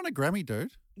 They've won a Grammy,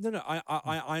 dude. No,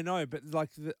 I know, but like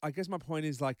I guess my point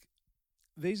is like.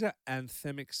 These are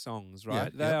anthemic songs,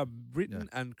 right? They are written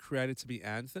and created to be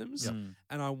anthems, and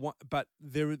I want, but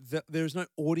there is no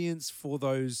audience for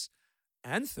those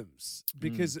anthems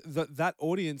because that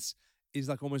audience is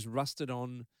like almost rusted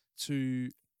on to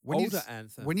older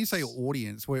anthems. When you say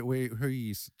audience, who are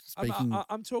you speaking?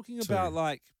 I'm talking to? about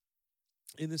like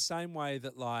in the same way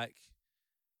that like.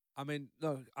 I mean,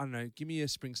 look, I don't know. Give me a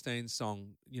Springsteen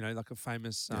song, you know, like a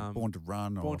famous Born to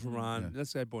Run. Born to Run.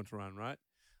 Let's say Born to Run, right?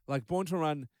 Like Born to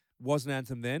Run was an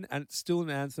anthem then, and it's still an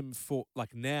anthem for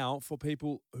like now for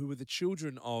people who were the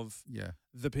children of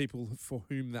the people for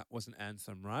whom that was an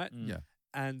anthem, right? Yeah.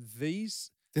 And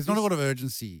there's not a lot of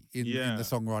urgency in the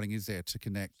songwriting, is there, to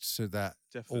connect to that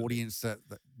audience that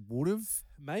would have?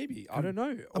 Maybe. I don't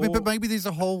know. I mean, but maybe there's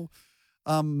a whole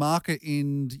market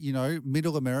in, you know,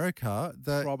 middle America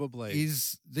that probably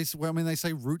is this. Well, I mean, they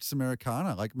say roots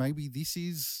Americana. Like maybe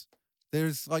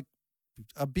there's like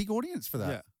a big audience for that.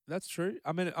 Yeah, that's true.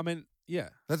 I mean, yeah.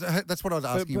 That's what I was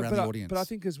asking around the audience. But I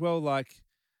think as well, like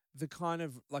the kind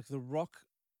of like the rock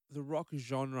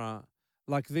genre,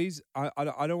 like these. I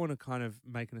don't want to kind of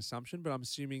make an assumption, but I'm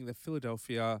assuming that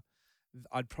Philadelphia.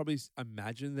 I'd probably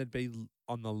imagine they'd be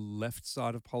on the left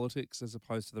side of politics as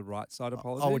opposed to the right side of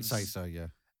politics. I would say so, yeah.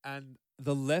 And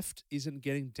the left isn't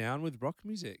getting down with rock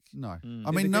music. No,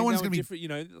 I mean, no one's going to be different. You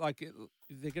know, like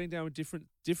they're getting down with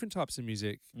different types of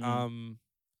music. And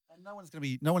no one's going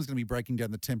to be breaking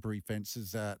down the temporary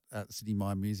fences at Sydney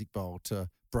Mine Music Bowl to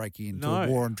break into a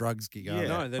War on Drugs gig. Yeah,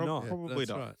 no, they're not. Probably That's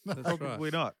not. Right. That's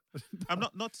Probably not. I'm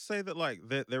not to say that like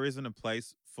there isn't a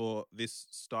place for this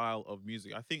style of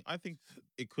music. I think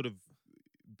it could have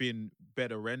been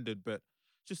better rendered, but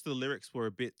just the lyrics were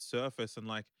a bit surface, and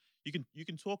like you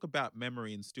can talk about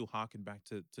memory and still harken back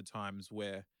to times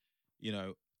where, you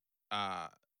know,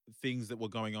 things that were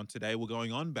going on today were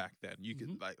going on back then. You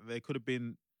could like there could have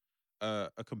been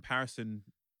a comparison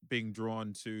being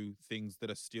drawn to things that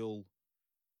are still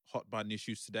hot button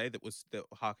issues today that were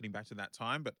harkening back to that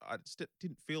time, but I just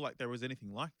didn't feel like there was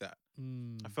anything like that.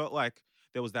 I felt like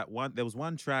there was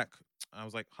one track. I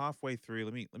was like halfway through.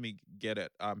 Let me get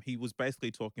it. He was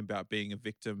basically talking about being a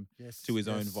victim to his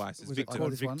own vices. Was it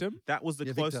called Victim? That was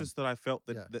the closest Victim. that I felt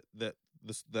that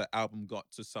the album got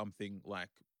to something like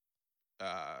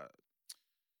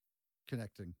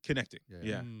connecting.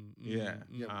 Yeah.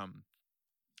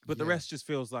 But the rest just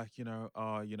feels like, you know,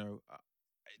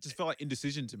 it just felt like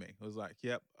indecision to me. It was like,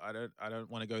 yep, I don't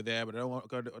want to go there, but I don't want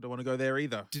to go there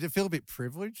either. Did it feel a bit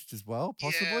privileged as well?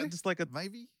 Possibly, Yeah, just like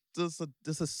maybe. just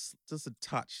a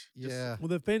touch. Yeah. Well,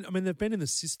 they've been in the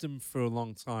system for a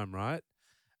long time, right?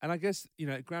 And I guess, you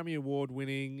know, Grammy Award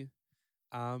winning,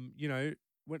 you know,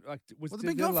 when like was Well, they've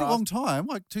been going for a long time,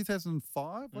 like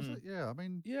 2005, was it? Yeah, I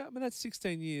mean, Yeah, I mean that's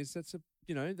 16 years. That's a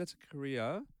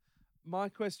career. my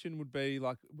question would be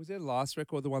like, was their last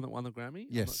record the one that won the Grammy?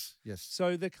 I'm not- Yes.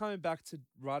 So they're coming back to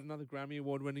write another Grammy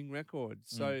award-winning record.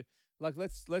 So like,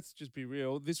 let's just be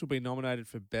real. This will be nominated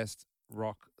for best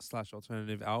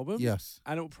rock/alternative album. Yes.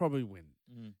 And it will probably win.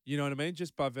 Mm. You know what I mean?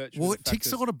 Just by virtue. Well, of it the fact ticks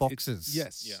a that lot of it's- boxes.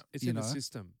 Yes. Yeah. It's You in the know?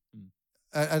 system.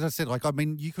 As I said, like, I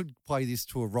mean, you could play this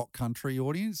to a rock country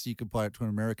audience. You could play it to an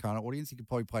Americana audience. You could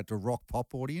probably play it to a rock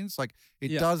pop audience. Like,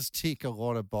 it Yeah. does tick a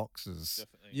lot of boxes.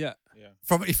 Definitely. Yeah. Yeah.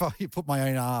 From if I put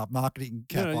my own marketing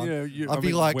cap on, I I'd be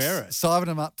mean, like wear it. signing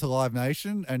them up to Live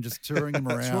Nation and just touring them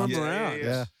around. Touring them around.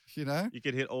 Yeah, you know, You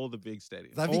could hit all the big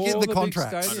stadiums. they'd be All getting the big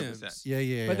contracts. stadiums. 100%.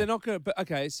 Yeah. But they're not going to. But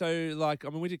okay, so like, I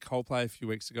mean, we did Coldplay a few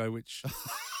weeks ago, which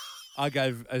I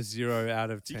gave a 0 out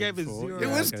of 10. You gave a for. 0 It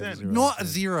out was of 10. not out a of 10.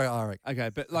 0, I reckon. Okay,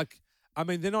 but like, I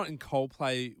mean, they're not in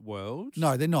Coldplay world.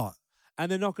 No, they're not.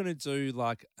 And they're not going to do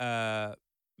like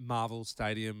Marvel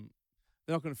Stadium.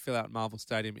 They're not going to fill out Marvel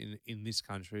Stadium in this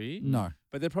country. No.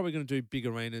 But they're probably going to do big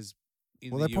arenas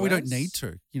in Well, the they probably don't US. need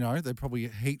to. You know, they probably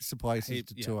heaps of places Heap-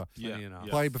 to yeah, tour. plenty Yeah, enough.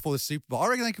 yeah. Play before the Super Bowl. I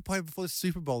reckon they could play before the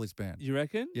Super Bowl is banned. You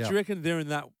reckon? Yeah. Do you reckon they're in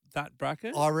that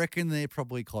bracket? I reckon they're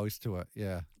probably close to it.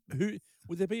 Yeah. Who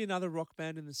would there be another rock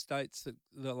band in the States that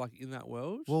are like in that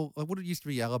world? Well, what it used to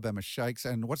be Alabama Shakes,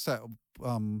 and what's that?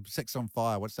 Sex on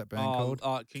Fire. What's that band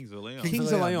called? Kings of Leon. Kings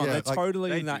Kings of of Leon, Leon. yeah, They're like, totally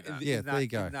they in that. do that. In Yeah, that, there you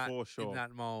go. In that, For sure. In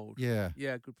that mold. Yeah.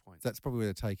 Yeah. Good point. That's probably where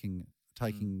they're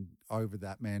taking over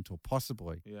that mantle,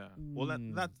 possibly. Yeah. Well,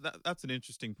 Mm. that's an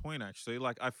interesting point, actually.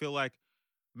 Like, I feel like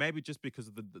maybe just because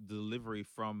of the delivery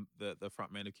from the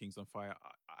frontman of Kings on Fire,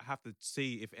 I have to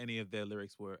see if any of their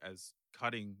lyrics were as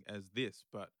cutting as this,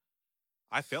 but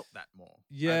I felt that more.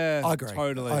 Yeah. I agree.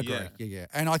 Totally. I agree. Yeah. Yeah.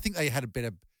 And I think they had a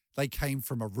better. They came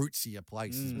from a rootsier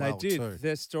place as They well. did. Too.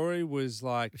 Their story was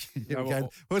like. they were Okay,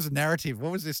 all- what was the narrative?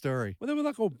 What was their story? well, they were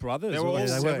like all brothers. They were all all they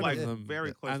seven were, of yeah. them.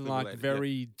 very closely and like related, yeah.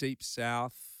 very deep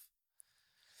south.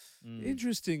 Mm.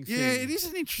 Interesting thing. Yeah, it is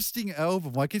an interesting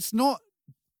album. Like, it's not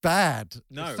bad.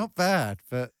 No. It's not bad,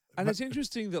 but And it's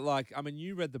interesting that, like, I mean,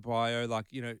 you read the bio, like,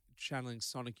 you know, channeling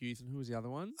Sonic Youth, and who was the other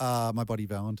one? My Buddy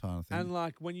Valentine, I think. And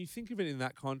like, when you think of it in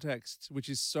that context, which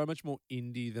is so much more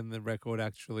indie than the record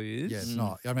actually is, yeah, it's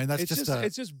not. I mean, that's it's just,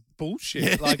 it's just bullshit.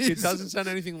 Yeah, like, it it is. doesn't sound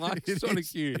anything like It Sonic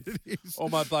is. Youth It is. or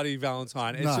My Bloody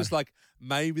Valentine. It's No. just like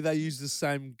maybe they use the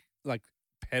same like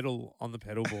pedal on the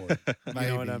pedal board. You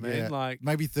know what I Maybe, mean? yeah. Like,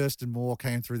 Maybe Thurston Moore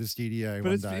came through the studio but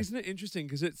one it's, day. isn't it interesting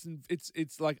because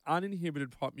it's like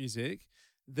uninhibited pop music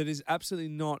that is absolutely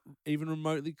not even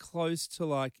remotely close to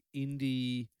like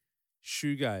indie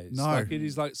shoegaze. No. Like it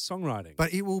is like songwriting.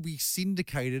 But it will be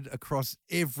syndicated across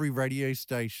every radio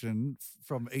station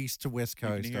from east to west You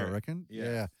can coast, I hear it. reckon.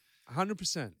 Yeah.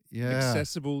 100%. Yeah.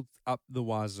 Accessible up the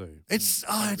wazoo. It's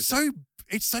Mm,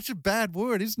 it's such a bad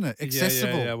word, isn't it? Yeah,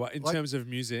 Accessible. Yeah, yeah. Well, in Like, terms of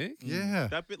music. Yeah.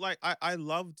 That bit, like, I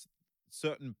loved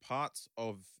certain parts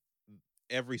of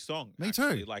every song. Me too.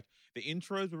 actually. Like, the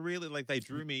intros were really, like, they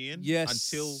drew me in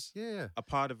Yes. until Yeah. a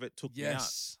part of it took me out.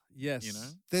 Yes. Yes. You know?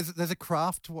 There's a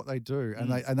craft to what they do,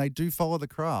 and they do follow the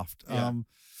craft. Yeah.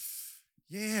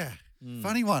 Yeah. Mm.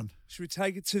 Funny one. Should we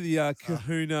take it to the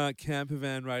Kahuna camper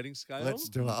van rating scale? Let's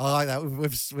do it. I like that.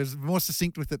 We're more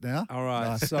succinct with it now. All right.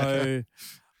 Nice. So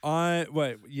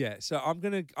So I'm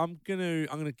gonna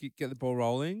get the ball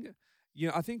rolling. You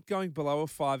know, I think going below a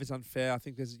 5 is unfair. I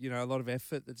think there's a lot of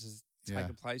effort that's Yeah.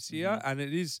 taken place here, and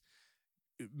it is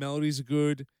melodies are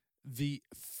good. The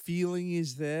feeling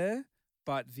is there,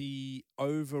 but the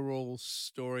overall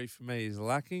story for me is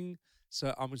lacking.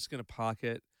 So I'm just gonna park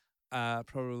it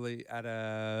probably at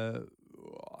a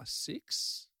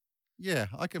 6. Yeah,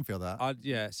 I can feel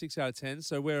that. 6 out of 10.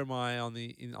 So where am I on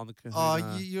the Kahuna?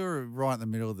 Oh, you're right in the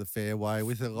middle of the fairway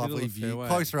with a Middle lovely of the view, fairway.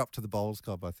 closer up to the Bowls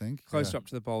Club, I think. Closer yeah. up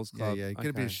to the Bowls Yeah, Club. yeah. Get a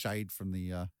bit Okay. of shade from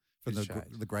the Bit of shade.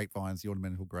 the grapevines, the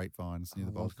ornamental grapevines near I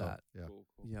the Bowls love Club. that. Yeah. Cool,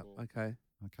 cool, Yeah. cool. Okay.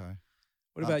 Okay.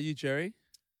 What Uh, about you, Jerry?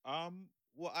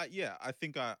 Well, I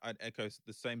think I'd echo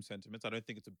the same sentiments. I don't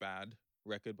think it's a bad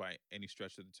record by any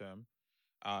stretch of the term.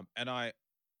 And I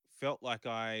felt like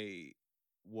I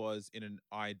was in an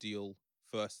ideal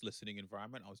first listening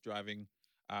environment. I was driving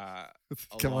Come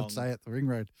on, along say it. The Ring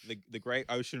Road. the Great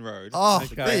Ocean Road. Oh, The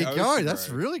Okay. there Great you go. Ocean That's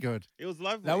Road. really good. It was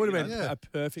lovely. That would have you been know? Yeah. a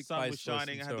perfect Sun place was to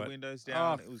shining, listen had to the it. windows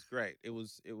down. Oh. It was great. It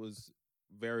was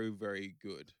very, very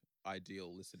good,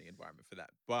 ideal listening environment for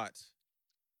that. But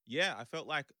yeah, I felt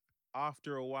like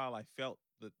after a while, I felt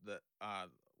that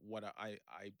what I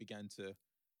began to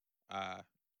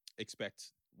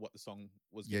expect what the song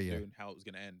was going to Yeah, yeah. do and how it was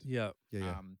going to end. Yeah. Yeah,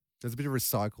 yeah. Um, There's a bit of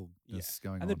recycledness yeah.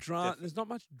 going And on. the drama, there's not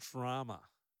much drama.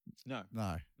 no.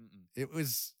 No, Mm-mm. it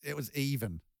was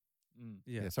even. Mm.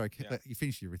 Yeah. Yeah. Sorry, Yeah. you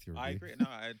finish with your review. I agree. No,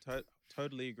 I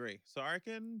totally agree. So I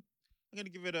reckon I'm going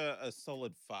to give it a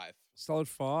solid 5. Solid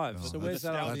 5. Oh, So where's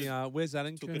that on the? Where's that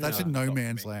in? Took it That's No, in no not for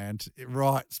man's me. land,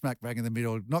 right smack bang in the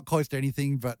middle. Not close to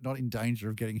anything, but not in danger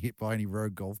of getting hit by any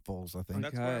rogue golf balls. I think.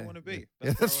 That's where I Okay. want to be.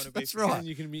 Yeah, That's where I want to be. that's for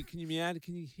right. Can you meow?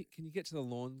 Can you get to the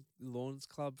lawns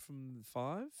club from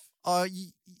 5? Oh,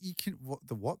 you can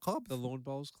what club? The lawn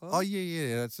bowls club. Oh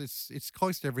yeah. It's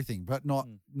close to everything, but not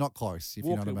close. If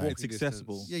you know what I mean. It's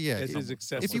accessible. Yeah. It is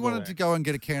accessible. If you wanted to go and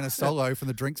get a can of Solo from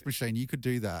the drinks machine, you could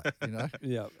do that. You know,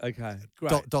 Yeah. Okay.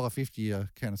 Great. $1.50 a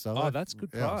can of Solo. Oh, that's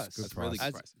good Yeah, price. it's good That's really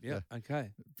price. good price. Yeah. Okay.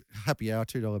 Happy hour,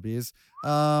 $2 beers.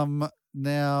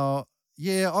 Now,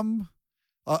 yeah, I'm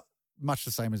much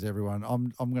the same as everyone.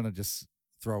 I'm gonna just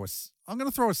throw a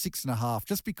 6.5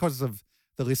 just because of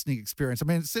the listening experience. I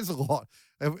mean, it says a lot.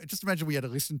 Just imagine we had to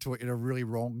listen to it in a really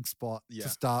wrong spot Yeah. to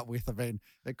start with. I mean,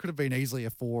 it could have been easily a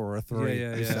 4 or a 3.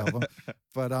 Yeah, this yeah. album.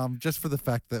 But just for the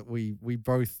fact that we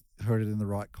both heard it in the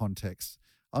right context,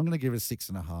 I'm going to give it a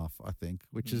 6.5. I think,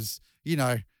 which is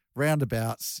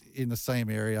roundabouts in the same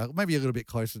area, maybe a little bit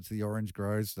closer to the Orange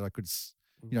Groves that I could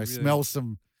Really- smell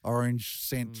some orange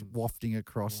scent Mm. wafting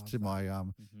across love to that. my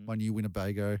Mhm. my new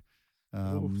Winnebago.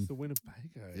 Oof, the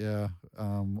Winnebago. Yeah,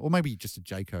 or maybe just a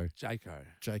Jayco. Jayco.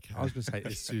 Jayco. I was going to say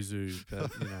Isuzu,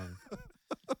 but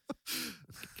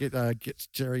Get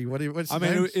Jerry. What's his I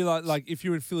mean, name? like if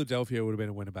you were in Philadelphia, it would have been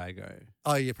a Winnebago.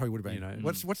 Oh yeah, probably would have been. you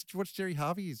know. What's Jerry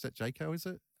Harvey? Is that Jayco? Is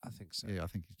it? I think so. Yeah, I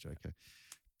think he's Jayco.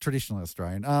 Traditionally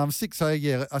Australian. 6. So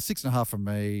yeah, a 6.5 from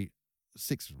me,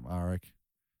 6 from Arik,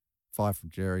 5 from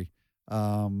Jerry.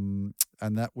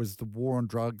 And that was the War on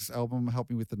Drugs album. Help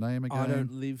me with the name again. I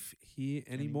don't live here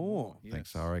anymore.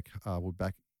 Thanks, Yes. Arik. We're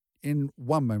back in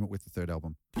one moment with the third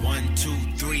album. 1, 2,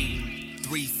 3,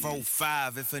 3, 4,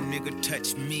 5. If a nigga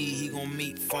touch me, he gon'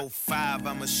 meet 4, 5.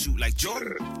 I'ma shoot like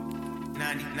Jordan.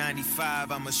 90,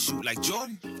 95, I'ma shoot like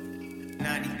Jordan.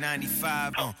 90,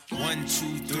 95, 1,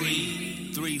 2,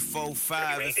 3, 3, 4,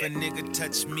 5. If a nigga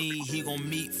touch me, he gon'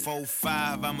 meet 4,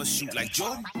 5. I'ma shoot like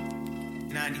Jordan.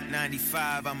 90,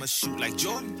 95, I'ma shoot like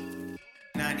Jordan.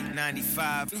 90,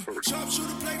 95.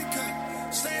 Sharpshooter play the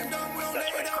cut. Slam dunk, we don't lay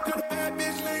it out, got a bad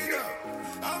bitch laid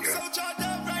up. I'm so charged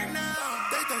up right now.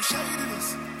 They throw shade at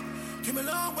us. Came a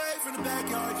long way from the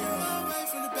backyard, yeah. Long way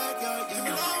from the backyard, yeah. Came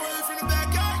a long way from the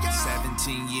backyard, yeah.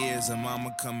 17 years of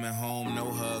mama coming home. No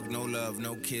hug, no love,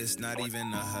 no kiss, not even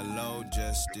a hello.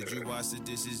 Just, did you wash the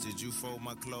dishes? Did you fold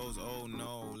my clothes? Oh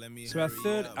no, let me So our hurry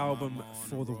third up, album I'm on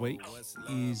for the road. week What's love?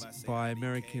 is I say by love,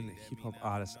 American I say hip hop love.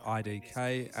 artist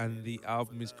IDK, and the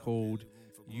album is called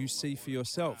You See For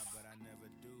Yourself.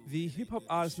 The hip hop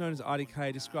artist known as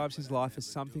IDK describes his life as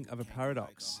something of a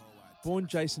paradox. Born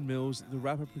Jason Mills, the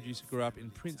rapper producer grew up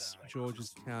in Prince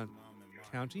George's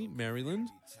County, Maryland,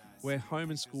 where home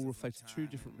and school reflected two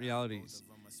different realities.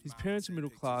 His parents were middle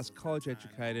class, college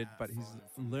educated, but his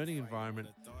learning environment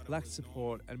lacked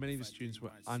support and many of his students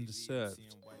were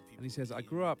underserved. And he says, I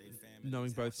grew up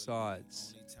knowing both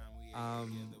sides.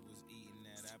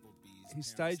 His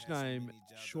stage name,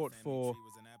 short for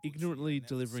Ignorantly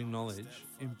Delivering Knowledge,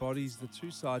 embodies the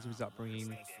two sides of his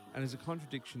upbringing and is a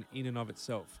contradiction in and of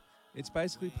itself. It's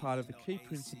basically part of the key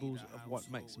principles of what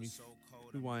makes me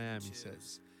who I am, he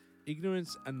says.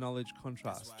 Ignorance and knowledge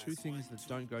contrast, two things that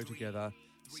don't go together,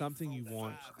 something you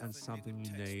want and something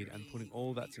you need, and putting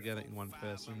all that together in one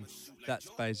person, that's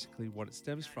basically what it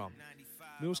stems from.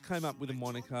 Mills came up with a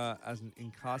moniker as an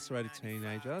incarcerated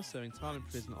teenager, serving time in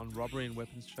prison on robbery and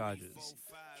weapons charges.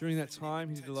 During that time,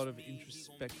 he did a lot of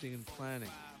introspecting and planning.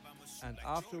 And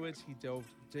afterwards, he delved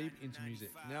deep into music.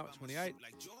 Now at 28,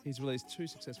 he's released 2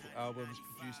 successful albums,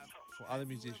 produced for other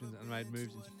musicians, and made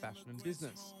moves into fashion and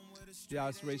business. The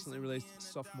artist recently released a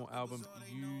sophomore album,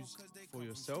 Use For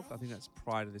Yourself. I think that's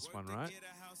prior to this one, right?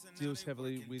 Deals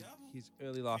heavily with his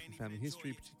early life and family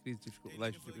history, particularly his difficult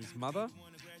relationship with his mother,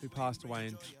 who passed away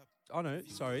in... Oh, no,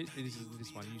 sorry, it is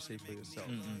this one, You See For Yourself.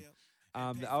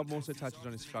 The album also touches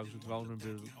on his struggles with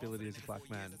vulnerability as a black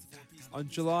man. On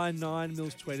July 9,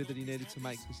 Mills tweeted that he needed to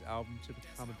make this album to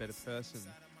become a better person.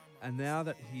 And now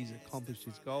that he's accomplished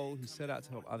his goal, he set out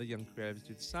to help other young creatives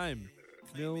do the same.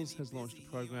 Mills has launched a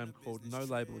program called No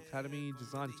Label Academy,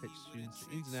 designed to teach students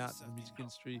the ins and outs of the music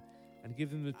industry and give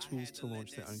them the tools to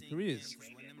launch their own careers.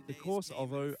 The course,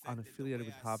 although unaffiliated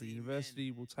with Harvard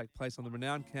University, will take place on the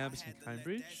renowned campus in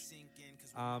Cambridge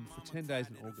for 10 days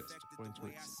in August, according to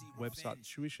its website. The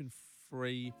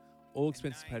tuition-free,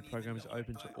 all-expenses paid program is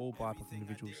open to all BIPOC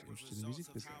individuals interested in the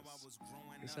music business.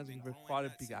 This sounds like you're quite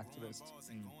a big activist.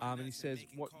 And he says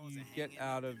what you get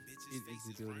out of it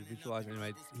is the ability to visualize.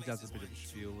 Anyway, he does a bit of a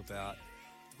spiel about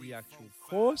the actual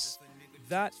course.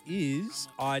 That is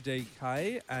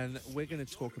IDK, and we're going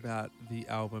to talk about the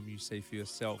album You See For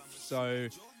Yourself. So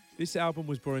This album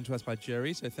was brought into us by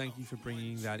Jerry, so thank you for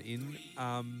bringing that in.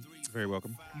 Very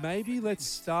welcome. Maybe let's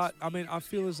start. I mean, I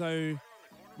feel as though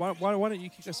why don't you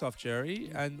kick us off,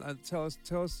 Jerry, and tell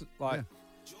us like,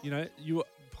 you know, you were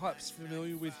perhaps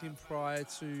familiar with him prior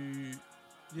to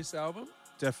this album?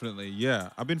 Definitely, yeah.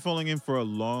 I've been following him for a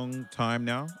long time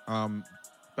now.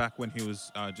 Back when he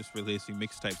was just releasing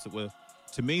mixtapes that were,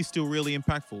 to me, still really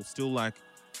impactful, still like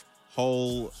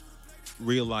whole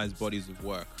realized bodies of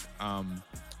work.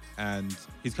 And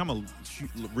he's come a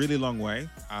really long way.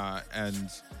 And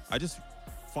I just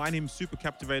find him super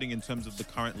captivating in terms of the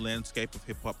current landscape of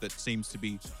hip hop that seems to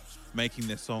be making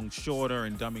their songs shorter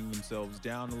and dumbing themselves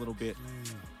down a little bit.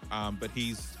 But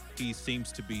he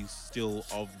seems to be still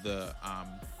of the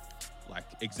like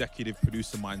executive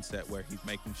producer mindset, where he's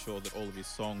making sure that all of his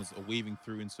songs are weaving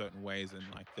through in certain ways, and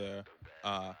like the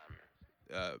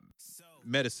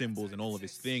meta symbols and all of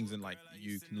his things, and like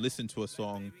you can listen to a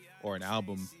song or an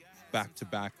album back to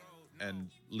back and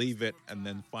leave it and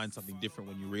then find something different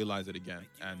when you realize it again.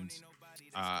 And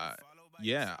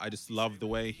yeah, I just love the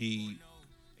way he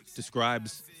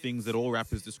describes things that all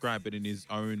rappers describe, but in his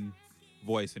own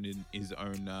voice and in his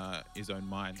own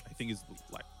mind. I think it's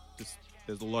like just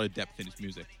there's a lot of depth in his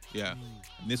music. Yeah.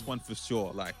 And this one for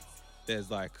sure, like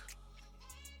there's like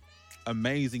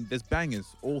amazing, there's bangers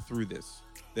all through this.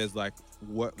 There's like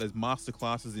there's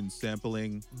masterclasses in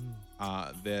sampling.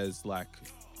 There's like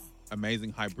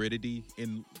amazing hybridity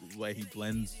in the way he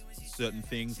blends certain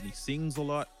things, and he sings a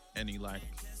lot, and he like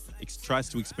tries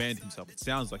to expand himself. It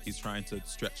sounds like he's trying to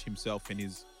stretch himself in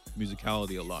his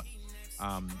musicality a lot.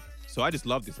 So I just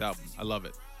love this album. I love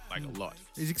it like a lot.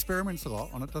 He experiments a lot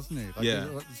on it, doesn't he? Like, Yeah.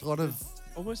 There's a lot of...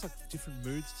 Almost like different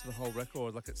moods to the whole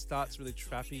record. Like it starts really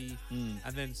trappy,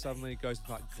 and then suddenly it goes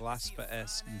into like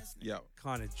Glasper-esque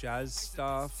kind of jazz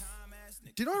stuff.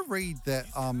 Did I read that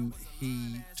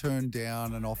he turned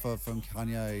down an offer from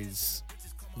Kanye's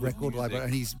record label,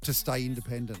 and he's to stay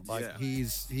independent? Like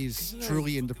he's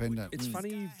truly independent. It's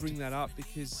funny you bring that up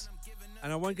because,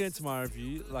 and I won't get into my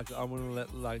review. Like I want to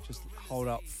let like just hold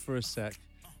up for a sec,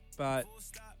 but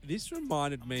this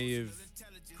reminded me of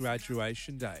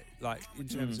Graduation Day, like in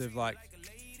terms of like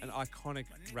an iconic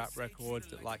rap record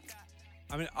that like,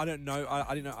 I mean, I don't know,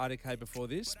 I didn't know IDK before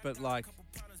this, but like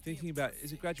thinking about,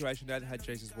 is it Graduation Day that had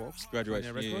Jesus Walks?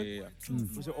 Graduation, yeah.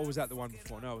 Was it, or was that the one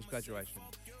before? No, it was Graduation.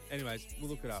 Anyways, we'll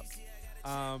look it up.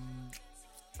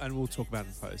 And we'll talk about it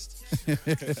in post.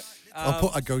 I'll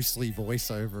put a ghostly voice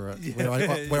over it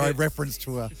where I reference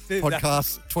to a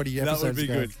podcast 20 episodes that would be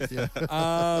ago.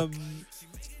 good.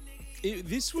 Yeah.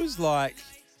 This was like,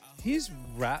 his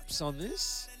raps on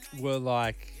this were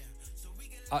like,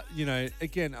 you know,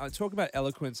 again, I talk about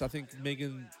eloquence. I think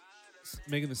Megan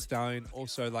Thee Stallion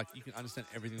also, like, you can understand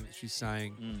everything that she's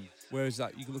saying. Whereas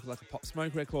like you can look at like a Pop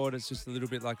Smoke record, it's just a little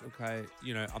bit like, okay,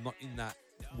 you know, I'm not in that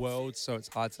world, so it's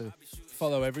hard to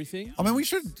follow everything. I mean, we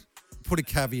should put a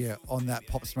caveat on that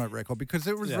Pop Smoke record because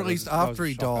it was released after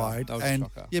he died. That was and a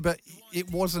shocker. yeah, but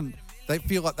it wasn't. They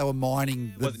feel like they were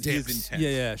mining the Wasn't his depths. intent.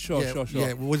 Yeah, sure.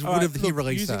 Yeah, would All have right, he look,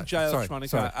 released using that? J Sorry.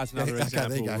 Electronica as another Okay, there you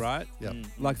example, go. right? Yeah.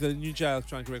 Like the new J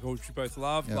Electronica record, which we both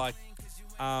love. Yeah. Like,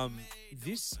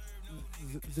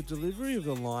 the delivery of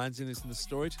the lines in this and the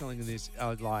storytelling in this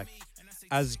are like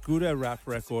as good a rap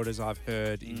record as I've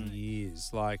heard in years.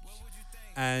 Like,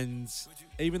 and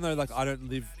even though like I don't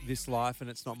live this life and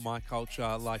it's not my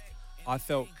culture, like I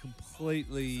felt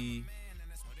completely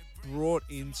brought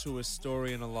into a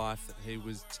story and a life that he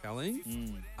was telling.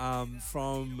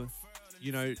 From,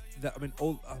 you know, that, I mean,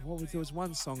 there was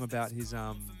one song about his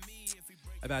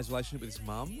relationship with his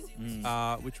mum,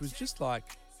 which was just like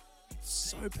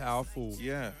so powerful.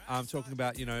 Yeah. Talking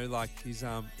about, you know, like his you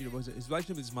know, was it his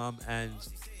relationship with his mum and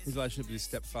his relationship with his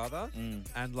stepfather,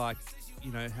 and like,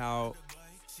 you know, how,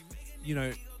 you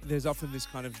know, there's often this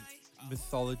kind of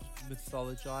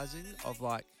mythologizing of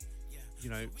like, you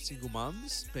know, single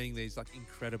mums being these like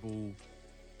incredible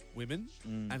women,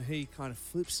 and he kind of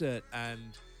flips it and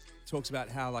talks about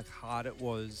how like hard it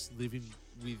was living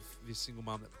with this single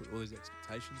mum that put all these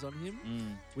expectations on him,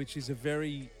 which is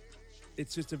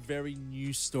it's just a very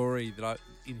new story that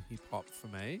in hip hop for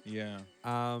me. Yeah.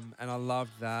 And I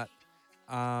loved that.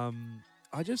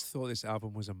 I just thought this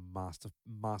album was a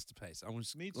masterpiece. I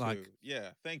was Me too. like, yeah.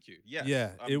 Thank you. Yes.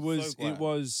 yeah, I'm it was so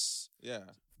glad. Yeah. Yeah.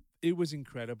 It was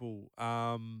incredible.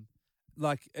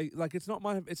 Like it's not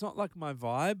like my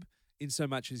vibe in so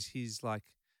much as his like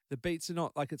the beats are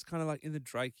not like, it's kind of like in the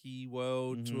Drakey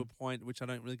world to a point, which I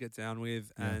don't really get down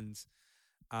with, and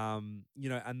you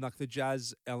know, and like the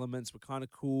jazz elements were kind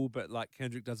of cool, but like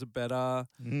Kendrick does it better.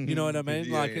 You know what I mean?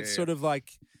 Yeah, like yeah, it's yeah. sort of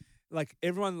like like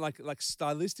everyone, like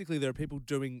stylistically, there are people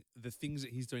doing the things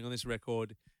that he's doing on this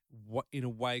record in a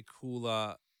way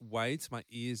cooler way to my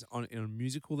ears on a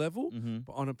musical level,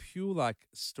 but on a pure like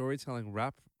storytelling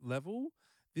rap level,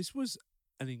 this was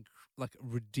an like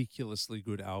ridiculously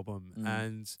good album.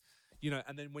 And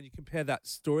and then when you compare that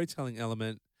storytelling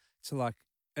element to like,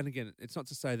 and again, it's not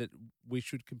to say that we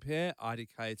should compare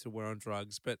IDK to War on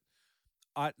Drugs, but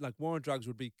like War on Drugs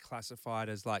would be classified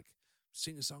as like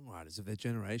singer-songwriters of their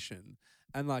generation,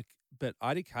 and like, but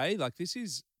IDK, like this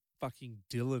is fucking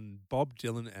Bob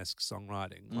Dylan-esque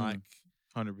songwriting, like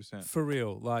 100%. for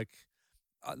real, like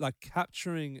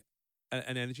capturing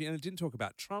an energy. And it didn't talk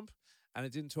about Trump, and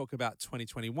it didn't talk about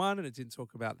 2021, and it didn't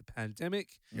talk about the pandemic.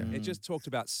 It just talked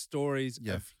about stories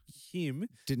of him.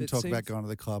 Didn't talk about going to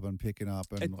the club and picking up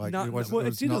and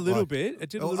it did a little bit. It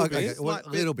did a little bit. A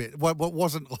little bit. What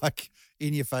wasn't like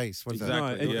in your face, was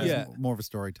Exactly. it? It was more of a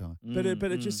storytelling. But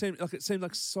it just seemed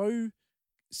like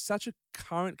such a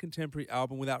current contemporary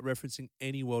album without referencing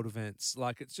any world events.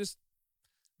 Like it's just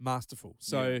masterful.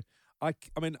 So I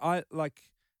don't know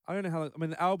how. I mean,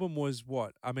 the album was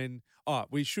what? I mean,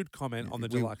 we should comment on the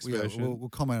deluxe version. We'll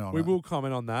comment on it. We will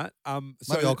comment on that.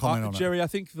 Maybe I'll comment on it. Jerry, I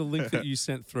think the link that you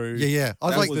sent through. Yeah. I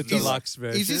was like, the deluxe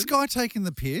version. Is this guy taking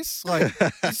the piss? Like,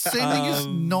 he's sending us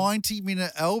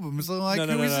 90-minute albums. Like,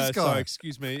 who is this guy? Sorry,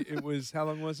 excuse me. It was, how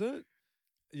long was it?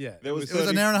 Yeah. There was it was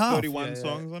an hour and a half. 31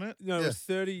 songs on it? No, it was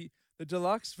 30. The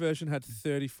deluxe version had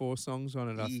 34 songs on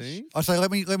it, I think. I say,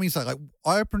 let me say, like,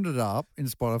 I opened it up in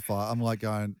Spotify. I'm like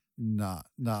going, nah.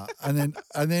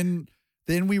 And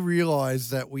then we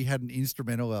realized that we had an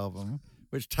instrumental album,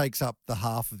 which takes up the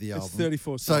half of the album. It's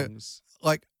 34 songs. So,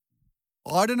 like,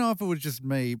 I don't know if it was just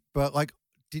me, but like,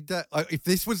 if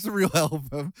this was the real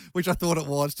album, which I thought it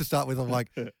was to start with, I'm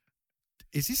like,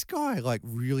 is this guy like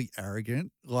really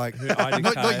arrogant? Like,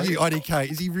 not you,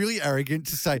 IDK. Is he really arrogant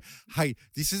to say, hey,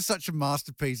 this is such a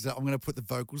masterpiece that I'm going to put the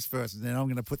vocals first and then I'm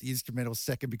going to put the instrumental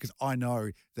second because I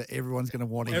know that everyone's going to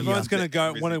want to hear. Everyone's going to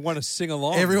go want to sing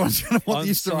along. Everyone's going to want the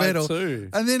instrumental too.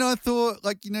 And then I thought,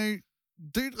 like,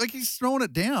 dude, like he's throwing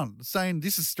it down, saying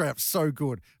this is straight up so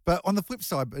good. But on the flip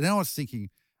side, now I was thinking,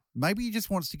 maybe he just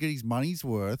wants to get his money's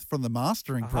worth from the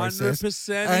mastering process.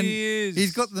 100% and he is.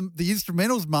 He's got the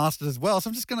instrumentals mastered as well. So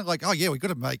I'm just going to like, oh yeah, we got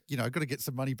to make, got to get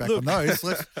some money back on those.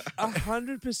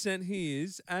 100% he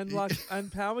is. And like, and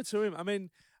power to him. I mean,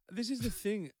 this is the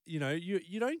thing,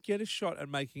 you don't get a shot at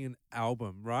making an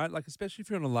album, right? Like, especially if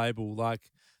you're on a label, like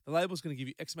the label's going to give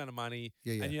you X amount of money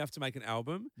and you have to make an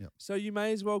album. Yep. So you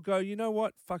may as well go, you know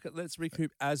what? Fuck it. Let's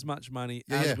recoup as much money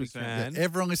as we can. Yeah.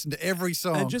 Everyone listen to every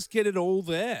song. And just get it all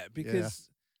there because,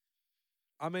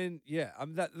 I mean,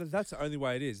 that's the only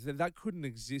way it is. That couldn't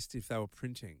exist if they were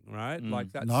printing, right?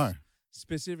 Like that's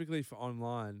specifically for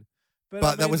online. But I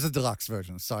mean, that was the deluxe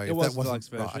version. So it was the deluxe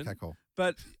version. Right, okay, cool.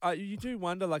 But you do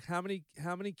wonder, like, how many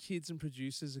kids and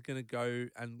producers are going to go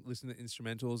and listen to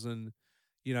instrumentals, and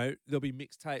there'll be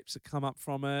mixtapes that come up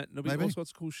from it. And there'll be all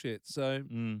sorts of cool shit. So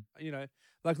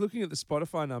like looking at the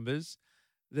Spotify numbers,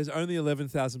 there's only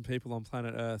 11,000 people on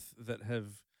planet Earth that have,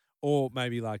 or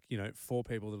maybe like 4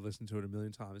 people that have listened to it a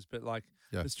million times. But like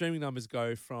the streaming numbers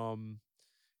go from.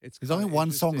 There's only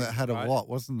one song that had a lot,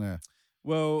 wasn't there?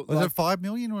 Well, was it 5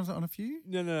 million? Was it on a few?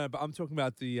 No. But I'm talking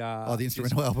about the the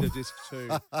instrumental album, the disc 2.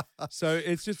 So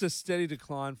it's just a steady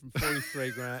decline from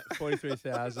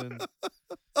 43,000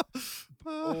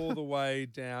 all the way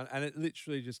down, and it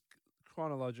literally just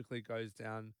chronologically goes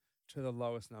down to the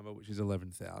lowest number, which is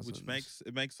 11,000. Which makes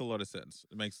a lot of sense.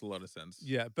 It makes a lot of sense.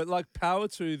 Yeah, but like power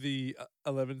to the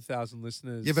 11,000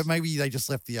 listeners. Yeah, but maybe they just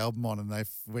left the album on and they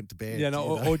went to bed. Yeah,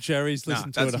 or Jerry's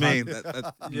listened to it. That's me.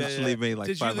 That's literally me. Like,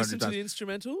 did 500 you listen times. to the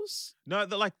instrumentals? No,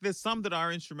 there's some that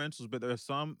are instrumentals, but there are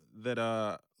some that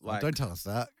are like don't tell us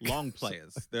that. Long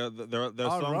players. There are songs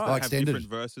that have extended different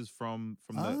verses from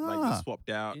the swapped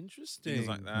out. Interesting. Things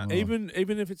like that. Even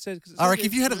if it says, I reckon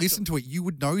if you had listened to it, you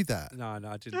would know that. No,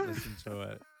 I didn't listen to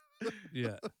it.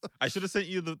 Yeah, I should have sent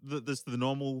you the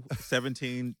normal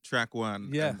 17-track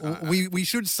one. Yeah, and, we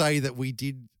should say that we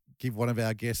did give one of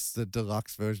our guests the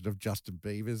deluxe version of Justin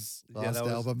Bieber's last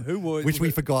album, which we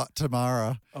forgot,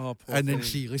 Tamara. Oh, poor and then thing.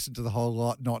 she listened to the whole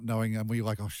lot, not knowing, and we were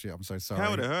like, "Oh shit, I'm so sorry."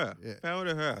 Power to her. Yeah. Power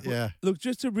to her. Yeah. Look,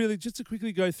 just to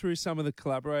quickly go through some of the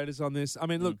collaborators on this. I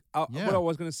mean, look, what I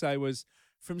was going to say was,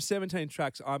 from 17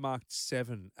 tracks, I marked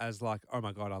 7 as like, oh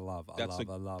my god, I love. That's a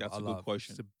good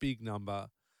quotient. It's a big number.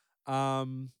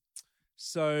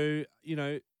 So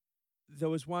there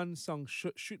was one song,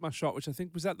 "Shoot My Shot," which I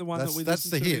think was that the one that we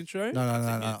listened to the intro.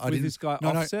 No. With this guy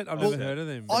Offset, I've never heard of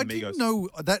him. I didn't know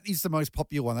that is the most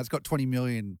popular one. That's got 20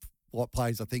 million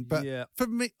plays, I think. But for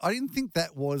me, I didn't think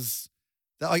that was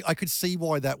I could see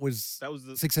why that was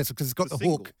the successful because it's got the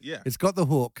single, hook. Yeah. It's got the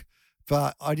hook,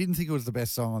 but I didn't think it was the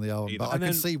best song on the album. Either. But I And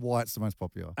can then- see why it's the most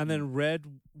popular. And then Red,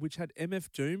 which had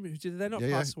MF Doom, who did they not Yeah,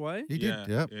 yeah. pass away? He did, Yeah,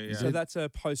 yeah. yeah, He yeah. So did. that's a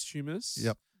posthumous.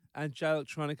 Yep. And J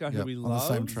Electronica, who Yep, we on love.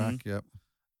 the same track. Yep.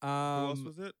 Who else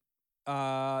was it?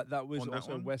 That was On that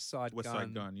also one? West Side West Gun.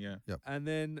 Side Gun. Yeah. And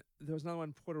then there was another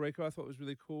one, Puerto Rico, I thought was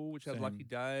really cool, which had Same. Lucky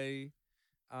Day.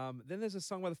 Then there's a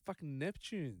song by the fucking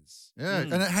Neptunes. Yeah,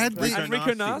 Mm. and it had Rico the, And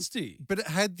Rico Nasty. Nasty. but it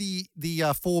had the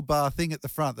 4-bar thing at the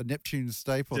front, the Neptune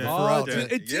staple. The Yeah. Pharrell. Oh,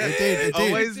 dude, it Yeah. It did. It did.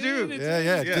 Always It do. did, it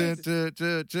Yeah,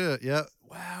 did. yeah. Yeah.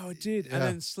 Wow, it did. Yeah. And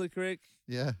then Slick Rick.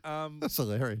 Yeah. Um, That's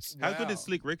hilarious. How good wow. does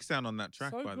Slick Rick sound on that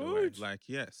track, So by the way? good. Like,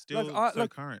 yeah, still I- so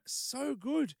like- current. so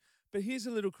good. But here's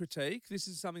a little critique. This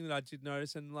is something that I did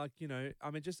notice, and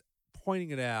just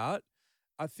pointing it out.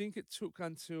 I think it took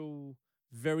until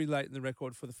very late in the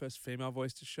record for the first female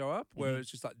voice to show up, where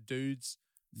it's just like dudes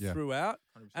Yeah. throughout.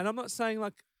 100%. And I'm not saying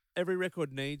like every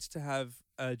record needs to have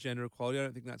gender equality. I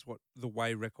don't think that's what the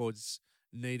way records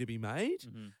need to be made.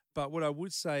 Mhm. But what I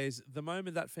would say is the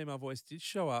moment that female voice did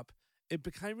show up, it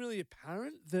became really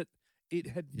apparent that it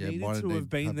had Yeah, needed might to have have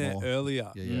been had there more.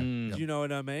 earlier. Yeah, yeah. Mm. yeah. Do you know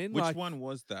what I mean? Which Like, one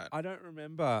was that? I don't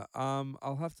remember.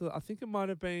 I'll have to. I think it might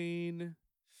have been.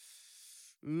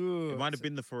 It might have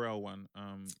been the Pharrell one.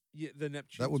 Yeah, the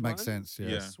Neptune. That would make sense. Yeah.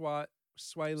 Yeah.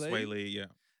 Sway Lee. Sway Lee, yeah.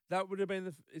 That would have been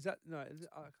the. Is that no? I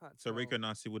can't. So tell. Rico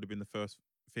Nasty would have been the first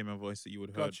female voice that you would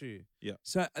have heard. Got you. Yeah.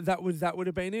 So that would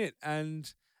have been it,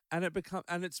 and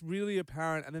it's really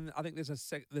apparent. And then I think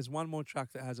there's one more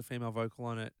track that has a female vocal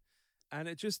on it, and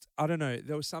it just I don't know.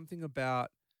 There was something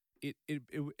about it.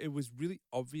 It was really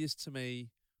obvious to me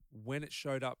when it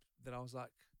showed up that I was like,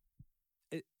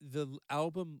 the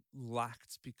album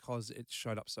lacked because it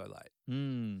showed up so late.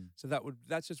 Mm. So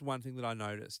that's just one thing that I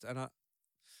noticed,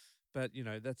 but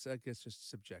that's I guess just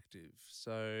subjective.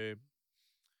 So.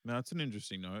 No, it's an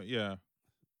interesting note. Yeah.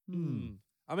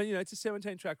 I mean, it's a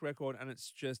 17-track record, and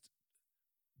it's just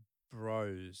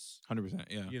bros. 100%.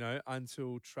 Yeah.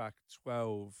 Until track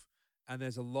 12, and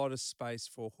there's a lot of space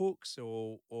for hooks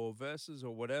or verses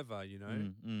or whatever.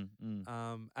 And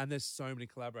there's so many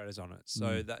collaborators on it,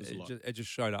 so that there's a lot. it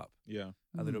just showed up Yeah.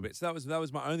 a little bit. So that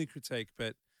was my only critique.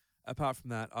 But apart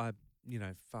from that,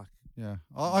 fuck. Yeah.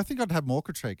 I think I'd have more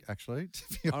critique, actually. To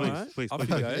be All honest. right, please, off please.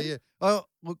 you Yeah, go. yeah. Oh,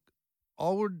 look, I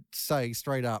would say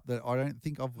straight up that I don't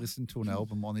think I've listened to an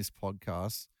album on this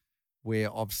podcast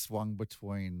where I've swung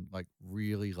between like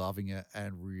really loving it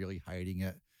and really hating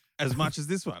it. As much as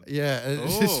this one. Yeah,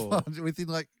 it's just Oh. fun within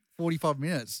like 45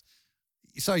 minutes.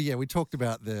 So yeah, we talked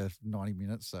about the 90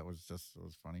 minutes. It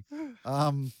was funny.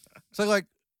 So like,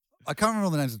 I can't remember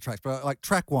all the names of the tracks, but like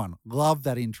track 1, love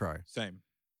that intro. Same.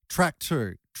 Track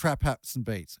 2, trap hats and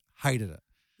beats, hated it.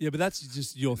 Yeah, but that's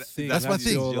just your thing. that's my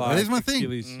thing. Your, That is my thing.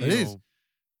 Achilles It is. heel.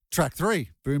 Track 3,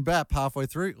 boom bap, halfway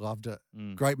through, loved it.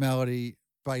 Mm. Great melody,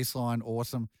 bass line,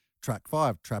 awesome. Track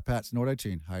 5, trap hats and auto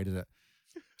tune, hated it.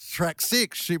 Track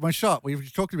 6, shoot my shot.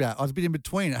 We've talked about. I was a bit in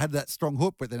between. It had that strong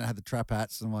hook, but then it had the trap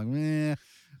hats, and I'm like, meh.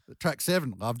 Track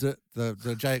 7, loved it.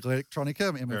 The J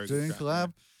Electronica, Very MF good Doom track,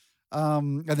 collab.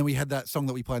 And then we had that song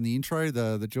that we played in the intro,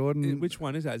 the Jordan. Which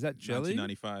one is that? Is that Jelly?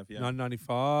 1995. Yeah.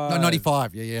 1995. No,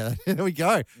 95. Yeah. There we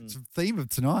go. It's the theme of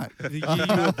tonight. The year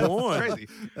you were born. Crazy.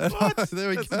 There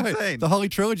we That's go. insane. The Holy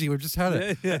Trilogy. We've just had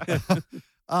it. Yeah.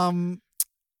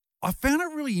 I found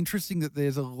it really interesting that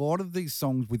there's a lot of these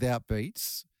songs without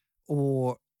beats,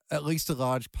 or at least a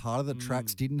large part of the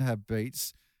tracks didn't have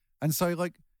beats. And so,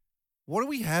 like, what do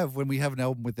we have when we have an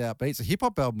album without beats, a hip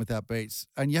hop album without beats,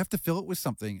 and you have to fill it with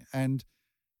something? And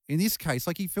in this case,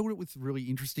 like, he filled it with really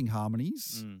interesting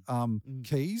harmonies,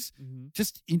 keys,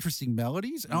 just interesting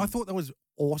melodies. And I thought that was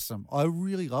awesome. I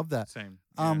really love that. Same.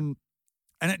 Yeah.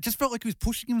 And it just felt like he was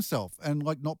pushing himself and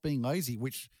like not being lazy,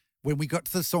 which when we got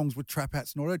to the songs with trap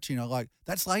hats and auto tune, I'm like,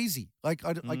 that's lazy. Like,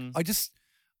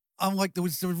 I'm like, there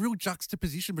was a real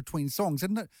juxtaposition between songs.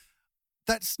 And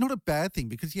that's not a bad thing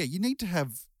because, yeah, you need to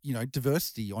have,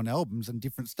 diversity on albums and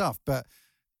different stuff. But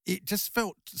it just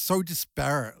felt so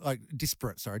disparate. The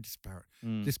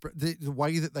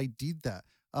way that they did that.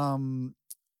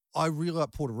 I really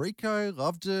like Puerto Rico,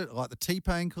 loved it. I like the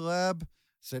T-Pain collab,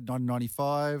 said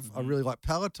 1995. I really like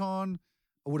Peloton.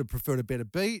 I would have preferred a better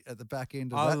beat at the back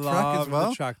end of I that track as love well.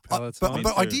 the track I- Peloton.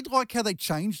 but I too. did like how they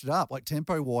changed it up, like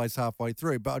tempo-wise halfway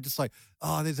through. But I'm just like,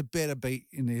 oh, there's a better beat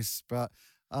in this. But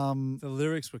The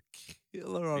lyrics were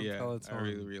killer on Yeah. Peloton. I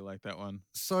really, really like that one.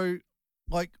 so,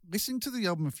 like, listening to the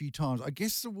album a few times, I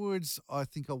guess the words I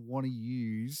think I want to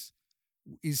use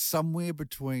is somewhere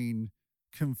between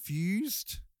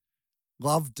confused,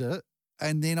 loved it,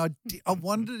 and then I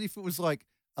wondered if it was like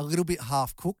a little bit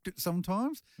half cooked at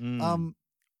sometimes. Mm.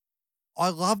 I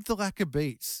love the lack of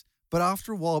beats, but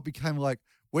after a while it became like,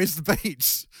 where's the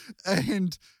beats?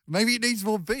 And maybe it needs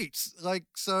more beats. Like,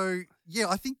 so yeah,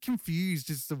 I think confused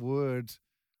is the word.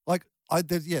 Like,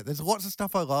 there's lots of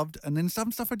stuff I loved, and then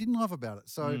some stuff I didn't love about it.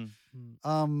 So,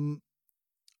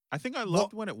 I think I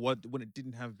loved when it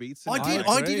didn't have beats. In I it. did.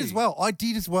 Like, I did as well. I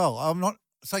did as well. I'm not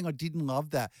saying I didn't love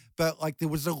that, but like there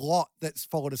was a lot that's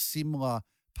followed a similar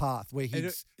path where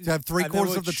he's to have three And there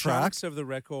quarters were of the chunks track. of the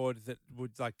record that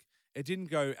would like it didn't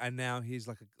go and now here's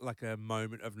like a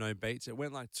moment of no beats. It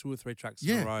went like 2 or 3 tracks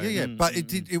in a row. Yeah. But it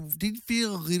did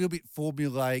feel a little bit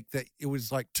formulaic that it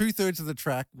was like 2/3 of the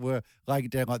track were laying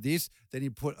it down like this. Then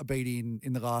you put a beat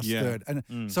in the last third.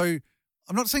 And so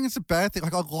I'm not saying it's a bad thing.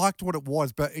 Like I liked what it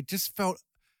was, but it just felt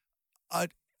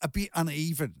a bit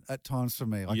uneven at times for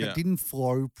me. Like it didn't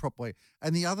flow properly.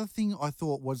 And the other thing I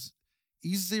thought was,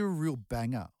 is there a real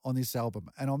banger on this album?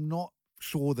 And I'm not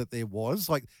sure that there was.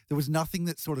 Like there was nothing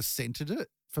that sort of centered it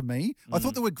for me. I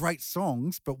thought there were great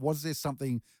songs, but was there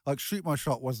something like Shoot My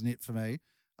Shot wasn't it for me?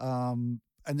 And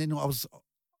then I was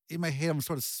in my head, I'm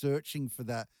sort of searching for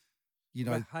that, you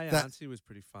know, But Hey that Auntie was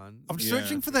pretty fun. I'm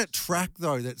searching for that track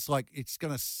though that's like it's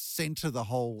gonna center the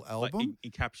whole like album.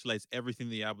 it encapsulates everything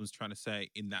the album's trying to say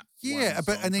in that. Yeah, one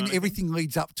but song and then kinda everything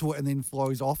leads up to it and then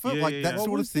flows off it, Yeah, like yeah, that yeah.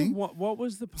 sort of thing. What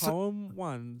was the poem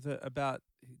one that about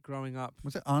growing up?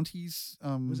 Was it Auntie's?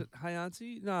 Was it Hey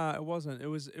Auntie? No, it wasn't. It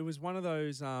was one of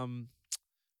those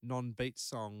non-beat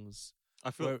songs thing.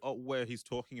 I feel where he's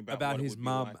talking about what it his would be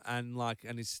mum like.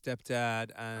 and his stepdad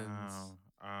and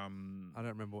Oh, I don't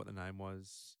remember what the name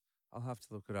was. I'll have to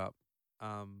look it up.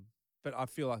 But I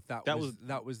feel like that I was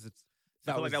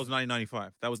feel like that was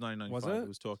 1995. That was 1995. Was it? It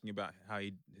was talking about how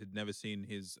he had never seen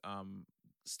his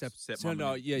stepmom.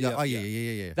 No,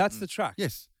 yeah. That's the track.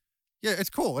 Yes. Yeah,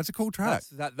 it's cool. It's a cool track.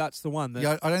 That's the one. That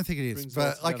Yeah, I don't think it is, brings it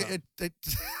all but like together. it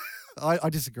I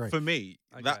disagree. For me,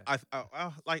 Okay. that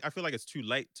I feel like it's too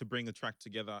late to bring the track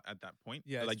together at that point.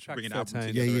 Yeah, like it's track bring an album 13.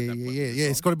 together. Yeah. at that point with the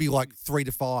It's song. got to be like 3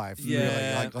 to 5.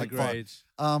 Yeah, really. Like agreed.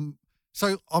 5.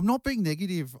 So I'm not being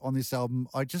negative on this album.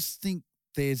 I just think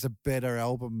there's a better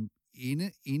album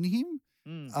in him.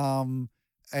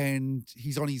 And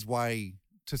he's on his way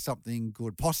to something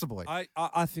good, possibly.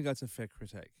 I think that's a fair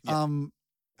critique. And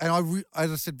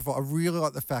as I said before, I really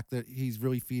like the fact that he's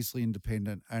really fiercely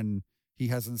independent and he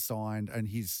hasn't signed and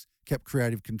he's kept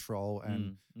creative control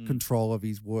and control of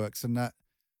his works. And that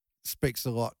speaks a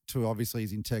lot to obviously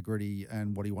his integrity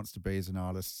and what he wants to be as an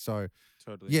artist. So,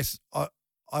 Totally. yes, I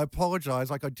apologize.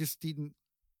 Like, I just didn't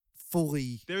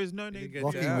fully There is no need get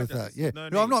lock down. in with that. There's Yeah. no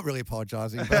No, I'm need. not really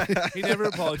apologizing. But He never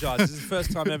apologizes. It's the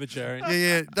first time ever, Jerry.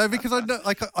 yeah. No, because I know,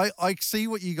 like, I see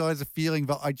what you guys are feeling,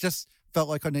 but I just felt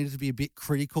like I needed to be a bit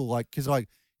critical. Like, because, like,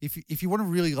 if you want to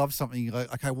really love something, you're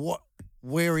like, okay,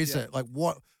 where is it? Like,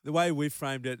 what? The way we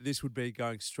framed it, this would be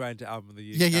going straight into album of the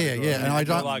year. Yeah. category. And I we're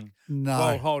don't like, no.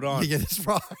 well, hold on. Yeah, that's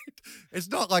right. It's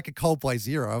not like a Coldplay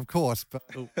Zero, of course, but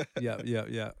oh, yeah. it's good.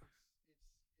 Okay,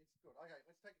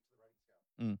 let's take it to the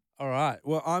rating scale. All right.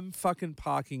 Well, I'm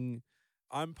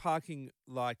parking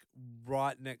like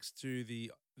right next to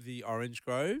the Orange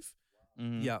Grove.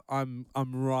 Mhm. Yeah, I'm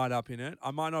right up in it.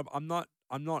 I'm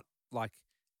not like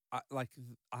I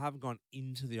haven't gone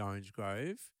into the Orange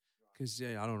Grove because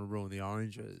I don't want to ruin the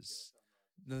oranges.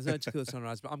 No, there's no Tequila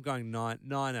Sunrise, but I'm going 9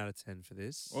 out of 10 for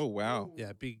this. Oh wow.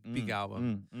 Yeah, big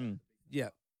album. Yeah.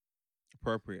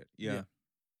 Appropriate. Yeah. Yeah.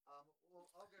 Well,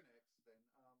 I'll go next then.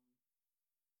 It's a hard one.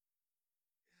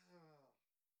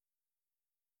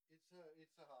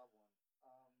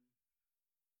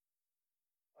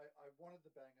 I wanted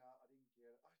the banger. I didn't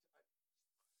get it.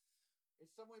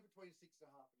 It's somewhere between 6.5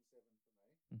 and 7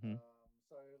 for me. Mhm.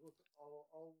 So look, I'll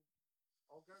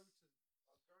go to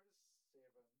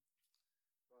 7,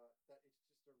 but that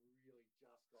it's just a really just got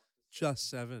to 7. Just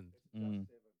 7. It's just 7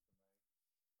 for me.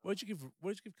 What did you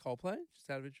give Coldplay? Just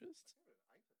out of interest?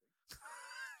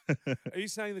 Are you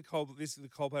saying the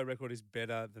Coldplay record is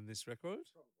better than this record?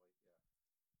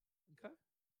 Okay.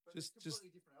 But Just- it's completely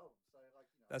different album. So like,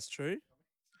 you know, That's true.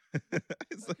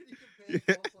 It's Like, like- can you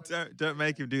compare Coldplay don't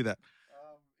make him do that. It's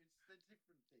the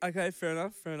different thing. Okay,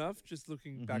 fair enough. Just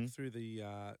looking back Mhm. through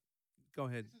the go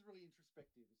ahead. This is really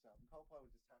introspective. This album. Coldplay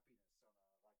was just happiness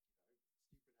on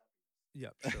stupid happiness.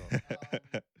 Yep, sure. And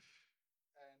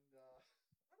I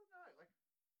don't know. Like,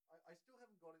 I still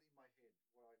haven't got it in my head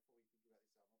what I fully think about this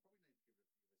album. I probably need to give it a few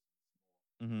listens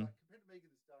more. Mhm. Like, compared to Megan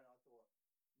Thee Stallion, I thought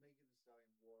Megan Thee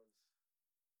Stallion was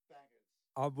bangers.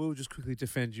 I will just quickly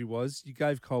defend you. You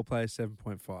gave Coldplay a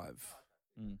 7.5.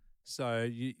 Mm. So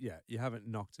you haven't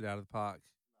knocked it out of the park.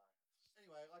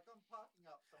 Anyway, like I'm parking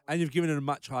up somewhere. And you've given it a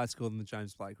much higher score than the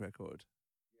James Blake record.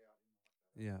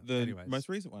 Yeah. The anyways. most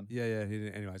recent one. Yeah. He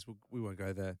didn't. Anyways, we won't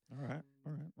go there. All right.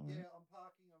 Yeah, I'm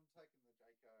parking. I'm taking the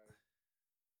Jayco.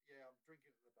 Yeah, I'm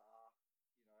drinking at the bar,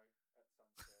 at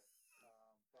sunset.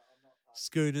 But I'm not parking.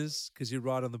 Schooners, because you're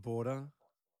right on the border.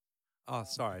 Oh,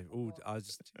 sorry. Oh, I was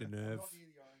just a I'm nerve. not near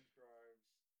the orange groves.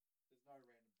 There's no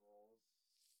random brawls.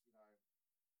 Yeah,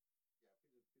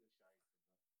 bit of shade from the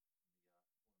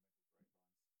ornamental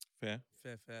grapevines.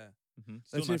 Fair. Fair. Mm-hmm.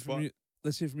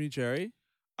 Let's hear from you, Jerry.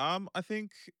 I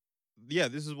think,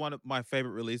 this is one of my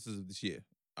favorite releases of this year,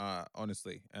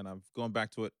 honestly, and I've gone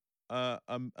back to it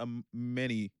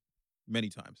many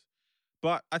times.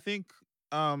 But I think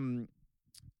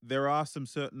there are some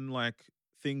certain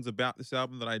things about this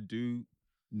album that I do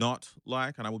not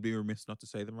like, and I would be remiss not to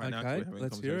say them right now because we're having a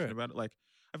let's hear conversation it. about it.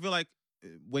 I feel like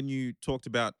when you talked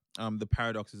about the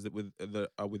paradoxes that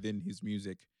are within his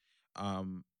music,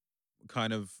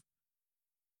 kind of.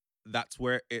 That's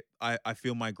where I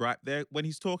feel my gripe there. When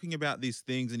he's talking about these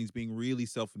things and he's being really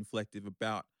self-inflective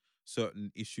about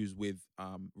certain issues with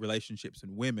relationships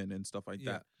and women and stuff like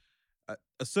that,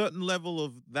 a certain level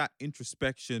of that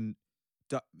introspection,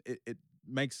 it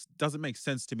doesn't make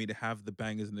sense to me to have the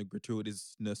bangers and the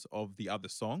gratuitousness of the other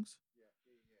songs.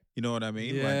 You know what I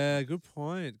mean? Yeah, good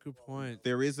point. Good point.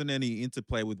 There isn't any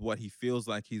interplay with what he feels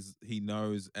like he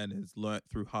knows and has learnt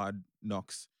through Hard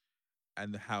Knocks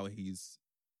and how he's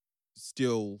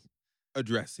still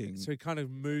addressing. So he kind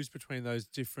of moves between those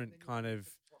different kind of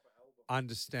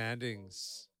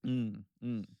understandings.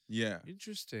 Yeah.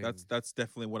 Interesting. That's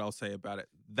definitely what I'll say about it.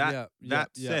 That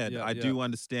said, I do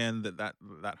understand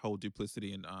that whole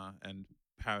duplicity and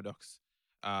paradox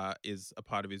is a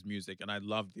part of his music, and I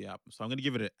love the album. So I'm going to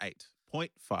give it an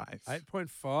 8.5.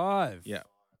 8.5. Yeah.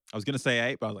 I was going to say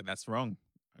 8, but I was like, that's wrong.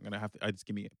 I'm going to have to just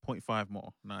give me 0.5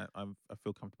 more, and I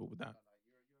feel comfortable with that.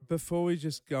 Before we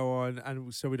just go on,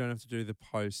 and so we don't have to do the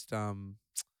post,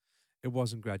 it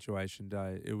wasn't Graduation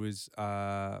Day. It was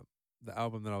the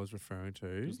album that I was referring to.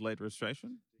 It was Late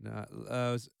Registration? No,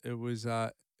 it was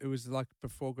like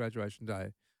before Graduation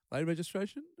Day. Late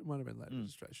Registration? It might have been Late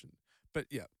Registration. But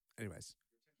yeah, anyways.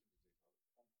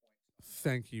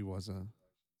 Thank you, Wazza.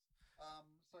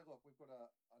 So look, we've got a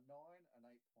 9, an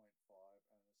 8.5,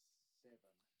 and a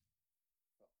 7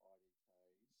 for IDKs.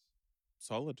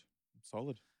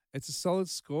 Solid. It's a solid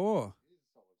score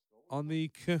on the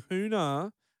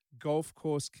Kahuna Golf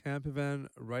Course Campervan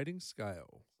rating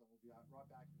scale. So we'll be right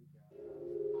back with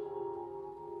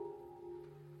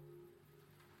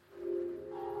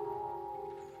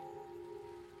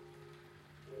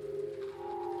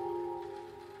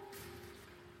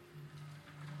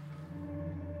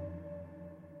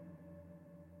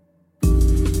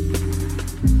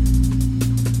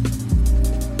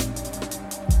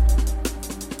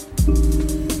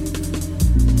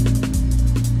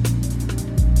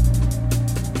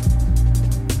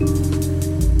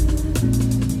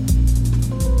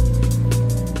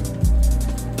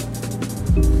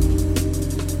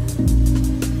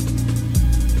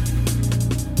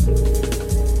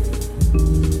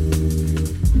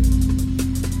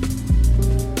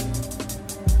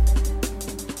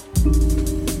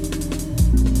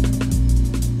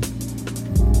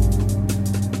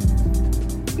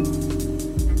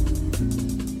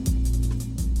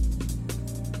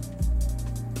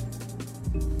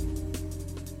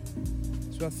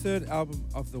So our third album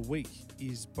of the week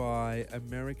is by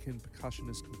American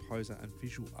percussionist, composer, and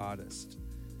visual artist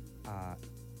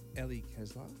Ellie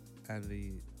Kessler, and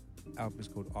the album is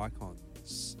called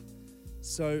Icons.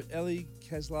 So Ellie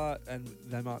Kessler, and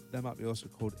they might be also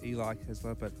called Eli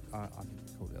Kessler, but I think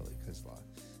they're called Ellie Kessler.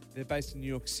 They're based in New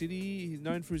York City. He's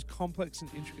known for his complex and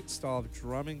intricate style of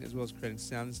drumming, as well as creating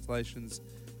sound installations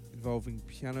involving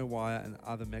piano wire and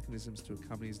other mechanisms to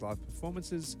accompany his live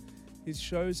performances. His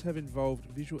shows have involved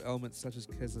visual elements such as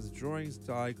Kessler's drawings,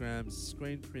 diagrams,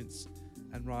 screen prints,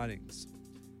 and writings.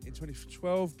 In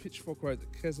 2012, Pitchfork wrote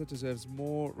that Kessler deserves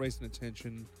more recent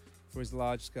attention for his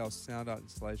large-scale sound art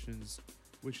installations,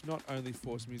 which not only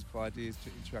force musical ideas to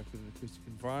interact with an acoustic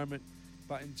environment,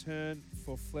 but in turn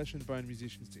for flesh and bone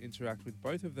musicians to interact with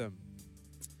both of them.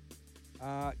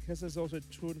 Kessler's also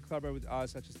toured and collaborated with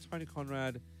artists such as Tony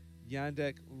Conrad,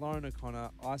 Yandek, Lauren O'Connor,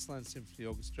 Iceland Symphony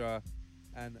Orchestra,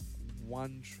 and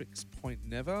One Tricks Point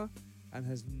Never, and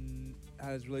has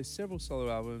released several solo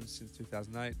albums since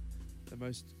 2008. The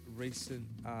most recent,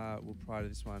 prior to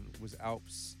this one, was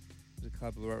Alps, a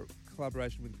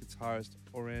collaboration with guitarist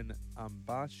Oren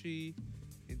Ambashi.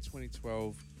 In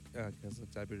 2012, Kessler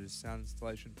debuted his sound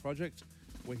installation project,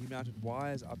 where he mounted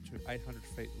wires up to 800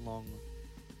 feet long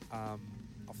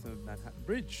off the Manhattan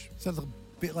Bridge. Sounds like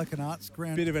bit like an arts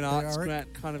grant. Bit of an arts Eric.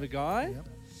 grant kind of a guy.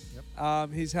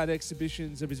 Yep. He's had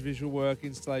exhibitions of his visual work,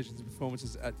 installations and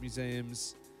performances at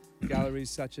museums, galleries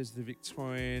such as the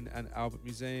Victorian and Albert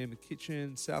Museum, the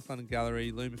Kitchen, South London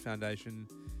Gallery, Luma Foundation,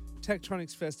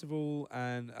 Tectonics Festival,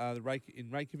 and in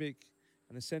Reykjavik,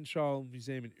 an Essential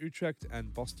Museum in Utrecht,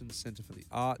 and Boston Centre for the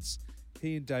Arts.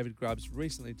 He and David Grubbs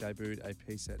recently debuted a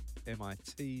piece at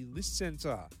MIT List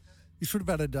Centre. You should have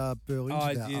added Berlin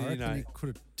to that. did, I reckon you know. he could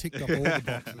have ticked up all the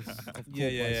boxes. Of cool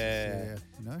Yeah. places.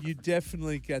 You know? You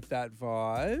definitely get that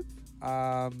vibe.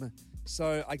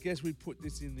 So I guess we put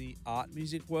this in the art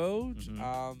music world.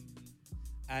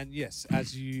 And yes,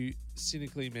 as you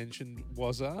cynically mentioned,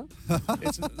 Wazza,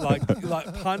 it's like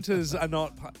punters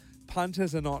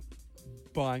are not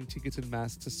buying tickets en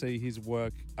masse to see his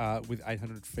work with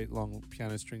 800 feet long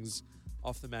piano strings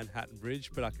off the Manhattan Bridge,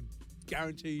 but I can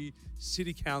guarantee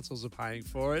city councils are paying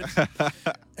for it.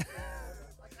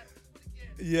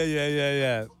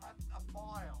 Yeah.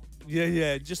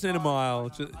 Yeah. Just need a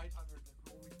mile.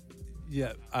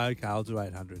 Yeah. Okay, I'll do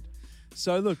 800.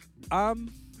 So look,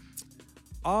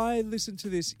 I listened to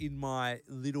this in my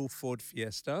little Ford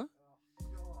Fiesta,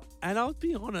 and I'll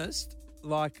be honest,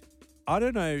 like, I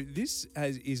don't know, this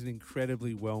is an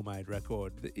incredibly well-made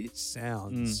record. It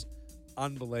sounds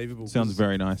unbelievable. Sounds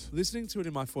very nice. Listening to it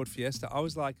in my Ford Fiesta, I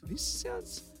was like, this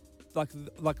sounds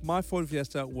like my Ford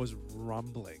Fiesta was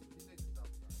rumbling.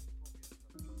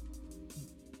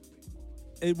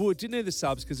 It didn't need the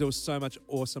subs because there was so much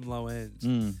awesome low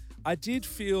end. I did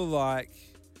feel like,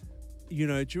 you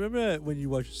know, do you remember when you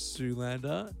watched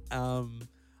Zoolander?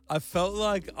 I felt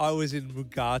like I was in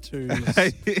Mugatu's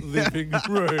living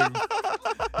room.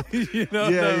 You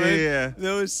know what I mean? Yeah.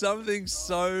 There was something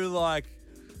so like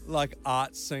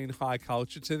art scene high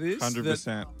culture to this.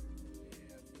 100%.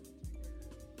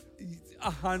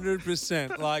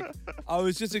 100%. Like, I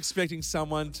was just expecting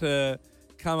someone to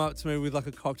come up to me with like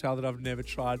a cocktail that I've never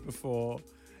tried before,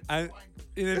 and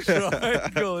in a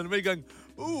triangle, and me going,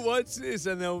 "Ooh, what's this?"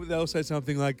 And they'll say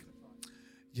something like,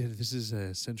 "Yeah, this is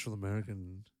a Central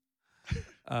American.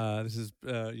 This is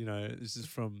this is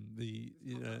from the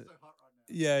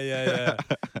yeah.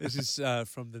 This is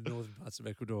from the northern parts of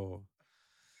Ecuador."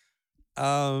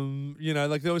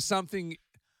 Like there was something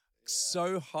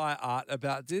so high art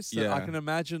about this that I can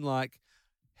imagine like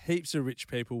heaps of rich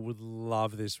people would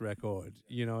love this record.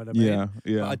 You know what I mean?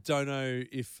 Yeah. But I don't know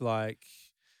if like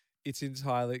it's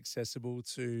entirely accessible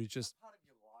to just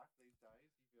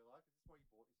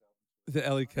the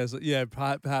Ellie Kessler. Yeah,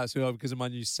 perhaps because of my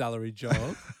new salary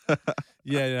job.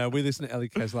 We listen to Ellie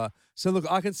Kessler. So look,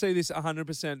 I can see this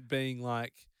 100% being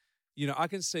like, I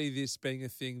can see this being a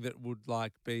thing that would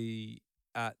like be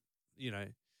at,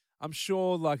 I'm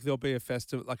sure like there'll be a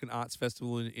festival, like an arts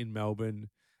festival in Melbourne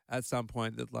at some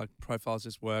point that like profiles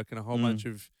this work, and a whole bunch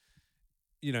of,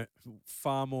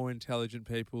 far more intelligent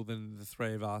people than the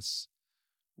three of us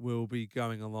will be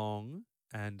going along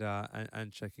and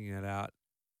checking it out.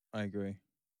 I agree.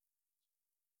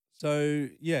 So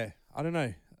yeah, I don't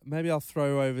know. Maybe I'll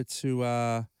throw over to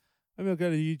maybe I'll go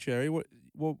to you, Jerry. What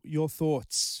your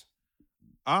thoughts?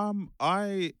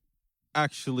 I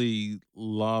actually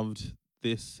loved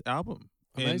this album.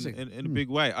 Amazing. In a big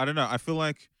way. I don't know. I feel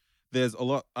like there's a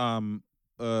lot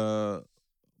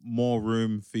more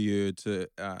room for you to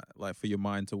for your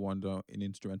mind to wander in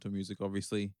instrumental music,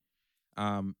 obviously.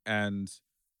 And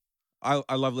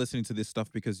I love listening to this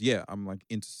stuff because I'm like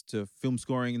into film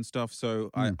scoring and stuff. So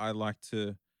I like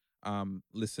to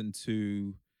listen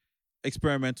to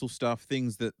experimental stuff,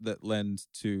 things that lend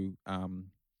to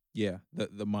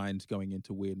the mind going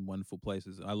into weird and wonderful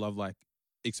places. I love like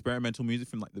experimental music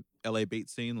from like the LA beat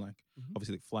scene, like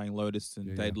obviously like Flying Lotus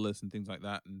and Daedalus and things like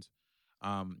that. And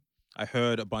I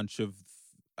heard a bunch of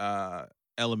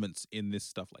elements in this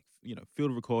stuff, like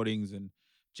field recordings and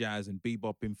jazz and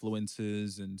bebop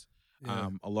influences and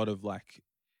a lot of like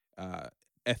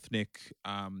ethnic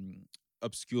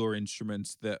obscure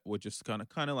instruments that were just kind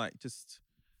of like just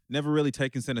never really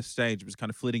taken center stage, but kind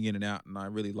of flitting in and out, and I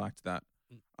really liked that.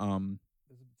 There's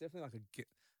definitely like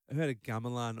I heard a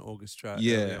gamelan orchestra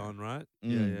early on, right?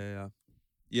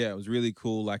 Yeah, it was really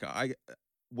cool. Like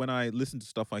when I listen to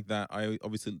stuff like that, I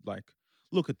obviously like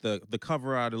look at the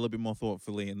cover art a little bit more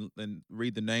thoughtfully and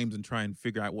read the names and try and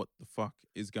figure out what the fuck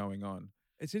is going on.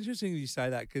 It's interesting you say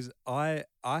that because I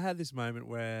had this moment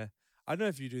where, I don't know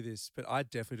if you do this, but I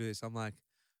definitely do this. I'm like,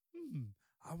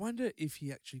 I wonder if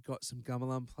he actually got some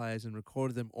gamelan players and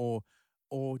recorded them, or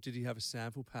did he have a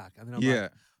sample pack? And then I'm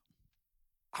like,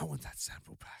 I want that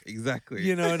sample pack. Exactly.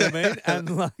 You know what I mean?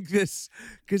 And like this,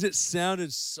 because it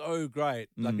sounded so great.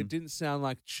 Like it didn't sound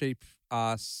like cheap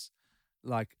ass,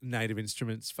 like Native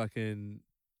Instruments fucking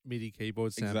MIDI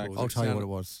keyboard samples. Exactly. I'll tell you what it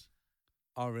was.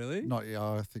 Oh, really? Not, yeah,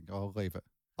 I think I'll leave it.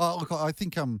 Oh, look, I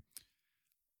think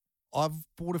I've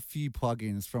bought a few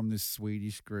plugins from this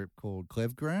Swedish group called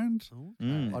Clevgrand.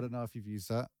 Mm. I don't know if you've used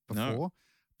that No. before,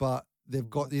 but they've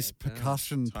got this that down.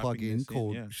 percussion Typing plugin this in,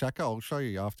 called yeah. Shaka. I'll show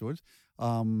you afterwards.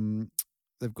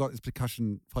 They've got this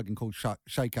percussion plugin called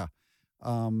Shaker.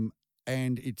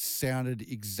 And it sounded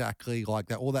exactly like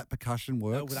that. All that percussion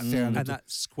work with that, sounded. and that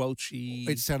squelchy.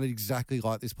 It sounded exactly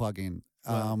like this plugin.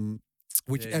 Wow.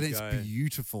 Which There and you it's go.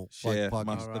 beautiful. Share. Like plugin.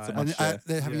 Must, that's a Alright. must And share.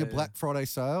 they're having Yeah, a Black Friday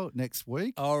sale next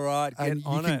week. All right, get and you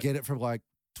on can it. get it for like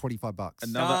 $25.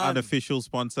 Another Done. unofficial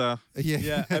sponsor.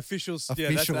 Yeah, official.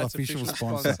 official, that's official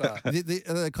sponsor.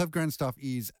 The Clevgrand stuff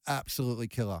is absolutely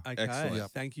killer. Okay, Excellent.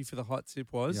 Yep. thank you for the hot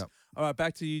tip. Was Yep. all right.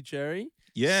 Back to you, Jerry.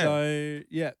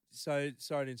 Yeah. So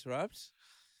sorry to interrupt.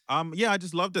 Yeah, I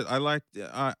just loved it. I liked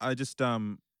I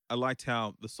liked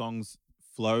how the songs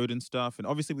flowed and stuff. And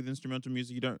obviously with instrumental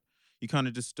music, you kind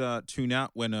of just tune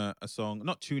out when a song,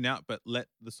 not tune out, but let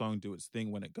the song do its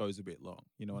thing when it goes a bit long.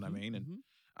 You know what I mean?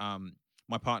 And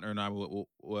my partner and I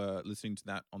were listening to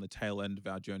that on the tail end of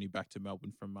our journey back to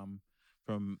Melbourne from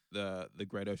the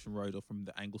Great Ocean Road, or from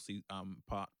the Anglesey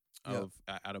part of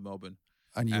out of Melbourne.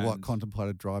 And you And-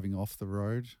 contemplated driving off the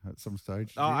road at some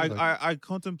stage? Oh, I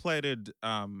contemplated,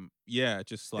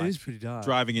 just It like is pretty dark.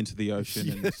 driving into the ocean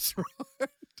and Yes, right.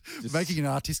 Just- Making an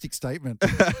artistic statement.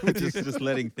 just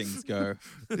letting things go.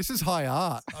 This is high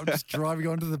art. I'm just driving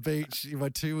onto the beach in my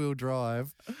 2-wheel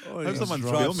drive. Oh, Hope you someone's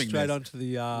drive filming straight this. onto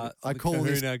the I the call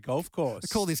this- Kahuna golf course.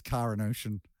 I call this car an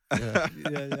ocean. Yeah.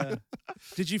 yeah.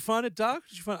 Did you find it dark?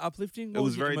 Did you find it uplifting? It What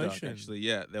was your very dark, emotion? actually.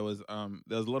 Yeah, there was a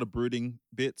lot of brooding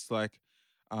bits. Like,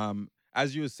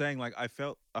 as you were saying, like I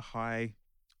felt a high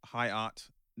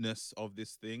artness of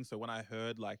this thing. So when I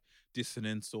heard like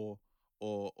dissonance or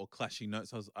clashing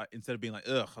notes, instead of being like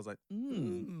ugh, I was like,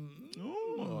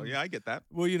 oh yeah, I get that.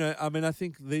 Well, I mean, I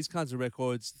think these kinds of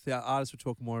records, the artists would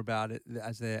talk more about it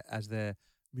as their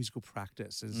musical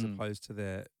practice as opposed to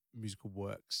their musical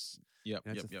works. Yep,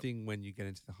 It's a thing when you get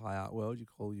into the high art world, you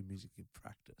call your music your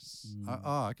practice.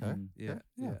 Oh, okay. Yeah.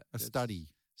 A It's study.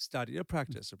 Study, a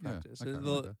practice. Yeah, okay,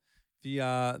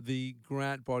 okay. The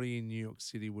Grant body in New York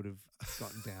City would have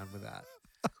gotten down with that.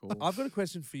 Cool. I've got a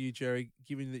question for you, Jerry,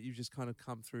 given that you've just kind of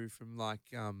come through from like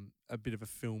a bit of a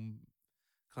film,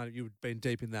 you've been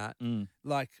deep in that.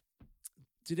 Like,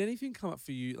 did anything come up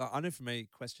for you? Like, I know for me,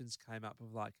 questions came up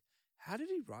of like, how did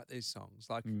he write these songs?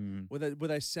 Like, were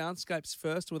they soundscapes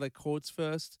first? Or were they chords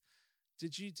first?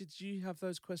 Did you have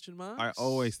those question marks? I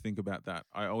always think about that.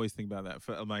 I'm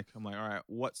like, all right,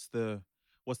 what's the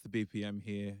BPM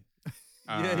here?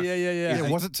 Yeah.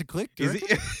 Was it to click? do you Is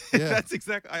reckon? it? Yeah. That's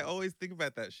exactly. I always think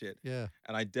about that shit. Yeah.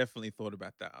 And I definitely thought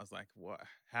about that. I was like, what?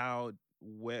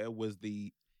 Where was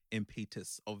the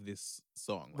impetus of this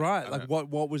song? Right. I Like, don't-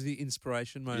 what was the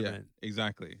inspiration moment? Yeah,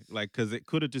 exactly. Like, because it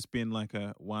could have just been like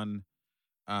a one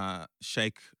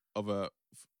shake of a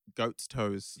goat's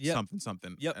toes, Yep.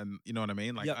 something. Yep. And you know what I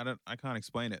mean? Like, Yep. I can't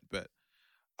explain it, but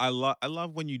I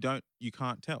love when you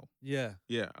can't tell. Yeah.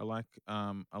 Yeah, I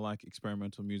like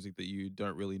experimental music that you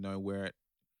don't really know where it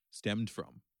stemmed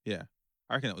from. Yeah,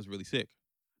 I reckon that was really sick.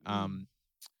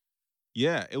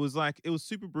 Yeah, it was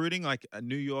super brooding. Like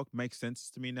New York makes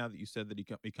sense to me now that you said that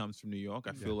he comes from New York.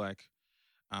 I feel like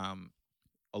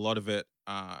a lot of it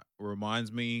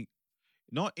reminds me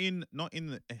not in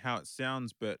how it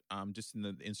sounds, but just in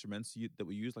the instruments that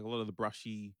we use. Like a lot of the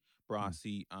brushy,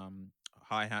 brassy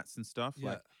hi-hats and stuff.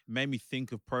 Yeah. Like made me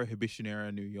think of Prohibition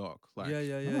era New York. Like, yeah.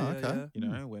 okay. Yeah. you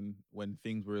know, when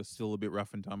things were still a bit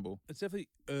rough and tumble. It's definitely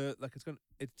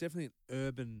it's definitely an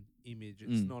urban image.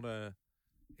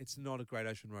 It's not a Great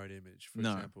Ocean Road image, for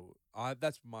No. example.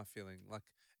 That's my feeling. Like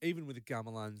even with the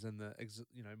gamelans and the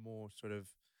more sort of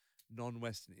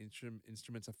non-Western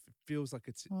instruments, it feels like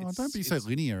it's. Oh, don't be so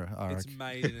linear, Arik. It's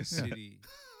made in a city.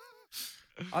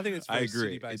 I think it's I very agree.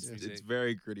 city-based music. It's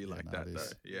very gritty like no, that, it though.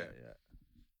 is. Yeah.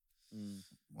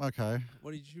 Okay.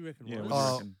 What did you reckon? Yeah. Warren? What do you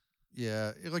Oh, reckon?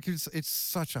 Yeah, like it's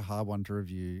such a hard one to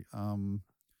review.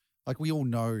 Like we all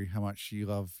know how much you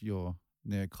love your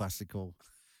neoclassical,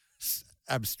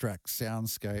 abstract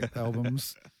soundscape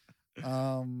albums,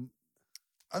 and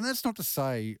that's not to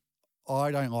say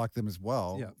I don't like them as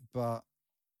well. Yeah. But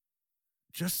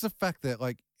just the fact that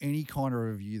like any kind of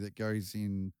review that goes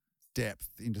in depth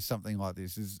into something like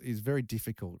this is very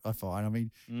difficult. I find. I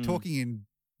mean, talking in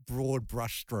broad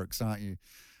brushstrokes, aren't you?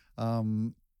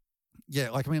 Yeah,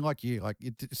 like you, like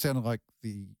it sounded like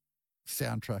the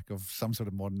soundtrack of some sort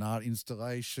of modern art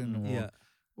installation,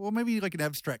 or maybe like an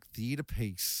abstract theatre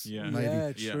piece, Yeah. maybe,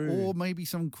 Yeah, true. or maybe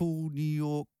some cool New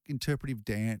York interpretive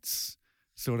dance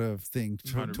sort of thing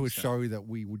to a 100%. show that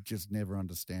we would just never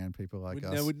understand. People like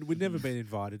us. We'd never been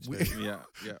invited to.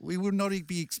 Yeah. We would not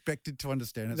be expected to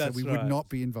understand it, That's so we right. would not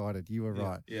be invited. You were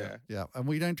right. Yeah. Yeah, and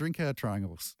we don't drink our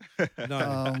triangles.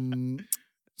 No.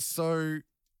 So,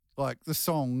 like the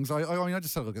songs, I mean, I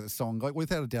just had a look at the song. Like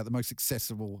without a doubt, the most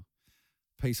accessible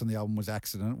piece on the album was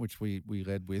 "Accident," which we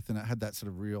led with, and it had that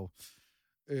sort of real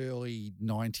early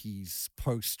 '90s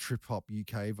post trip hop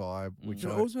UK vibe, which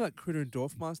But also like Critter and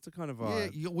Dorfmaster kind of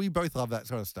vibe. we both love that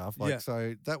sort of stuff. Like, Yeah.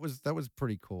 so that was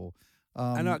pretty cool.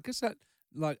 And I guess that,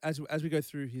 like, as we go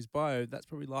through his bio, that's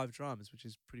probably live drums, which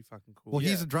is pretty fucking cool. well,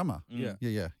 he's a drummer. Yeah.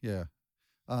 Yeah.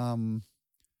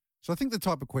 So I think the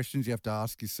type of questions you have to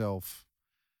ask yourself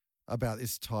about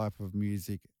this type of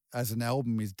music as an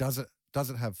album is, does it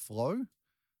have flow?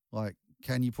 Like,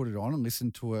 can you put it on and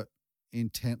listen to it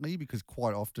intently? Because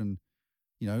quite often,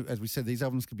 you know, as we said, these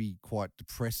albums can be quite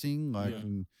depressing, like,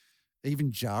 and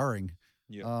even jarring.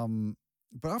 Yeah.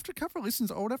 But after a couple of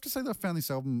listens, I would have to say that I found this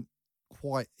album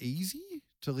quite easy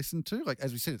to listen to. Like,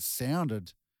 as we said, it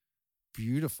sounded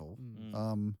beautiful.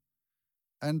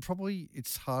 And probably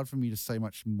it's hard for me to say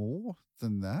much more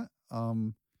than that.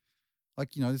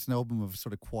 Like, you know, it's an album of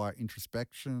sort of quiet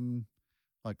introspection,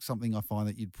 like something I find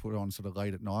that you'd put on sort of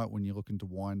late at night when you're looking to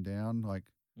wind down. Like,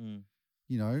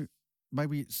 you know,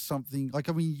 maybe it's something like,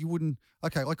 I mean, you wouldn't,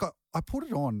 okay, like I put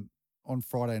it on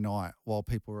Friday night while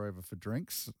people were over for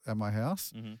drinks at my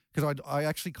house because I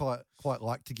actually quite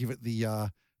like to give it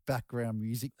the background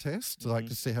music test, like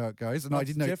to see how it goes. And I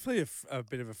didn't know. Definitely a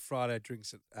bit of a Friday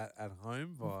drinks at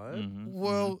home vibe.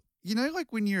 Well, you know,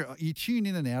 like when you tune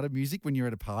in and out of music when you're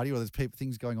at a party or there's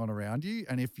things going on around you,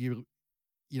 and if you're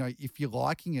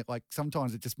liking it, like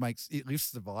sometimes it just lifts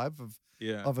the vibe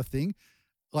of a thing.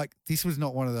 Like this was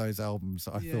not one of those albums.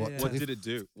 I thought. What did it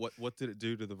do? What did it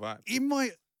do to the vibe?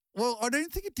 Well, I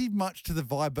don't think it did much to the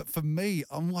vibe, but for me,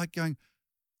 I'm like going.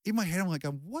 In my head, I'm like,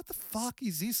 what the fuck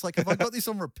is this? Like, have I got this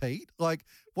on repeat? Like,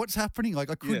 what's happening?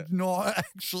 Like, I could not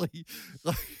actually,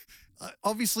 like,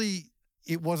 obviously,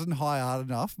 it wasn't high art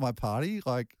enough, my party.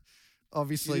 Like,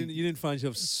 obviously. You didn't find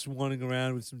yourself swanning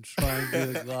around with some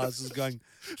triangular glasses going,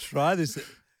 try this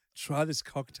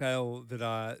cocktail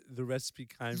that the recipe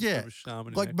came from a shaman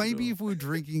in like, maybe Ecuador. if we were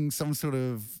drinking some sort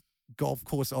of golf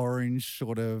course orange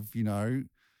sort of, you know,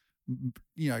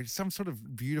 some sort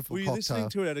of beautiful Were you cocktail. listening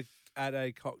to it at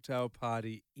a cocktail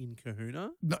party in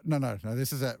Kahuna? No.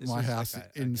 This is at my house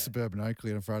in okay. suburban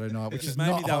Oakley on a Friday night, which is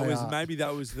maybe not that high was art. maybe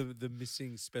that was the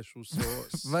missing special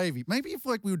sauce. Maybe if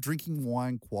like we were drinking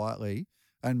wine quietly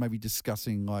and maybe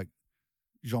discussing like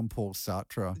Jean-Paul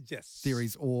Sartre Yes.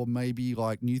 theories, or maybe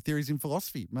like new theories in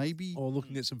philosophy, maybe Or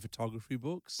looking at some photography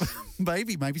books.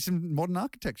 maybe some modern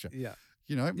architecture. Yeah.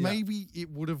 You know, maybe it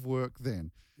would have worked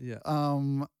then. Yeah.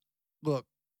 Look,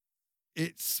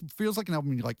 it feels like an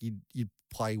album like you'd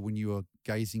play when you were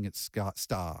gazing at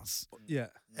stars Yeah.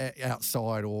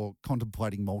 outside or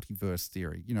contemplating multiverse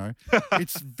theory. You know,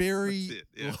 it's very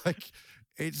like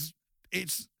it's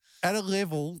at a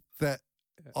level that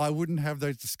I wouldn't have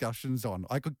those discussions on.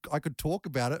 I could talk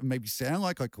about it and maybe sound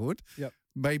like I could. Yep.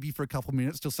 Maybe for a couple of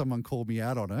minutes till someone called me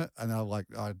out on it, and I'm like,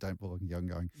 I don't belong here. I'm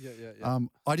going. Yeah.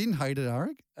 I didn't hate it,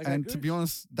 Arik, Okay, and to good. be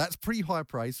honest, that's pretty high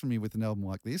praise for me with an album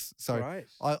like this. So Right.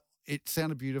 it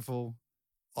sounded beautiful.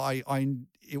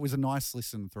 It was a nice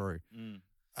listen through.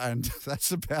 And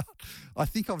that's about, I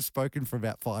think I've spoken for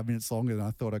about 5 minutes longer than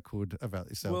I thought I could about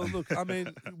this album. Well, look, I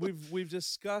mean, we've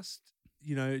discussed,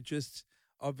 you know, just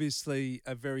obviously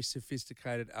a very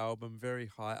sophisticated album, very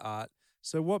high art.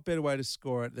 So what better way to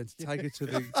score it than to take it to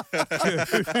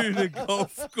the Kahuna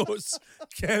Golf Course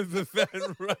camper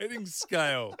van rating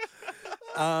scale?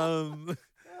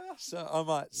 So I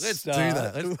might Let's do start.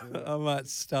 that. Let's do that. I might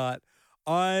start.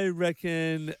 I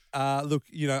reckon. Look,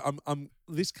 you know, I'm.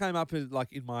 This came up in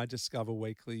my Discover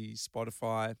Weekly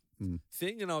Spotify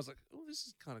thing, and I was like, "Oh, this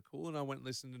is kind of cool." And I went and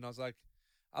listened, and I was like,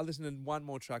 I listened to one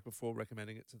more track before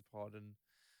recommending it to the pod,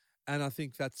 and I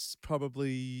think that's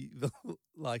probably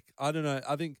I don't know.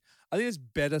 I think there's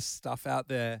better stuff out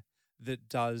there that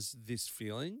does this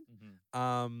feeling.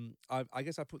 I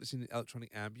guess I put this in electronic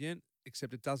ambient,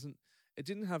 except it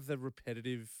didn't have the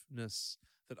repetitiveness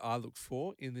that I look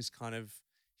for in this kind of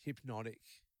hypnotic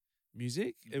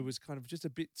music. It was kind of just a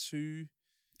bit too,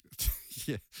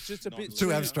 yeah. just a bit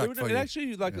Too abstract It, for it you.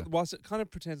 actually whilst it kind of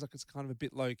pretends like it's kind of a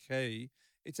bit low key,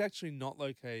 it's actually not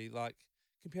low key. Like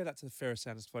compare that to the Ferris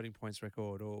Sanders Floating Points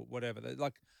record or whatever.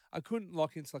 Like I couldn't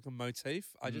lock into like a motif.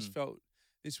 I just felt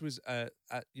this was an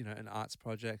arts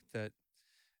project that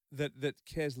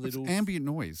cares little. It's ambient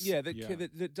noise. Yeah,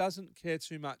 that doesn't care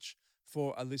too much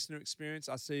for a listener experience.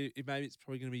 I see maybe it's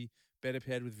probably going to be better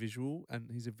paired with visual, and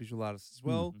he's a visual artist as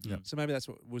well. yeah. So maybe that's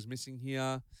what was missing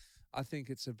here. I think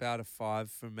it's about a 5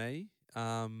 for me.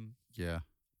 Yeah.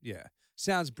 Yeah.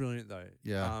 Sounds brilliant though.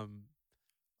 Yeah.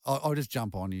 I'll just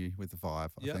jump on you with the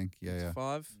 5, I Yep, think. Yeah, it's yeah. a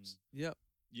 5. Yep.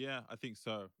 Yeah, I think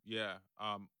so. Yeah.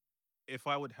 If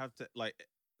I would have to, like,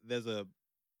 there's a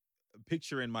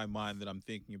picture in my mind that I'm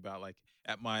thinking about. Like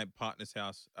at my partner's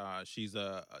house, she's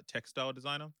a textile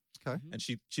designer, Okay. and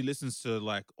she listens to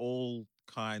like all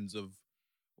kinds of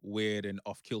weird and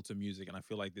off kilter music, and I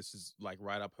feel like this is like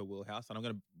right up her wheelhouse. And I'm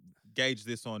gonna gauge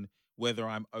this on whether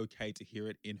I'm okay to hear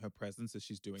it in her presence as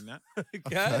she's doing that.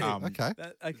 Okay. Okay.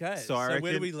 Okay. So So, I where do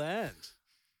reckon- we land?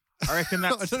 I reckon I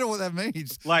that's don't know what that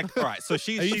means. like, all right. So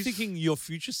she's Are you thinking your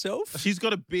future self? she's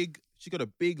got a big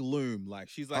loom. Like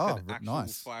she's like Oh, an actual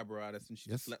nice. fiber artist, and she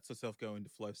Yes. just lets herself go into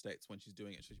flow states when she's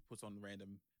doing it. So she puts on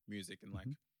random music and like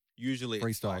usually it's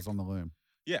Freestyles like, on the loom.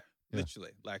 yeah, Yeah.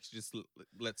 literally like she just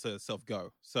lets herself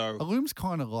go. So A loom's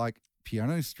kind of like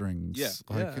piano strings. Yeah.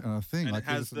 Like Yeah. a thing. and like it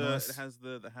has there's a nice- it has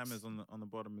the hammers on the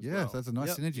bottom as yeah, well. so that's a nice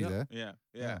Yep, synergy yep. there. Yeah.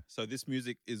 Yeah. So this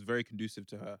music is very conducive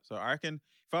to her. So I reckon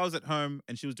if I was at home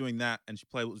and she was doing that and she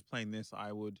was playing this,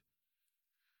 I would.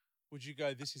 Would you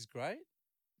go, this is great?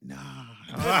 No.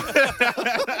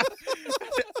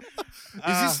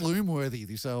 Is this loom worthy?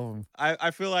 This album?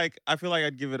 I feel like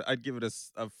I'd give it a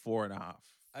 4.5.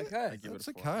 Okay. I'd give That's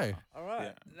it a 4.5. okay. All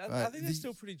right. Yeah. I think the- they're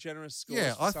still pretty generous scores.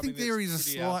 Yeah, for I something think there that's is a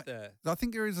pretty out slight. there. I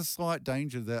think there is a slight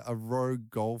danger that a rogue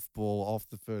golf ball off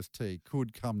the first tee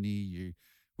could come near you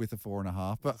with a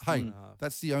 4.5. But hey, 4.5.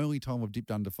 that's the only time we've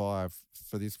dipped under 5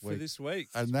 for this For week, this week.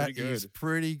 and It's that pretty is good.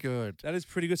 pretty good. That is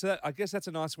pretty good. So I guess that's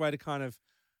a nice way to kind of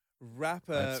wrap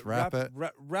Let's wrap it.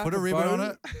 wrap Put a ribbon on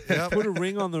bow, it. Yep. Put a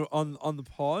ring on the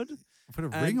pod. Put a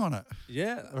and- ring on it.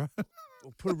 Yeah.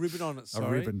 Or put a ribbon on it. Sorry. A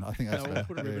ribbon. I think that's we'll fair.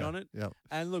 put a ribbon on it. Yep.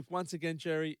 And look, once again,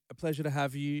 Jerry, a pleasure to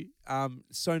have you.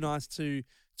 So nice to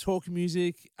talk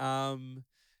music.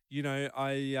 You know,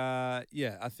 I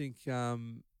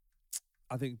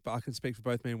think I can speak for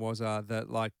both me and Wazza that,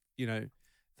 like, you know,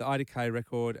 the IDK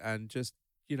record and just,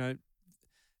 you know,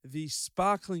 the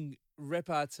sparkling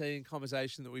repartee and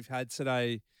conversation that we've had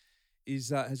today is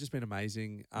has just been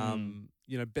amazing.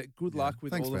 You know, good Yeah. luck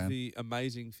with Thanks, all of man. the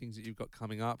amazing things that you've got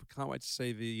coming up. Can't wait to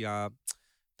see the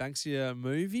Banksia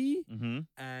movie, Mm-hmm.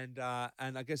 and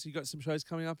I guess you got some shows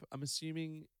coming up. I'm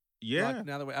assuming, Yeah. like,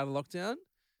 now that we're out of lockdown.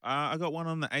 I got one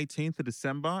on the 18th of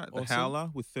December at the Awesome.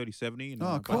 Howler with 3070 and Oh, a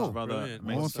bunch cool. of other Brilliant.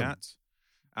 amazing Awesome. cats.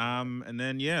 And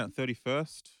then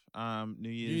 31st, New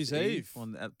Year's Eve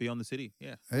at Beyond the City.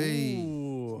 Yeah, Hey.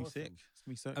 Ooh. it's gonna be sick. It's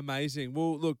gonna be so. Amazing.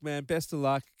 Well, look, man, best of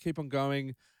luck. Keep on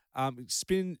going.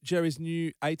 Spin Jerry's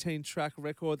new 18-track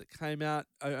record that came out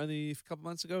only a couple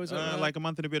months ago. Is that right? Like a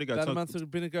month and a bit ago. About So a month and a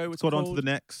bit ago. it's called On to the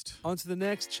Next. On to the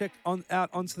next. Check out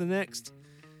onto the next.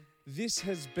 This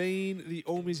has been the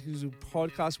All Music is Good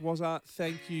podcast. Wazza,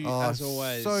 thank you as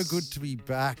always. So good to be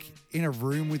back in a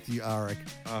room with you, Arik.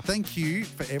 Thank you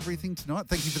for everything tonight.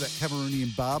 Thank you for that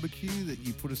Cameroonian barbecue that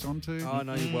you put us onto. Oh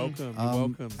no, you're welcome. You're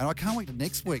welcome. And I can't wait to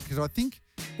next week because I think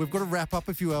we've got to wrap up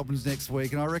a few albums next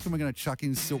week, and I reckon we're going to chuck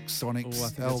in Silk Sonic's Oh, I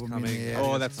think that's album in coming. there. Oh, I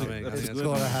think that's it's coming. I that's think It's good.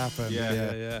 got to happen.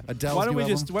 Yeah. Adele's Why don't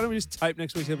new we just tape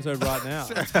next week's episode right now?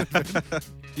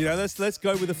 You know, let's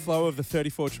go with the flow of the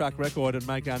 34-track record and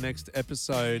make our next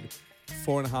episode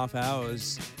 4.5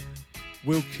 hours.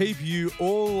 We'll keep you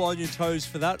all on your toes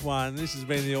for that one. This has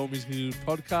been the All Music Good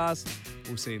podcast.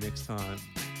 We'll see you next time.